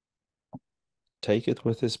 take it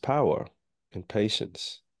with his power and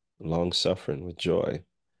patience, long suffering with joy.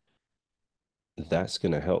 That's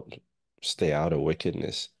going to help stay out of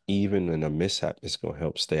wickedness. Even in a mishap, it's going to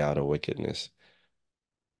help stay out of wickedness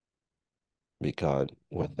because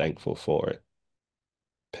we're thankful for it.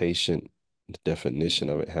 Patient, the definition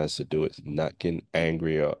of it has to do with not getting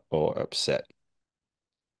angry or upset.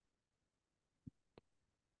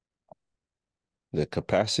 The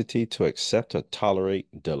capacity to accept or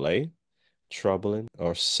tolerate delay, troubling,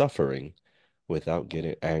 or suffering without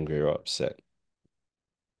getting angry or upset.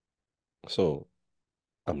 So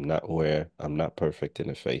I'm not perfect in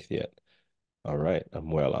the faith yet. All right,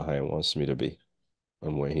 I'm where Elohim wants me to be.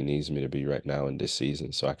 I'm where he needs me to be right now in this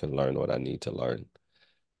season so I can learn what I need to learn.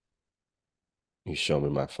 You show me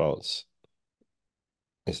my faults.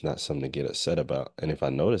 It's not something to get upset about. And if I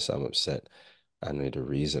notice I'm upset, I need to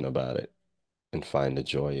reason about it and find the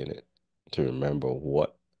joy in it, to remember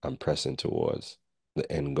what I'm pressing towards, the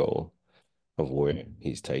end goal of where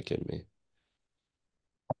he's taking me,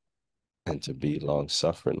 and to be long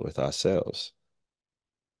suffering with ourselves.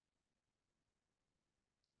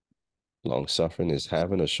 Long suffering is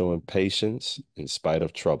having or showing patience in spite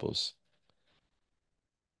of troubles.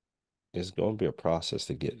 It's going to be a process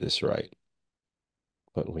to get this right.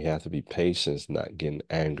 But we have to be patient, not getting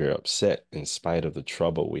angry or upset in spite of the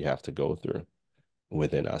trouble we have to go through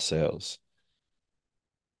within ourselves.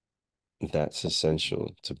 That's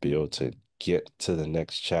essential to be able to get to the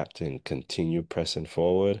next chapter and continue pressing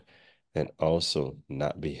forward, and also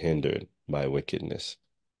not be hindered by wickedness.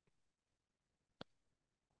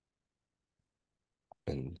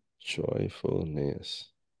 And joyfulness.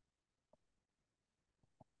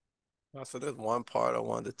 So there's one part I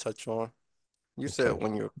wanted to touch on. You said Okay.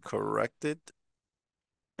 when you're corrected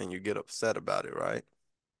and you get upset about it, right?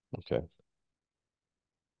 Okay.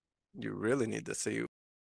 You really need to see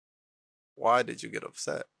why did you get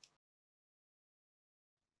upset?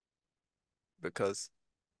 Because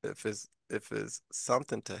if it's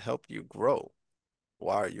something to help you grow,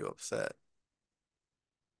 why are you upset?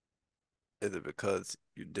 Is it because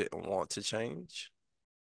you didn't want to change?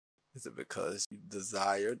 Is it because you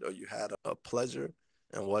desired or you had a pleasure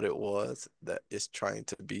in what it was that is trying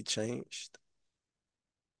to be changed?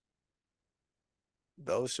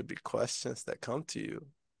 Those should be questions that come to you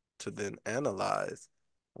to then analyze,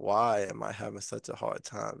 why am I having such a hard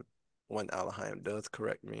time when Elohim does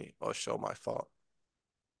correct me or show my fault?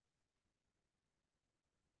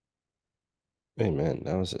 Amen.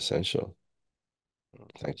 That was essential.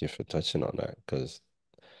 Thank you for touching on that, because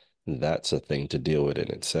that's a thing to deal with in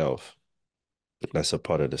itself. That's a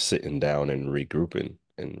part of the sitting down and regrouping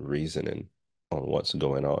and reasoning on what's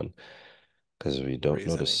going on. Because if you don't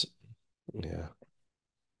Reasoning. notice, yeah,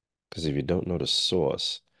 because if you don't know the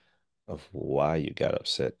source of why you got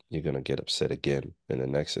upset, you're gonna get upset again in the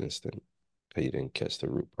next instant because you didn't catch the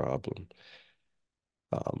root problem.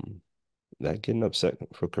 Um, that getting upset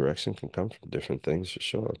for correction can come from different things for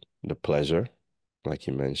sure. The pleasure, like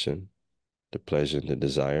you mentioned, the pleasure and the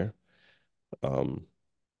desire, um,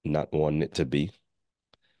 not wanting it to be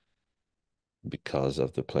because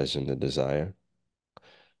of the pleasure and the desire,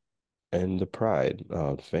 and the pride,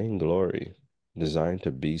 vainglory, desiring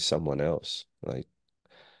to be someone else, like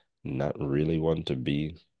not really wanting to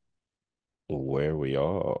be where we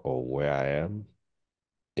are or where I am.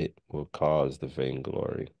 It will cause the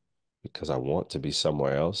vainglory because I want to be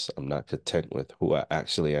somewhere else. I'm not content with who I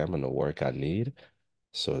actually am and the work I need.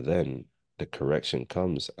 So then the correction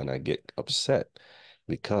comes and I get upset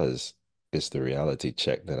because it's the reality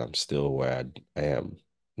check that I'm still where I am,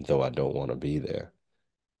 though I don't want to be there.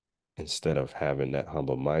 Instead of having that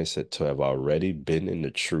humble mindset to have already been in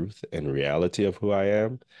the truth and reality of who I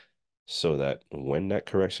am, so that when that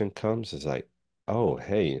correction comes, it's like, oh,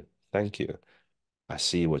 hey, thank you. I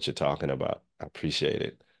see what you're talking about. I appreciate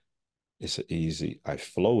it. It's easy. I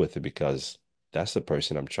flow with it because that's the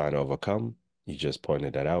person I'm trying to overcome. You just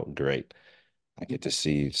pointed that out. Great. I get to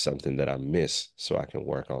see something that I miss so I can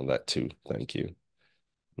work on that too. Thank you.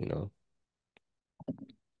 You know,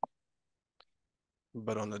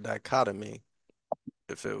 But on the dichotomy,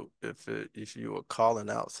 if you were calling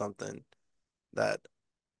out something that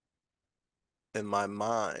in my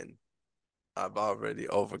mind I've already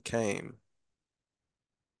overcame,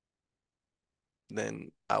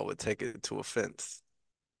 then I would take it to offense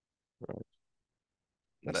right?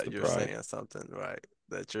 That's that the you're pride. saying something, right?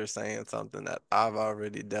 That you're saying something that I've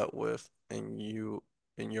already dealt with and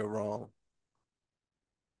you're wrong.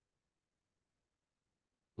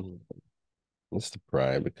 Mm. It's the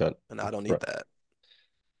pride because, And I don't pri- need that.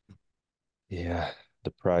 yeah,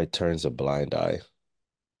 the pride turns a blind eye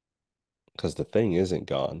because the thing isn't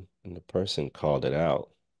gone and the person called it out,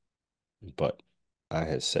 but I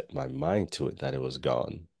had set my mind to it that it was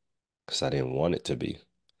gone because I didn't want it to be.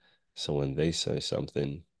 So when they say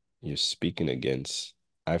something you're speaking against,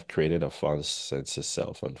 I've created a false sense of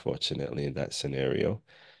self, unfortunately, in that scenario.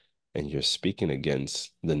 And you're speaking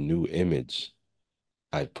against the new image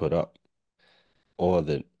I put up or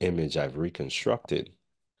the image I've reconstructed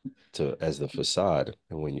to as the facade.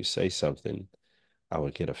 And when you say something, I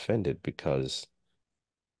would get offended because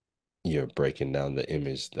you're breaking down the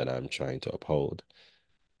image that I'm trying to uphold.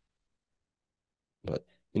 But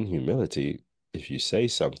in humility, if you say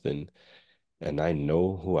something and I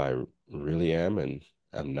know who I really am and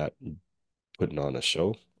I'm not putting on a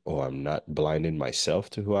show or I'm not blinding myself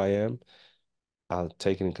to who I am, I'll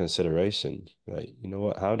take it in consideration. Like, you know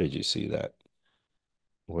what? How did you see that?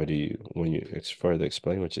 Where do you, when you further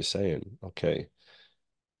explain what you're saying? Okay,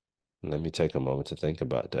 let me take a moment to think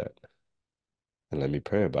about that and let me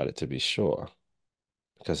pray about it to be sure,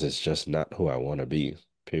 because it's just not who I want to be,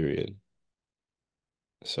 period.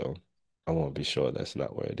 So I want to be sure that's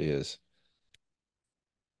not where it is.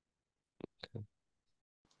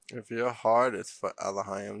 If your heart is for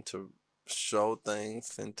Elohim to show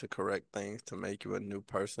things and to correct things to make you a new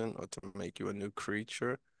person or to make you a new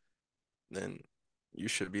creature, then you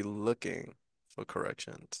should be looking for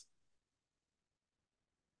corrections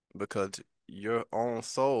because your own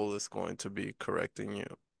soul is going to be correcting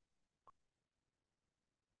you.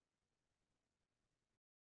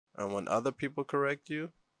 And when other people correct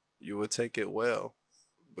you, you will take it well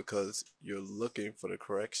because you're looking for the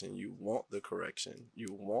correction. You want the correction. You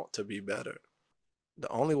want to be better. The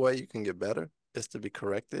only way you can get better is to be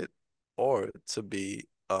corrected or to be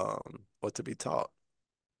taught.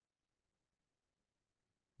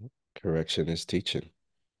 Correction is teaching,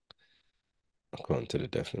 according to the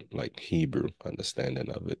definite, like Hebrew understanding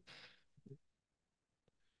of it.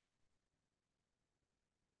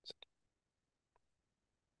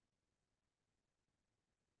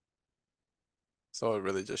 So it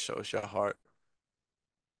really just shows your heart.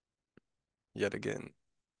 Yet again,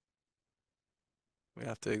 we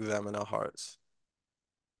have to examine our hearts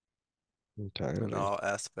in Entirely. all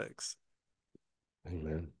aspects.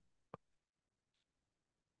 Amen.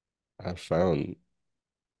 I found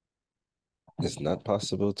it's not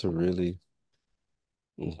possible to really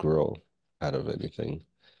grow out of anything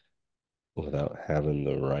without having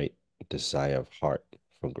the right desire of heart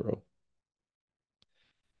for growth.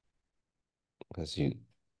 Because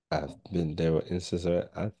I've been there with instances where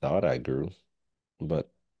I thought I grew, but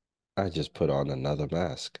I just put on another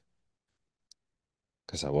mask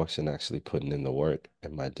because I wasn't actually putting in the work,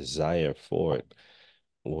 and my desire for it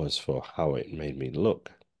was for how it made me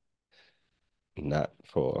look, not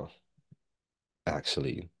for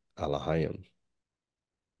actually Alahayim.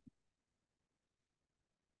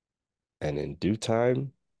 And in due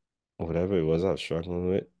time, whatever it was I was struggling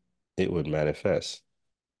with, it would manifest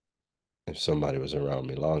if somebody was around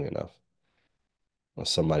me long enough, or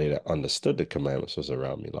somebody that understood the commandments was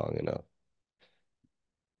around me long enough.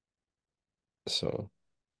 So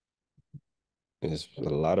there's a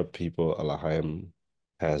lot of people Alahayim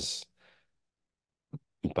has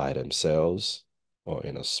by themselves or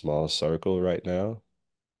in a small circle right now.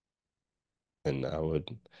 And I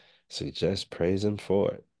would suggest praise him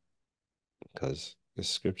for it because the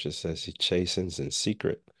scripture says he chastens in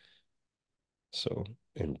secret. So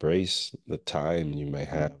embrace the time you may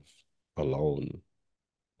have alone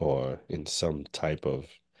or in some type of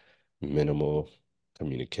minimal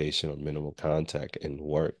communication or minimal contact and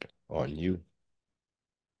work on you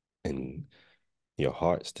and your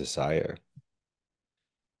heart's desire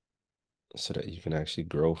so that you can actually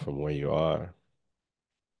grow from where you are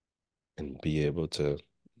and be able to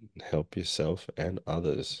help yourself and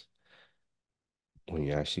others when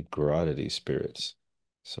you actually grow out of these spirits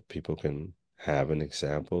so people can have an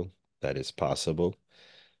example that is possible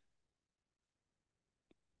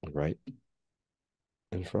right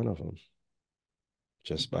in front of them.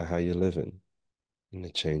 just by how you're living and the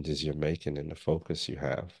changes you're making and the focus you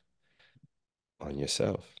have on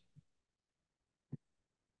yourself.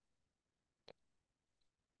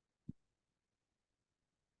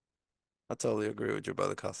 I totally agree with your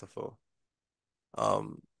brother Kasafo.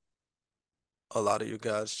 Um, a lot of you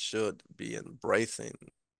guys should be embracing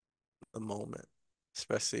the moment,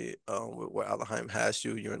 especially with where Elohim has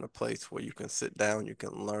you. You're in a place where you can sit down, you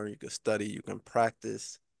can learn, you can study, you can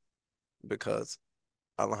practice, because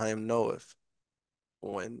Elohim knoweth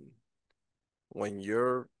when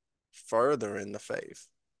you're further in the faith.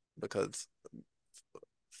 Because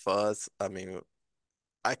for us, I mean,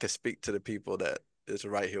 I could speak to the people that is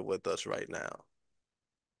right here with us right now.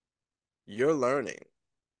 You're learning.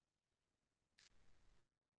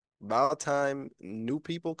 By the time new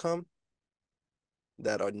people come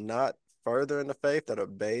that are not further in the faith, that are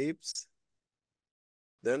babes,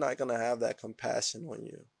 they're not going to have that compassion on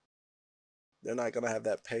you. They're not going to have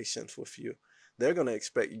that patience with you. They're going to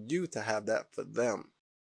expect you to have that for them,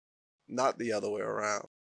 not the other way around.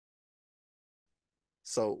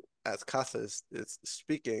 So as Casa is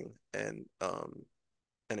speaking and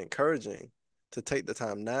encouraging to take the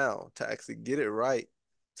time now to actually get it right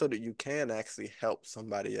so that you can actually help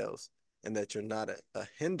somebody else and that you're not a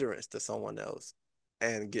hindrance to someone else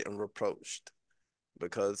and getting reproached,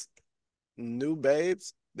 because new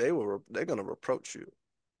babes, they're going to reproach you.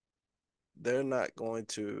 They're not going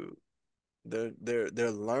to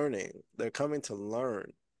they're learning. They're coming to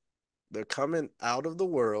learn. They're coming out of the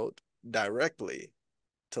world directly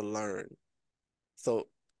to learn. So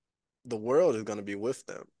the world is going to be with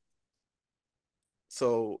them.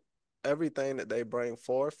 So everything that they bring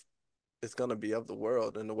forth is going to be of the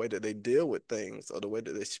world, and the way that they deal with things or the way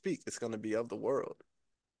that they speak is going to be of the world.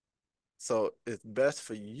 So it's best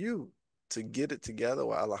for you to get it together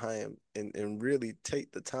with Elohim and really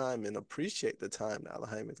take the time and appreciate the time that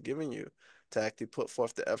Elohim is giving you to actually put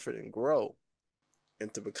forth the effort and grow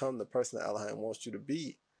and to become the person that Elohim wants you to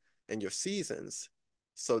be in your seasons,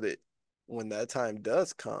 so that when that time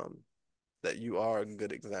does come, that you are a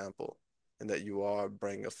good example and that you are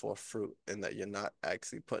bringing forth fruit and that you're not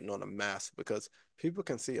actually putting on a mask, because people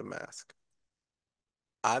can see a mask.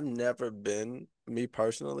 I've never been, me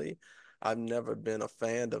personally, I've never been a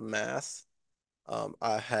fan of masks.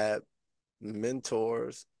 I had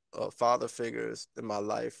mentors, father figures in my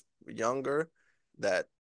life, younger, that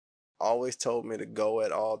always told me to go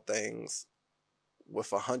at all things with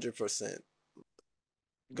 100%.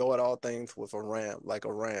 Go at all things with a ram, like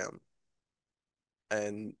a ram,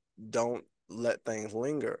 and don't let things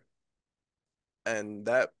linger. And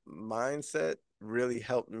that mindset really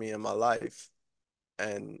helped me in my life.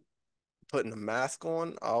 And putting a mask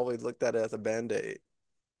on, I always looked at it as a band-aid.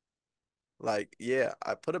 Like, yeah,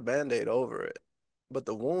 I put a band-aid over it, but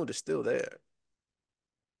the wound is still there.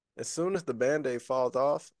 As soon as the band-aid falls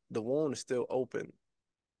off, the wound is still open.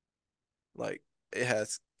 Like, it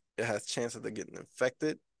has chances of getting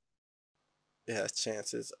infected. It has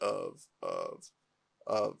chances of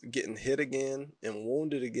getting hit again and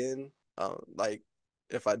wounded again. Like,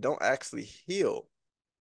 if I don't actually heal,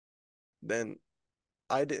 then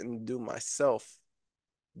I didn't do myself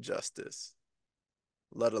justice,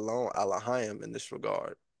 let alone Alahayim in this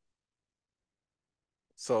regard.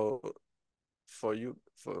 So for you,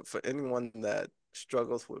 for anyone that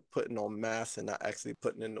struggles with putting on masks and not actually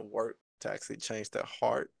putting in the work to actually change their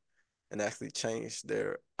heart and actually change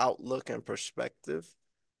their outlook and perspective,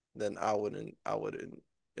 then I would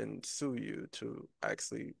ensue you to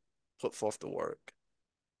actually put forth the work.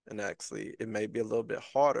 And actually, it may be a little bit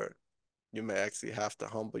harder. You may actually have to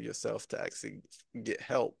humble yourself to actually get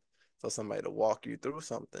help for somebody to walk you through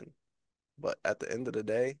something. But at the end of the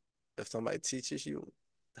day, if somebody teaches you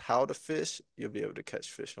how to fish, you'll be able to catch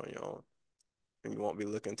fish on your own. And you won't be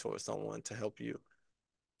looking towards someone to help you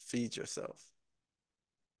feed yourself.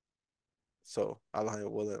 So, Allah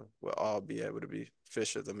willing, we'll all be able to be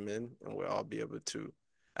fishers of men, and we'll all be able to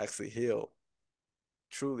actually heal,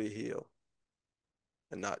 truly heal,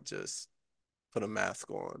 and not just put a mask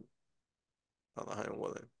on. Allah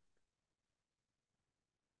willing.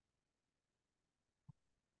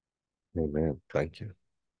 Amen. Thank you.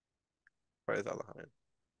 Praise Allah.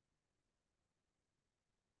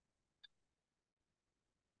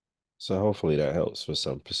 So hopefully that helps with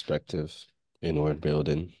some perspective, inward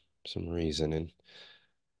building, some reasoning,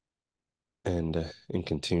 and in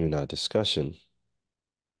continuing our discussion,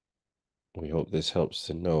 we hope this helps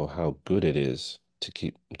to know how good it is to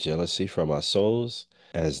keep jealousy from our souls,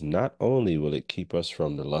 as not only will it keep us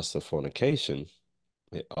from the lust of fornication,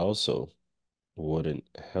 it also wouldn't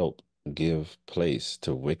help give place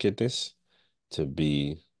to wickedness to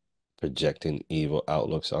be projecting evil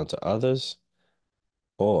outlooks onto others,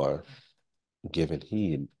 or giving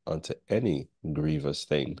heed unto any grievous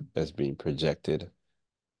thing that's being projected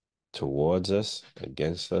towards us,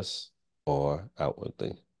 against us, or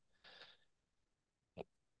outwardly.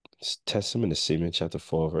 Testament of Simeon chapter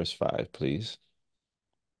 4, verse 5, please.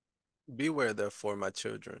 Beware, therefore, my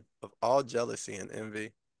children, of all jealousy and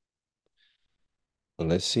envy.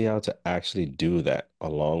 Let's see how to actually do that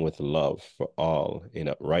along with love for all in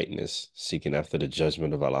uprightness, seeking after the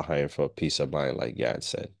judgment of Allah and for a peace of mind, like Yad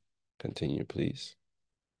said. Continue, please.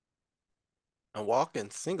 And walk in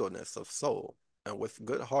singleness of soul and with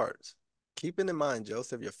good hearts, keeping in mind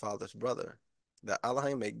Joseph, your father's brother, that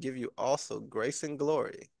Allah may give you also grace and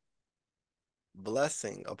glory,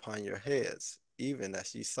 blessing upon your heads, even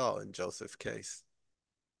as ye saw in Joseph's case.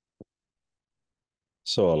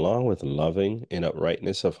 So, along with loving in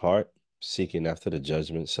uprightness of heart, seeking after the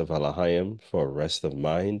judgments of Allahayim for a rest of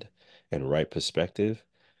mind and right perspective,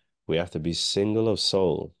 we have to be single of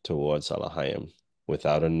soul towards Allahayim,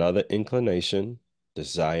 without another inclination,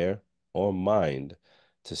 desire, or mind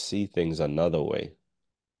to see things another way.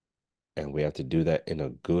 And we have to do that in a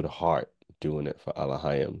good heart, doing it for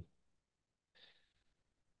Allahayim.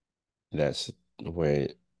 That's where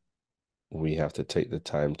we have to take the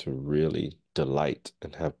time to really delight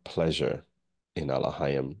and have pleasure in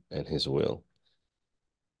Allahayim and His will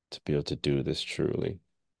to be able to do this truly.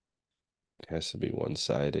 It has to be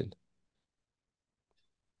one-sided.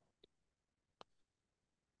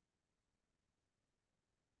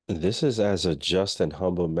 This is as a just and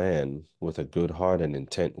humble man with a good heart and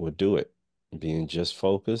intent would do it, being just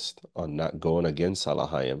focused on not going against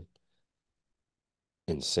Allahayim,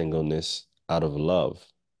 in singleness out of love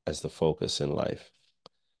as the focus in life,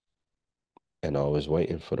 and always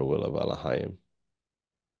waiting for the will of Allahayim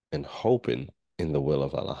and hoping in the will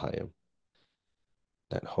of Allahayim.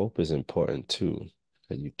 That hope is important too,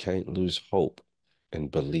 that you can't lose hope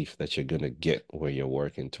and belief that you're going to get where you're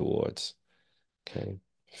working towards. Okay.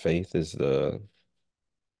 Faith is the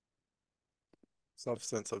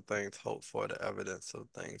Substance of things hoped for, the evidence of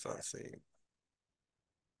things unseen.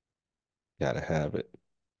 gotta have it.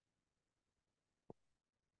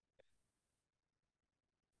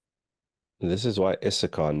 This is why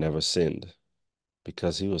Issachar never sinned,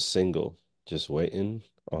 because he was single, just waiting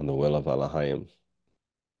on the will of Allahayim.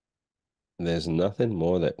 There's nothing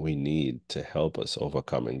more that we need to help us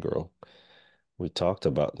overcome and grow. We talked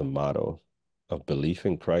about the motto of belief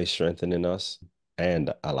in Christ strengthening us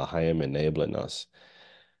and Allahayim enabling us.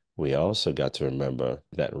 We also got to remember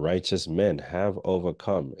that righteous men have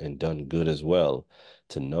overcome and done good as well,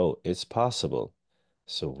 to know it's possible.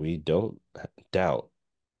 So we don't doubt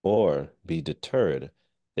or be deterred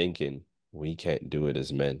thinking we can't do it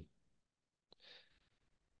as men.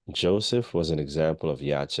 Joseph was an example of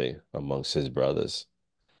Yache amongst his brothers.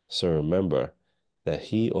 So remember that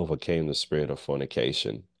he overcame the spirit of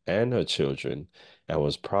fornication and her children and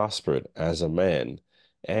was prospered as a man,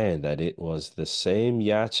 and that it was the same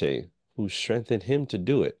Yache who strengthened him to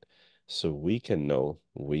do it, so we can know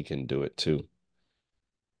we can do it too.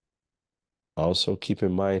 Also, keep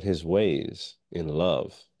in mind his ways in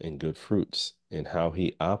love and good fruits, and how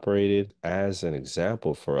he operated as an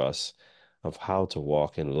example for us of how to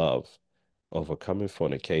walk in love, overcoming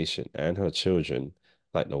fornication and her children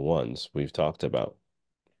like the ones we've talked about.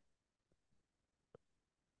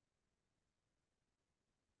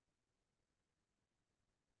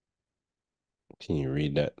 Can you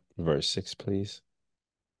read that verse 6, please?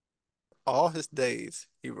 All his days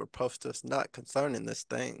he reproached us not concerning this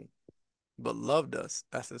thing, but loved us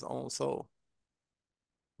as his own soul.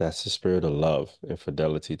 That's the spirit of love and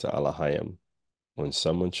fidelity to Allahayim. When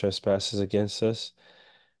someone trespasses against us,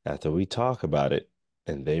 after we talk about it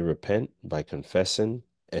and they repent by confessing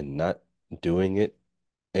and not doing it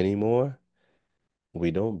anymore, we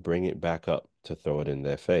don't bring it back up to throw it in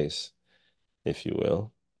their face, if you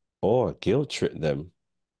will, or guilt trip them,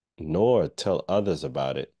 nor tell others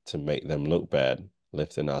about it to make them look bad,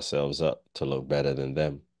 lifting ourselves up to look better than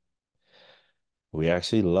them. We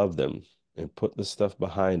actually love them and put the stuff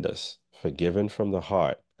behind us, forgiven from the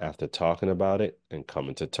heart after talking about it and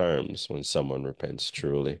coming to terms when someone repents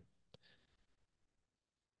truly.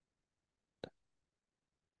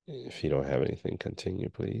 If you don't have anything, continue,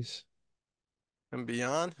 please. And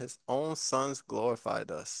beyond his own sons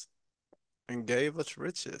glorified us, and gave us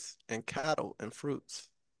riches and cattle and fruits.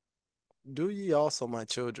 Do ye also, my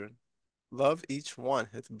children, love each one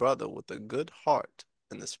his brother with a good heart,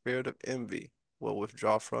 and the spirit of envy will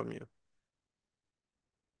withdraw from you.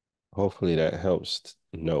 Hopefully that helps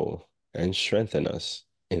know and strengthen us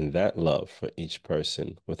in that love for each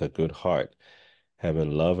person with a good heart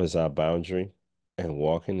having love as our boundary, and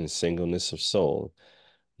walking in singleness of soul,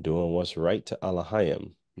 doing what's right to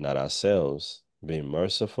Alahayim, not ourselves, being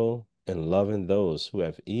merciful and loving those who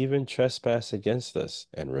have even trespassed against us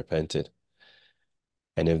and repented.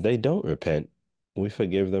 And if they don't repent, we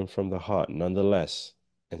forgive them from the heart nonetheless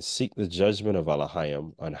and seek the judgment of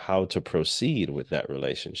Alahayim on how to proceed with that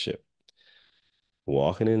relationship.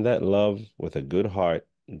 Walking in that love with a good heart,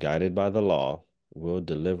 guided by the law, will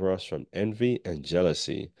deliver us from envy and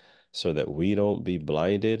jealousy so that we don't be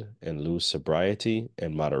blinded and lose sobriety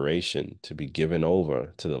and moderation to be given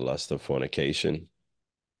over to the lust of fornication.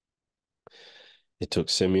 It took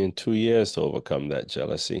Simeon 2 years to overcome that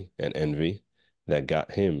jealousy and envy that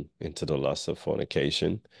got him into the lust of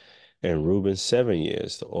fornication, and Reuben 7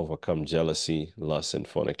 years to overcome jealousy, lust, and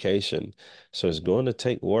fornication. So it's going to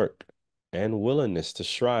take work and willingness to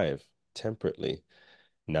strive temperately,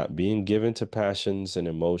 not being given to passions and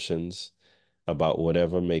emotions about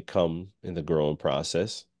whatever may come in the growing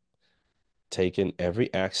process, taking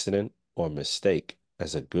every accident or mistake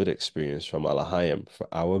as a good experience from Alahayim for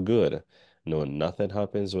our good, knowing nothing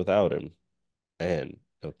happens without him, and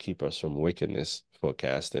it'll keep us from wickedness,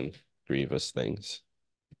 forecasting grievous things.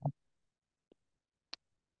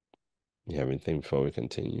 You have anything before we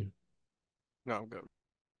continue? No, I'm good.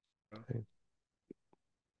 Okay.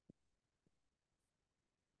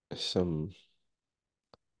 Some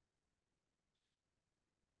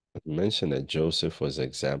mentioned that Joseph was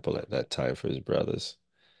example at that time for his brothers.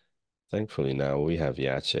 Thankfully, now we have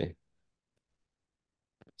Yache.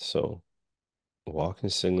 So walk in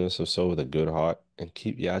singleness of soul with a good heart and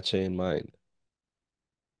keep Yache in mind.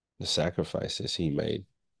 The sacrifices he made,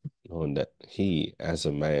 knowing that he, as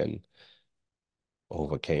a man,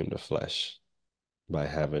 overcame the flesh by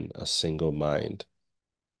having a single mind,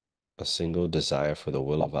 a single desire for the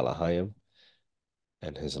will of Alahayim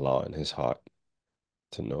and his law in his heart,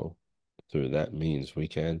 to know through that means we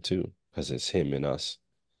can too, because it's him in us,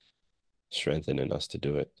 strengthening us to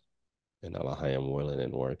do it, and Alahayim willing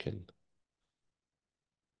and working.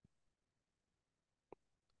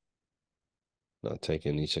 Not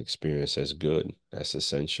taking each experience as good, as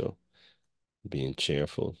essential, being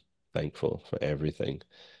cheerful, thankful for everything.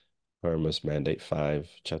 Hermas Mandate 5,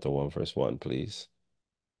 chapter 1, verse 1, please.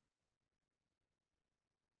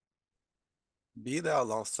 Be thou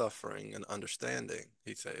long suffering and understanding,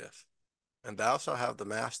 he saith, and thou shalt have the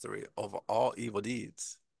mastery over all evil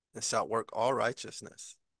deeds, and shalt work all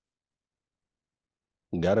righteousness.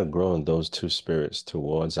 Gotta grow in those two spirits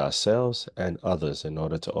towards ourselves and others in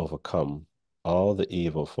order to overcome all the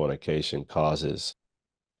evil fornication causes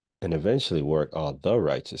and eventually work all the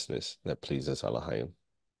righteousness that pleases Allahim.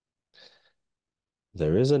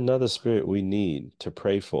 There is another spirit we need to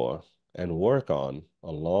pray for and work on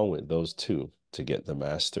along with those two to get the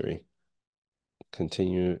mastery.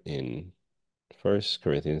 Continue in 1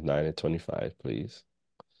 Corinthians 9 and 25, please.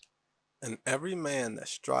 And every man that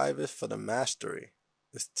striveth for the mastery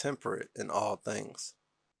is temperate in all things.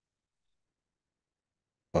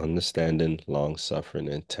 Understanding, long suffering,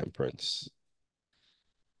 and temperance.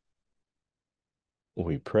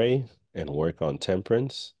 We pray and work on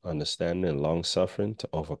temperance, understanding, and long suffering to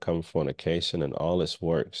overcome fornication and all its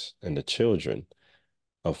works and the children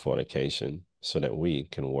of fornication so that we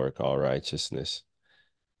can work all righteousness.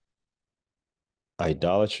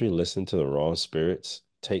 Idolatry, listen to the wrong spirits,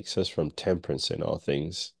 takes us from temperance in all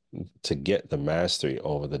things to get the mastery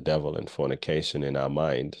over the devil and fornication in our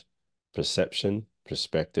mind, perception,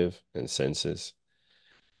 perspective, and senses.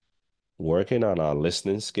 Working on our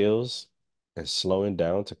listening skills and slowing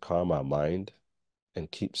down to calm our mind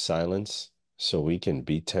and keep silence so we can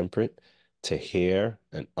be temperate to hear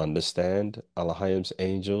and understand Allah's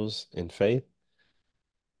angels in faith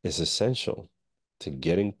is essential to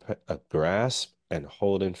getting a grasp and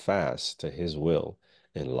holding fast to his will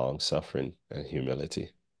in long suffering and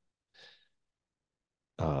humility.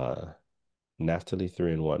 Naphtali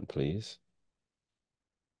 3 and 1, please.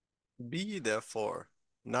 Be ye therefore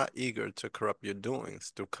not eager to corrupt your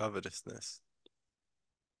doings through covetousness.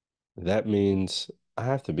 That means I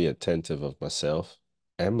have to be attentive of myself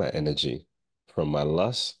and my energy from my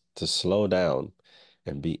lust to slow down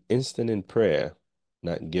and be instant in prayer,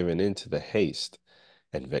 not giving in to the haste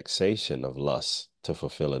and vexation of lust to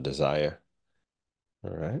fulfill a desire.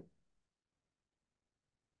 All right.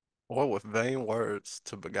 Or with vain words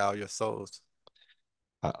to beguile your souls.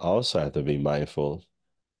 I also have to be mindful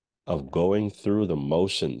of going through the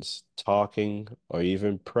motions, talking, or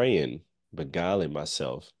even praying, beguiling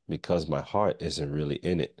myself because my heart isn't really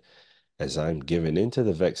in it, as I'm giving into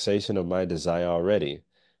the vexation of my desire already,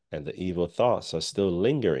 and the evil thoughts are still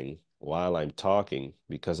lingering while I'm talking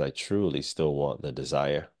because I truly still want the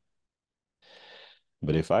desire.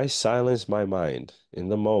 But if I silence my mind in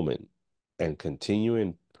the moment and continue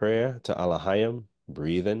in prayer to Alahayim,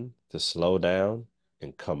 breathing to slow down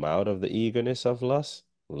and come out of the eagerness of lust,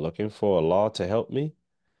 looking for a law to help me,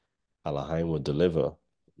 Alahayim will deliver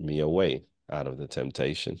me away out of the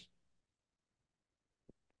temptation.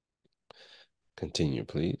 Continue,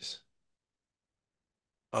 please.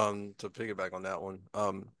 To piggyback on that one,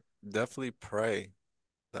 definitely pray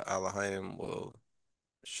that Elohim will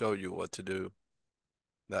show you what to do.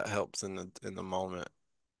 That helps in the moment.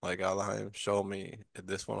 Like Elohim, show me if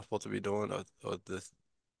this one I'm supposed to be doing, or this.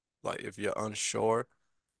 Like if you're unsure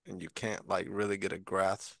and you can't like really get a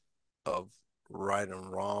grasp of right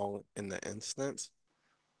and wrong in the instance,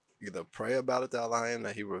 either pray about it to Elohim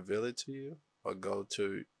that He reveal it to you, or go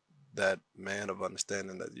to that man of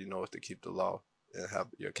understanding that you know is to keep the law and have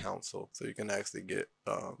your counsel, so you can actually get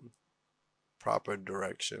proper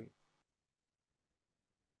direction.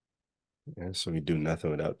 Yeah, so we do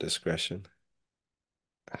nothing without discretion.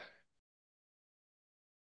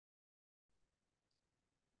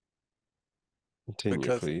 Continue,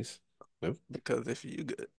 Because please. Nope. because if you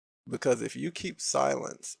because if you keep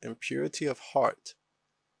silence in purity of heart,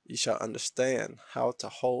 you shall understand how to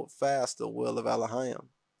hold fast the will of Elohim,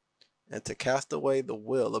 and to cast away the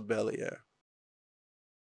will of Beliar.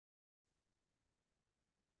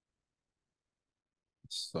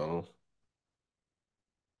 So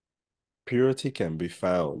purity can be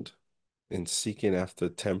found in seeking after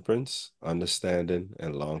temperance, understanding,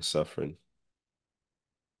 and long suffering.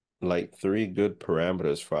 Like three good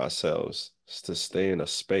parameters for ourselves is to stay in a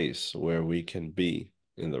space where we can be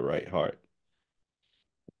in the right heart.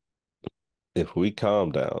 If we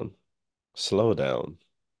calm down, slow down,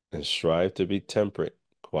 and strive to be temperate,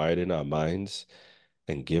 quiet in our minds,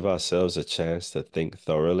 and give ourselves a chance to think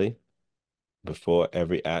thoroughly before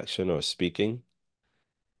every action or speaking,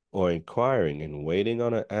 or inquiring and waiting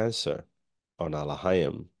on an answer on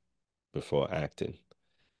Alahayim before acting.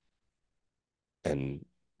 And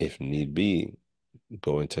if need be,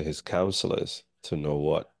 going to his counselors to know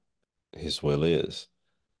what his will is.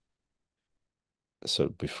 So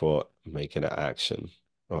before making an action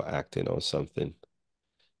or acting on something,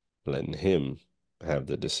 letting him have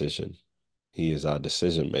the decision. He is our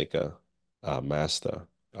decision maker, our master,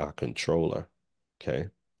 our controller. Okay.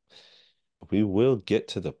 We will get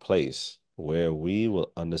to the place where we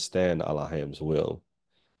will understand Allahim's will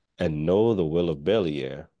and know the will of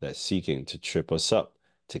Beliar that's seeking to trip us up,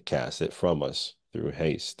 to cast it from us through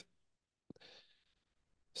haste.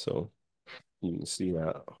 So you can see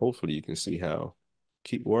how, hopefully you can see how,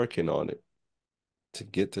 keep working on it to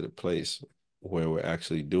get to the place where we're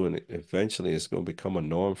actually doing it. Eventually, it's going to become a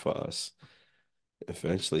norm for us.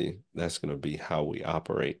 Eventually, that's going to be how we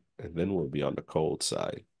operate. And then we'll be on the cold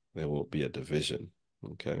side. There won't be a division.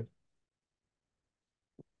 Okay.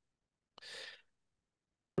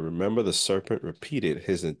 Remember, the serpent repeated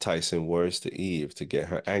his enticing words to Eve to get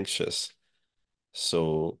her anxious.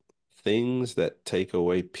 So, things that take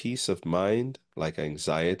away peace of mind, like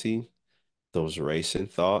anxiety, those racing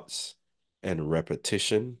thoughts, and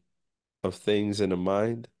repetition of things in the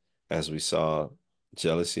mind, as we saw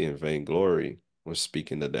jealousy and vainglory was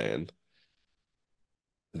speaking to Dan,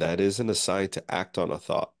 that isn't a sign to act on a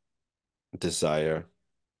thought, desire,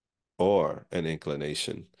 or an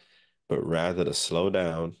inclination, but rather to slow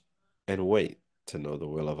down and wait to know the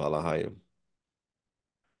will of Allahayim.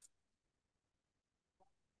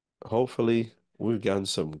 Hopefully, we've gotten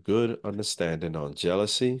some good understanding on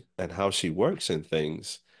jealousy and how she works in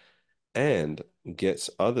things and gets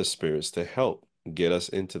other spirits to help get us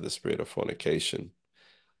into the spirit of fornication.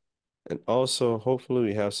 And also, hopefully,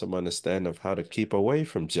 we have some understanding of how to keep away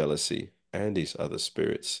from jealousy and these other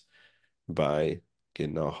spirits by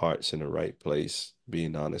getting our hearts in the right place,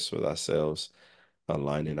 being honest with ourselves,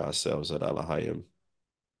 aligning ourselves with Allahayim,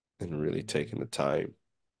 and really taking the time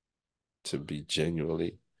to be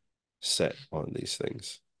genuinely set on these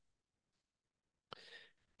things.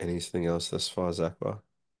 Anything else thus far, Zakwa?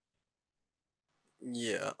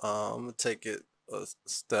 Yeah, I'm gonna take it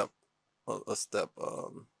step a step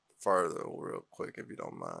further real quick if you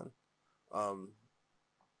don't mind. Um,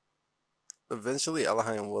 Eventually,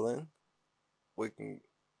 Elohim willing, we can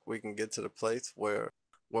we can get to the place where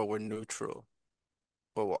we're neutral,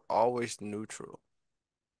 but we're always neutral.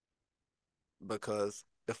 Because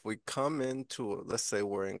if we come into, let's say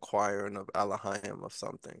we're inquiring of Elohim of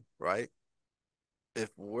something, right?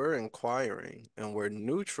 If we're inquiring and we're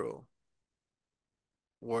neutral,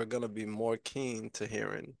 we're gonna be more keen to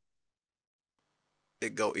hearing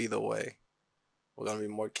it go either way. We're gonna be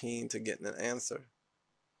more keen to getting an answer.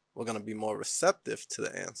 We're going to be more receptive to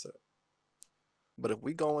the answer. But if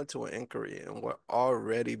we go into an inquiry and we're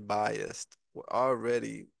already biased, we're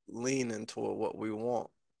already leaning toward what we want,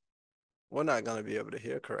 we're not going to be able to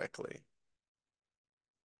hear correctly.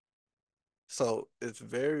 So it's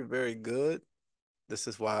very, very good. This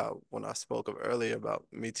is why when I spoke of earlier about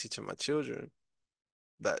me teaching my children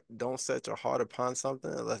that don't set your heart upon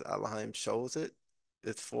something unless Elohim shows it,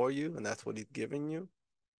 it's for you and that's what he's giving you,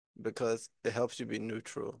 because it helps you be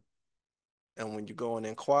neutral. And when you go and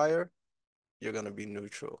inquire, you're going to be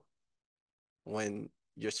neutral. When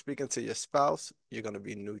you're speaking to your spouse, you're going to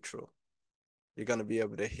be neutral. You're going to be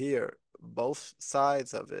able to hear both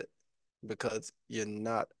sides of it because you're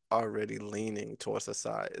not already leaning towards a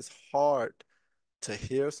side. It's hard to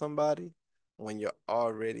hear somebody when you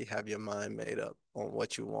already have your mind made up on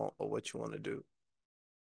what you want or what you want to do.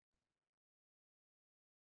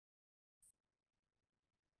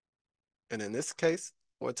 And in this case,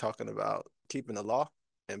 we're talking about keeping the law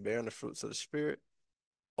and bearing the fruits of the Spirit,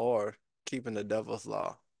 or keeping the devil's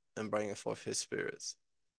law and bringing forth his spirits.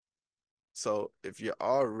 So if you're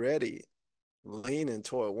already leaning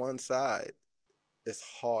toward one side, it's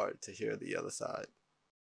hard to hear the other side.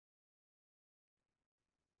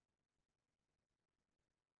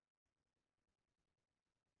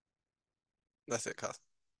 That's it, Cos.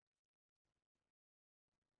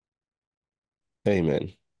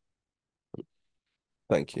 Amen.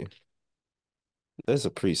 Thank you. There's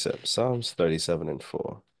a precept, Psalms 37 and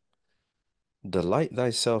 4. Delight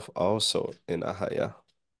thyself also in Ahaya.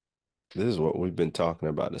 This is what we've been talking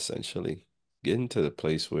about essentially. Getting to the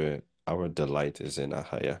place where our delight is in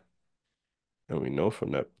Ahaya. And we know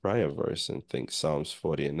from that prior verse and think Psalms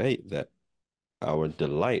 40 and 8 that our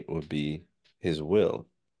delight will be his will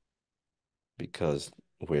because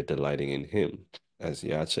we're delighting in him as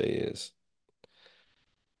Yache is.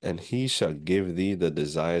 And he shall give thee the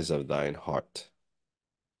desires of thine heart.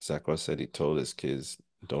 Zachariah said he told his kids,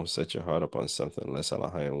 don't set your heart upon something unless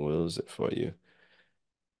Elohim wills it for you.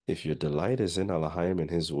 If your delight is in Elohim and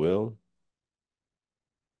his will,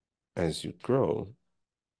 as you grow,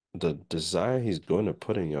 the desire he's going to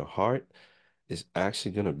put in your heart is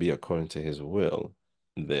actually going to be according to his will.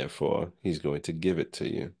 Therefore, he's going to give it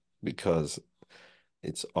to you because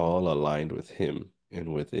it's all aligned with him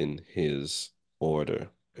and within his order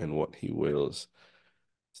and what he wills.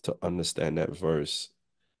 To understand that verse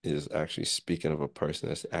is actually speaking of a person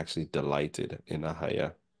that's actually delighted in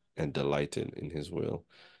Ahaya and delighted in his will.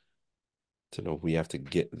 To know we have to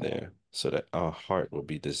get there so that our heart will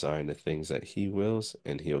be desiring the things that he wills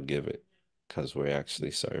and he'll give it because we're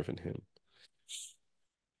actually serving him.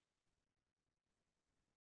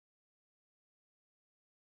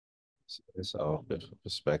 So it's all different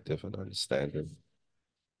perspective and understanding.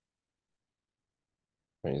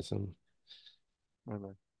 Praise him.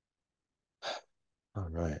 Amen. All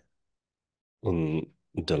right. And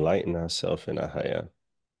delighting ourselves in Ahaya,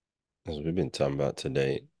 as we've been talking about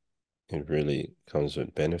today, it really comes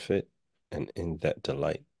with benefit. And in that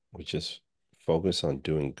delight, we just focus on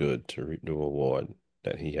doing good to reap the reward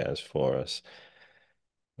that he has for us.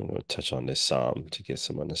 I'm going to touch on this psalm to get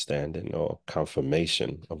some understanding or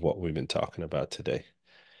confirmation of what we've been talking about today.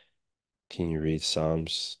 Can you read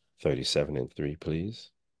Psalms 37 and 3,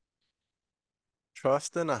 please?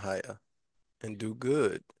 Trust in Ahia and do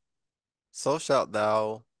good. So shalt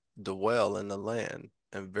thou dwell in the land,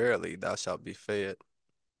 and verily thou shalt be fed.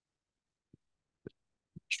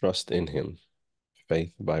 Trust in him,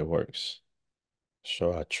 faith by works.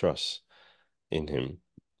 Show our trust in him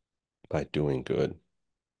by doing good,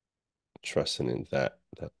 trusting in that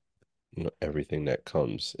everything that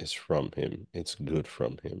comes is from him. It's good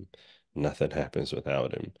from him. Nothing happens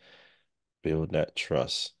without him. Build that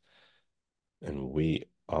trust, and we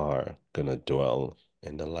are gonna dwell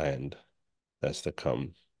in the land that's to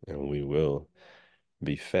come, and we will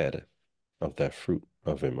be fed of that fruit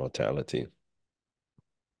of immortality.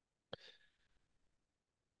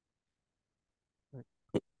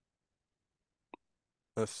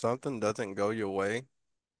 If something doesn't go your way,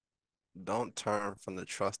 don't turn from the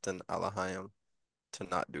trust in Elohim to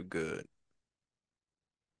not do good.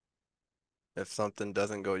 If something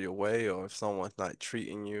doesn't go your way, or if someone's not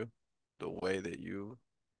treating you the way that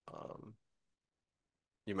um,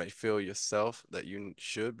 you may feel yourself that you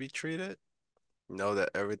should be treated, know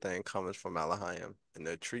that everything comes from Elohim, and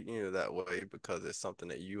they're treating you that way because it's something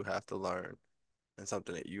that you have to learn and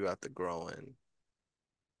something that you have to grow in.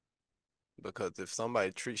 Because if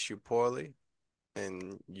somebody treats you poorly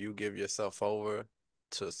and you give yourself over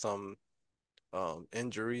to some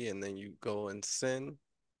injury and then you go and sin,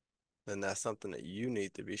 then that's something that you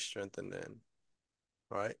need to be strengthened in,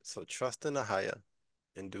 right? So trust in the higher,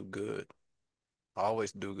 and do good.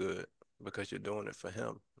 Always do good because you're doing it for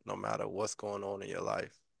him, no matter what's going on in your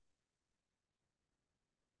life.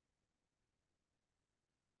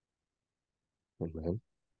 Amen.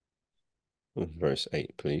 Verse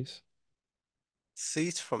 8, please.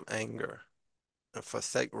 Cease from anger and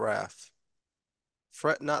forsake wrath.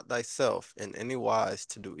 Fret not thyself in any wise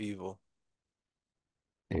to do evil.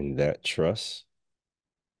 In that trust,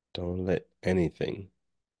 don't let anything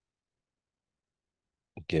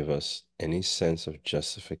give us any sense of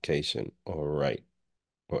justification or right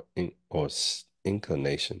or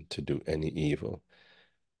inclination to do any evil.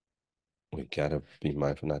 We gotta be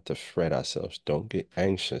mindful not to fret ourselves. Don't get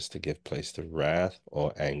anxious to give place to wrath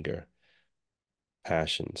or anger,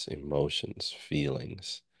 passions, emotions,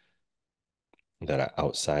 feelings that are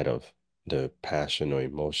outside of the passion or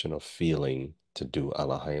emotion or feeling to do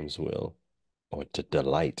Elohim's will or to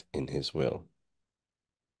delight in his will.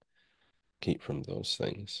 Keep from those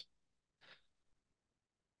things.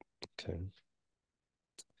 Okay.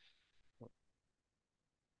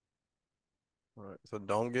 All right. So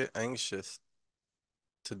don't get anxious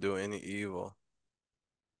to do any evil.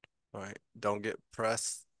 All right. Don't get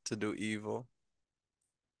pressed to do evil.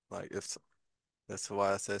 Like if that's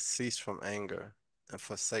why it says cease from anger and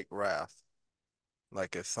forsake wrath.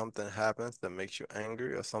 Like if something happens that makes you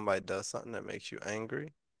angry or somebody does something that makes you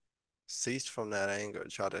angry, cease from that anger.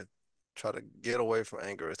 Try to get away from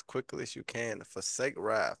anger as quickly as you can. Forsake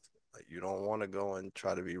wrath. Like you don't want to go and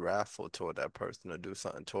try to be wrathful toward that person or do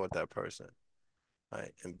something toward that person.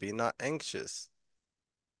 Right? And be not anxious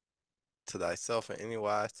to thyself in any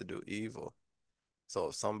wise to do evil. So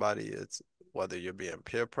if somebody is, whether you're being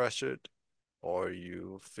peer pressured or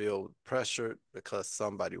you feel pressured because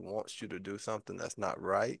somebody wants you to do something that's not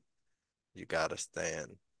right, you gotta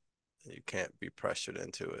stand. You can't be pressured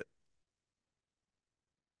into it.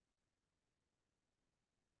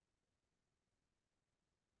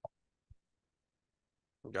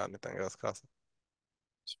 You got anything else, Casa?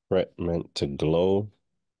 Fret meant to glow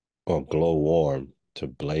or glow warm, to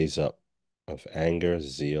blaze up of anger,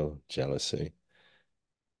 zeal, jealousy.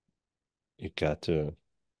 You got to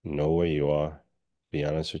know where you are, be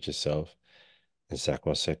honest with yourself. And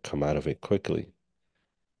Zachariah said, come out of it quickly.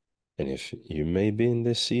 And if you may be in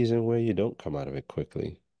this season where you don't come out of it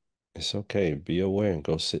quickly, it's okay. Be aware and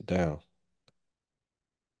go sit down.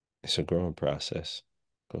 It's a growing process.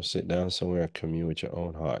 Go sit down somewhere and commune with your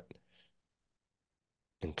own heart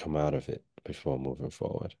and come out of it before moving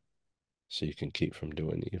forward so you can keep from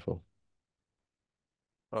doing evil.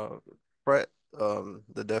 Uh, Fret,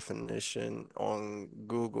 the definition on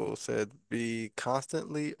Google said be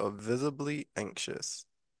constantly or visibly anxious.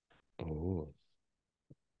 Oh,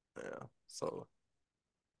 Yeah. So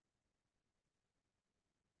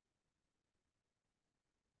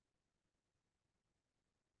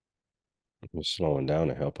you're slowing down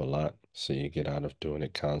to help a lot so you get out of doing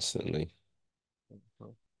it constantly.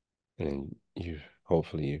 mhm. And you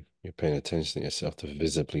hopefully you're paying attention to yourself to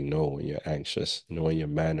visibly know when you're anxious, knowing your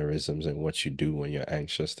mannerisms and what you do when you're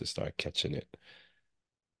anxious to start catching it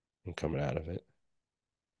and coming out of it.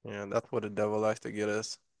 Yeah, that's what the devil likes to get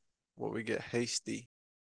us. Where we get hasty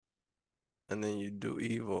and then you do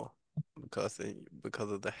evil because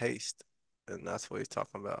of the haste. And that's what he's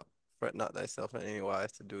talking about. Fret not thyself in any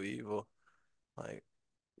wise to do evil. Like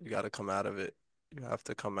you got to come out of it. You have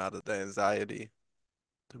to come out of the anxiety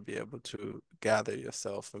to be able to gather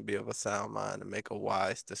yourself and be of a sound mind and make a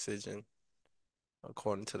wise decision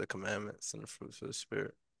according to the commandments and the fruits of the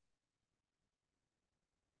spirit.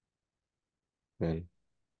 And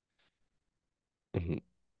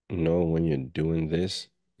know when you're doing this,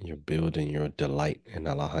 you're building your delight in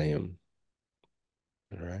Elohim.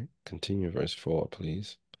 All right. Continue verse 4,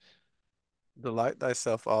 please. Delight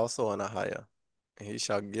thyself also in Ahiah, and he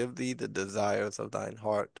shall give thee the desires of thine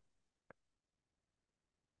heart.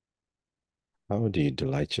 How do you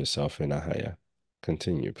delight yourself in Ahaya?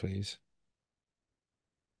 Continue, please.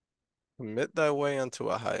 Commit thy way unto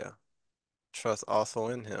Ahiah, trust also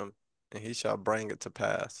in him, and he shall bring it to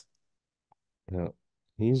pass. Now,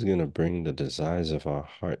 he's going to bring the desires of our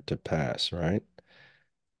heart to pass, right?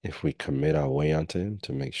 If we commit our way unto him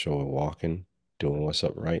to make sure we're walking, doing what's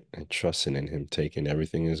upright, and trusting in him, taking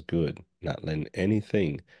everything as good, not letting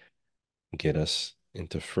anything get us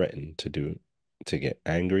into fretting to get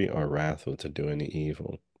angry or wrathful to do any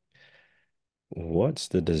evil. What's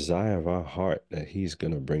the desire of our heart that he's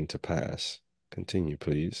going to bring to pass? Continue,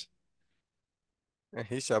 please. And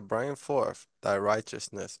he shall bring forth thy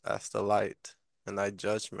righteousness as the light, and thy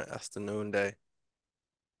judgment as the noonday.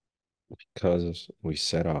 Because we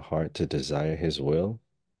set our heart to desire his will,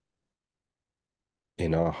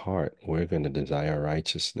 in our heart, we're going to desire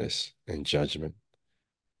righteousness and judgment.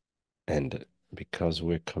 And because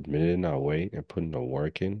we're committing our way and putting the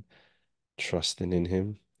work in, trusting in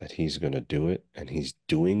Him that He's going to do it and He's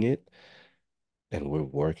doing it, and we're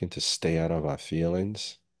working to stay out of our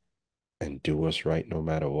feelings and do what's right no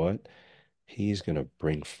matter what, He's going to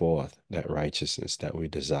bring forth that righteousness that we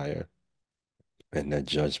desire and that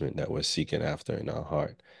judgment that we're seeking after in our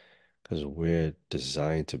heart. Because we're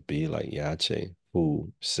designed to be like Yache,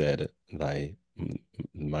 who said,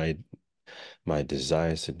 my my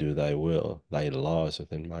desires to do thy will, thy laws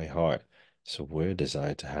within my heart. So we're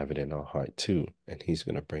designed to have it in our heart too, and He's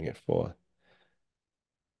going to bring it forth.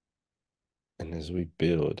 And as we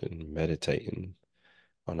build and meditate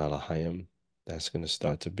on Alahayim, that's going to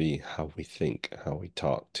start to be how we think, how we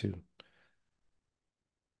talk too.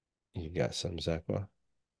 You got some, Zakwa?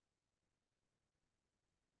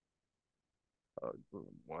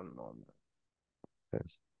 One moment. Okay.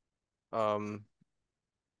 Um,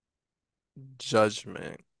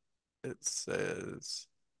 Judgment. It says,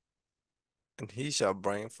 and he shall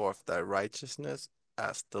bring forth thy righteousness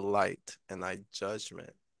as the light, and thy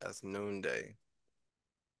judgment as noonday.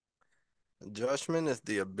 Judgment is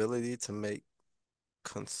the ability to make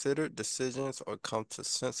considered decisions or come to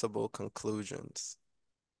sensible conclusions.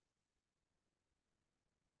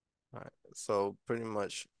 All right. So pretty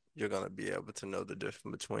much you're gonna be able to know the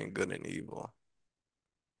difference between good and evil.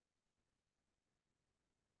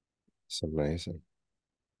 It's amazing.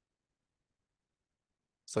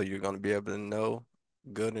 So you're gonna be able to know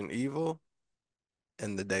good and evil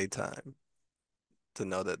in the daytime to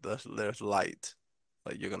know that there's light.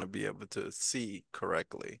 Like you're gonna be able to see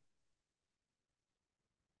correctly.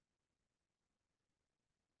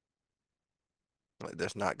 Like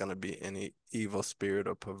there's not gonna be any evil spirit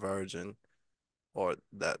or perversion or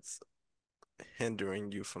that's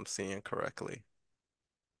hindering you from seeing correctly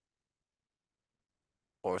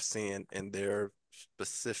or seeing in their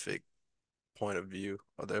specific point of view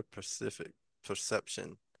or their specific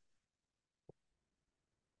perception.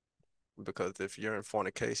 Because if you're in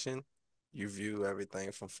fornication, you view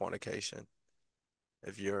everything from fornication.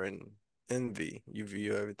 If you're in envy, you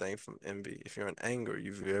view everything from envy. If you're in anger,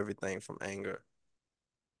 you view everything from anger.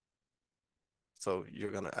 So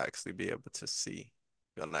you're gonna actually be able to see.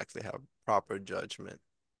 You're gonna actually have proper judgment.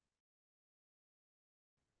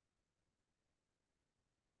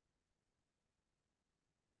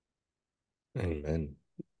 Amen.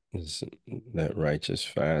 Is that righteous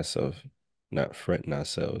fast of not fretting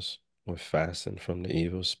ourselves. We're fasting from the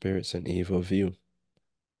evil spirits and evil view.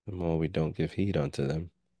 The more we don't give heed unto them,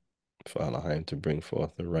 for Elohim to bring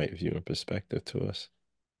forth the right view and perspective to us.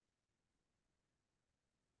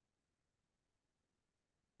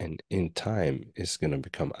 And in time, it's going to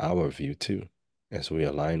become our view too, as we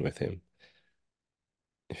align with Him.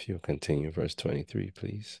 If you'll continue verse 23,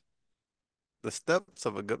 please. The steps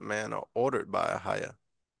of a good man are ordered by Ahia,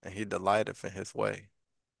 and he delighteth in his way.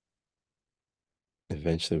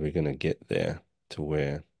 Eventually, we're going to get there to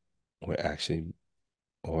where we're actually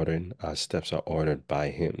ordering, our steps are ordered by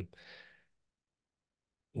Him.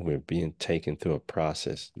 We're being taken through a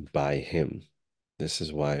process by Him. This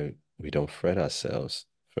is why we don't fret ourselves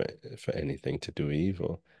for anything to do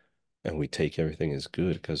evil. And we take everything as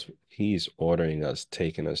good because He's ordering us,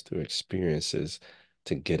 taking us through experiences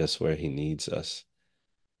to get us where He needs us.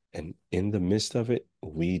 And in the midst of it,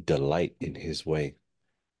 we delight in His way.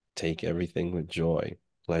 Take everything with joy,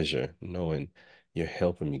 pleasure, knowing you're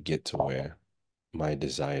helping me get to where my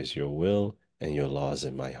desires, your will, and your laws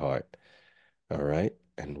in my heart. All right.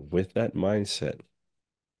 And with that mindset,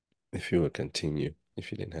 if you would continue,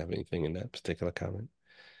 if you didn't have anything in that particular comment,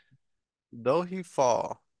 Though he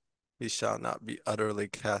fall, he shall not be utterly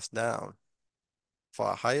cast down,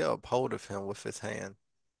 for Ahia upholdeth him with his hand.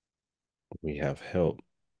 we have help.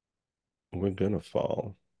 We're going to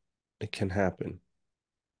fall. It can happen,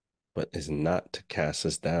 but it's not to cast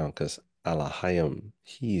us down because Alahayim,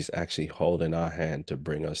 He's actually holding our hand to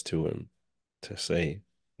bring us to Him, to say,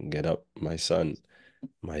 get up, my son,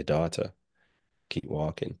 my daughter, keep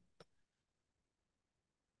walking.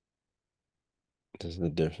 This is the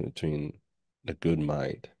difference between the good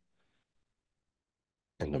mind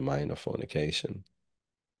and the mind of fornication.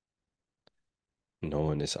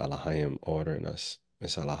 Knowing it's Alahayim ordering us,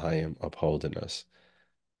 it's Alahayim upholding us,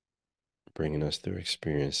 bringing us through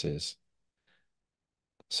experiences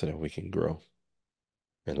so that we can grow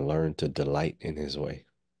and learn to delight in His way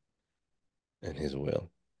and His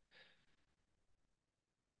will.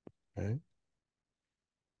 Right?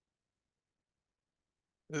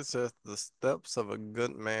 It says, the steps of a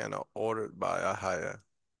good man are ordered by Ahia.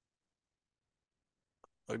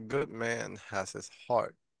 A good man has his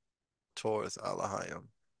heart towards Elohim.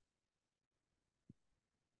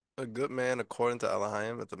 A good man, according to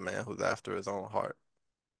Elohim, is a man who's after his own heart.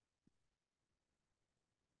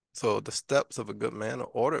 So the steps of a good man are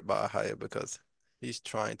ordered by Ahaya because he's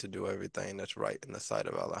trying to do everything that's right in the sight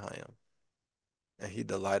of Elohim, and he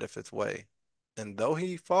delighteth his way. And though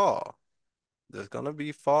he fall, there's gonna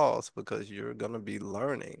be falls because you're gonna be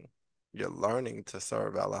learning. You're learning to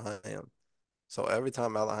serve Elohim. So every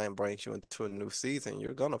time Elohim brings you into a new season,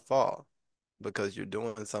 you're gonna fall because you're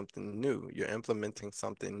doing something new. You're implementing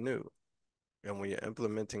something new. And when you're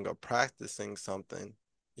implementing or practicing something,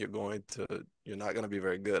 you're not gonna be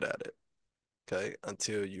very good at it. Okay,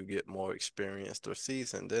 until you get more experienced or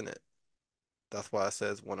seasoned in it. That's why it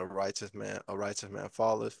says when a righteous man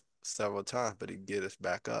falleth several times, but he getteth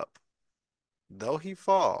back up. Though he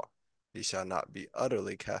fall, he shall not be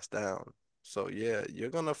utterly cast down. So yeah, you're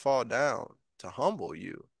gonna fall down to humble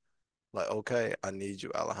you. Like, okay, I need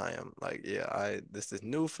you, Elohim. Like, yeah, I this is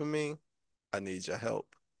new for me. I need your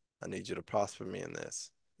help. I need you to prosper me in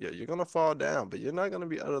this. Yeah, you're gonna fall down, but you're not gonna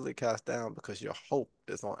be utterly cast down because your hope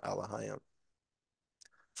is on Elohim.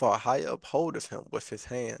 For Ahai upholdeth him with his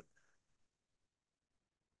hand.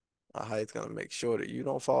 Ahai is gonna make sure that you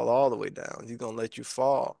don't fall all the way down. He's gonna let you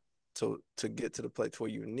fall to get to the place where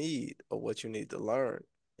you need or what you need to learn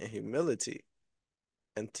in humility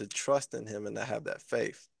and to trust in him and to have that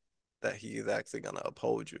faith that he is actually gonna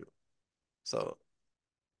uphold you. So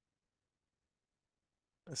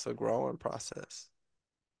it's a growing process.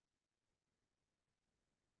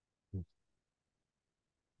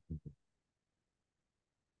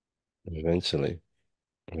 Eventually,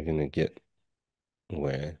 we're going to get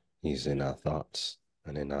where he's in our thoughts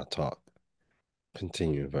and in our talk.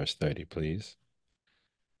 Continue verse 30, please.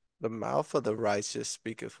 The mouth of the righteous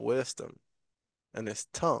speaketh wisdom, and his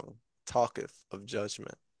tongue talketh of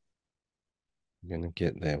judgment. We're going to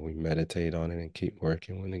get there. We meditate on it and keep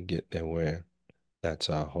working. We're going to get there where that's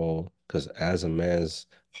our whole, because as a man's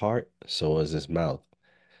heart, so is his mouth.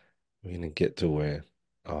 We're going to get to where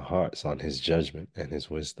our heart's on his judgment and his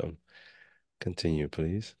wisdom. Continue,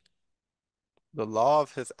 please. The law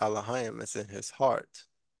of his Elohim is in his heart.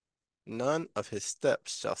 None of his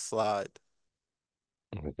steps shall slide.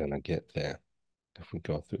 We're going to get there if we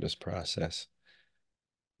go through this process.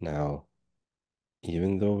 Now,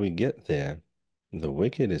 even though we get there, the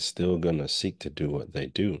wicked is still going to seek to do what they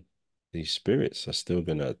do. These spirits are still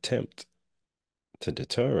going to attempt to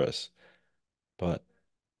deter us, but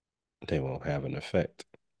they won't have an effect.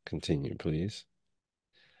 Continue, please.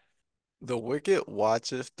 The wicked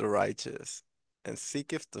watcheth the righteous, and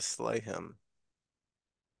seeketh to slay him.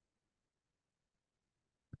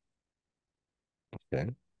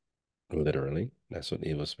 Okay. Literally, that's what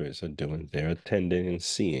evil spirits are doing. They're attending and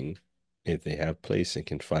seeing if they have place and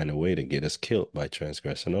can find a way to get us killed by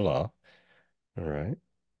transgressing the law. All right.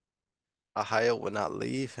 Ahiah will not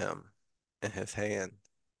leave him in his hand,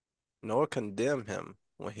 nor condemn him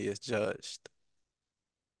when he is judged.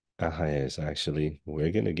 Ahaya is actually,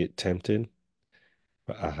 we're going to get tempted,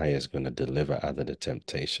 but Ahaya is going to deliver out of the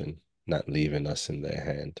temptation, not leaving us in their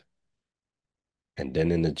hand. And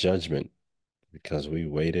then in the judgment, because we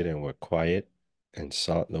waited and were quiet and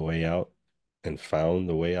sought the way out and found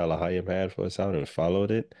the way Alahayim had for us out and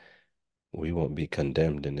followed it, we won't be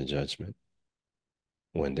condemned in the judgment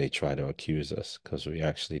when they try to accuse us because we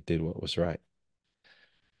actually did what was right.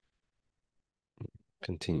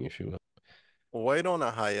 Continue, if you will. Wait on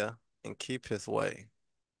Ahiah and keep his way,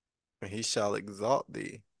 and he shall exalt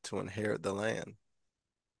thee to inherit the land.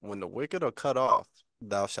 When the wicked are cut off,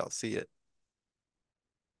 thou shalt see it.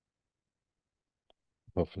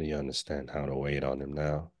 Hopefully, you understand how to wait on him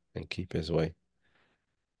now and keep his way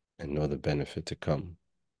and know the benefit to come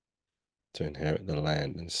to inherit the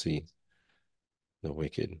land and see the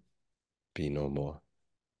wicked be no more.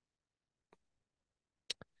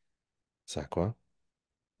 Sakwa?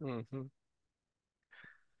 Mm-hmm.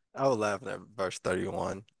 I was laughing at verse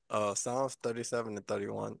 31. Psalms 37 and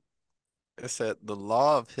 31. It said, the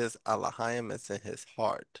law of his Elohim is in his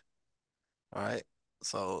heart. All right.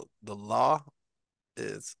 So the law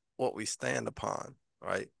is what we stand upon,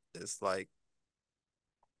 right? It's like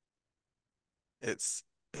it's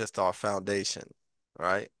it's our foundation,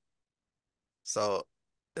 right? So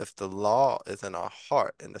if the law is in our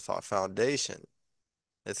heart and it's our foundation,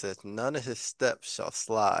 it says none of his steps shall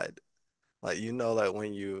slide. Like like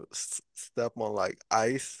when you step on like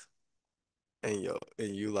ice and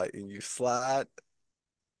you slide,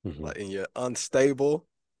 Mm-hmm. like and you're unstable,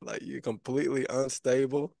 like you're completely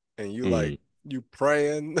unstable, and Mm. you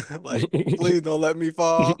praying like please don't let me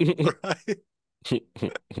fall, right?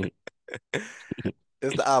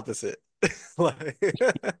 It's the opposite. Like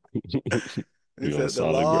he You're on said, the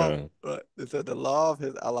solid law, ground. right? He said the law of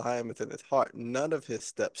his Elohim is in his heart. None of his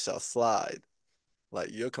steps shall slide. Like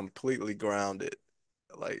you're completely grounded.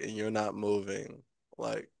 Like and you're not moving.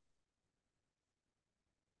 Like,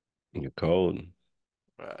 You're cold.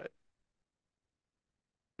 right.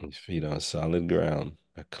 His feet on solid ground.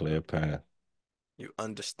 A clear path. You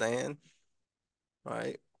understand,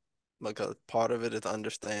 right? Because part of it is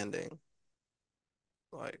understanding.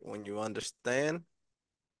 Like when you understand,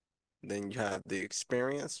 then you have the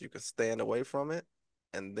experience, you can stand away from it,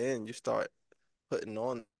 and then you start putting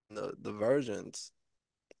on the versions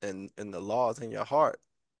and the laws in your heart.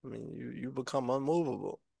 I mean, you become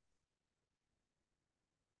unmovable.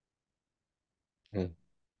 Yeah.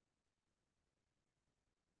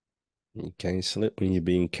 You can't slip when you're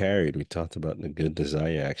being carried. We talked about the good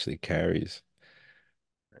desire actually carries,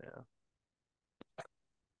 Yeah.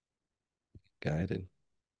 guided.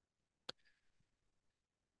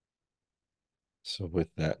 So with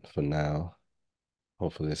that for now,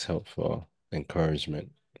 hopefully it's helpful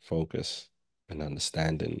encouragement, focus, and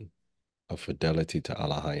understanding of fidelity to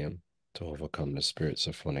Allahayim to overcome the spirits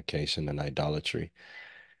of fornication and idolatry.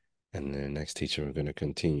 And in the next teacher, we're going to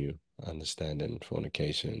continue understanding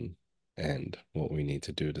fornication and what we need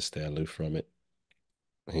to do to stay aloof from it.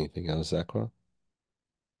 Anything else, Aqua?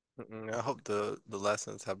 I hope the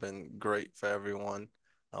lessons have been great for everyone.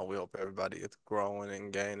 We hope everybody is growing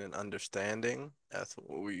and gaining understanding. That's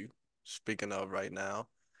what we speaking of right now.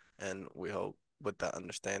 And we hope with that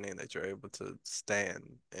understanding that you're able to stand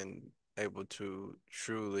and able to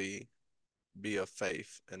truly be a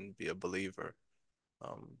faith and be a believer.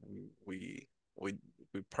 Um, we we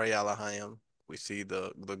we pray Alahayim. We see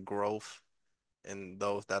the growth in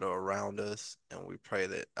those that are around us, and we pray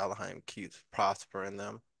that Alahayim keeps prospering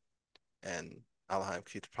them and Alahayim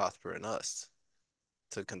keeps prospering us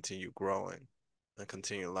to continue growing and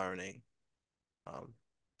continue learning. Um,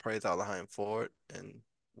 Praise Alahayim for it, and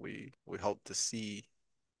we hope to see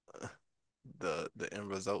uh, the end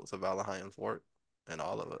results of Alahayim's work in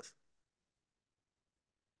all of us.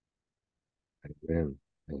 Amen.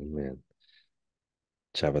 Amen.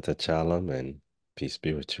 Shabbat Shalom and peace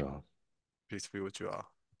be with you all. Peace be with you all.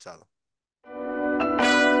 Shalom.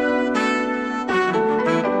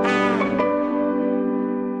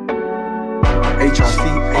 HRC,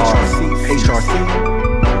 HRC, HRC,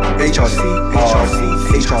 HRC,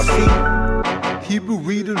 HRC, Hebrew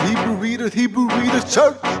readers, Hebrew readers, Hebrew readers,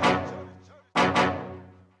 church.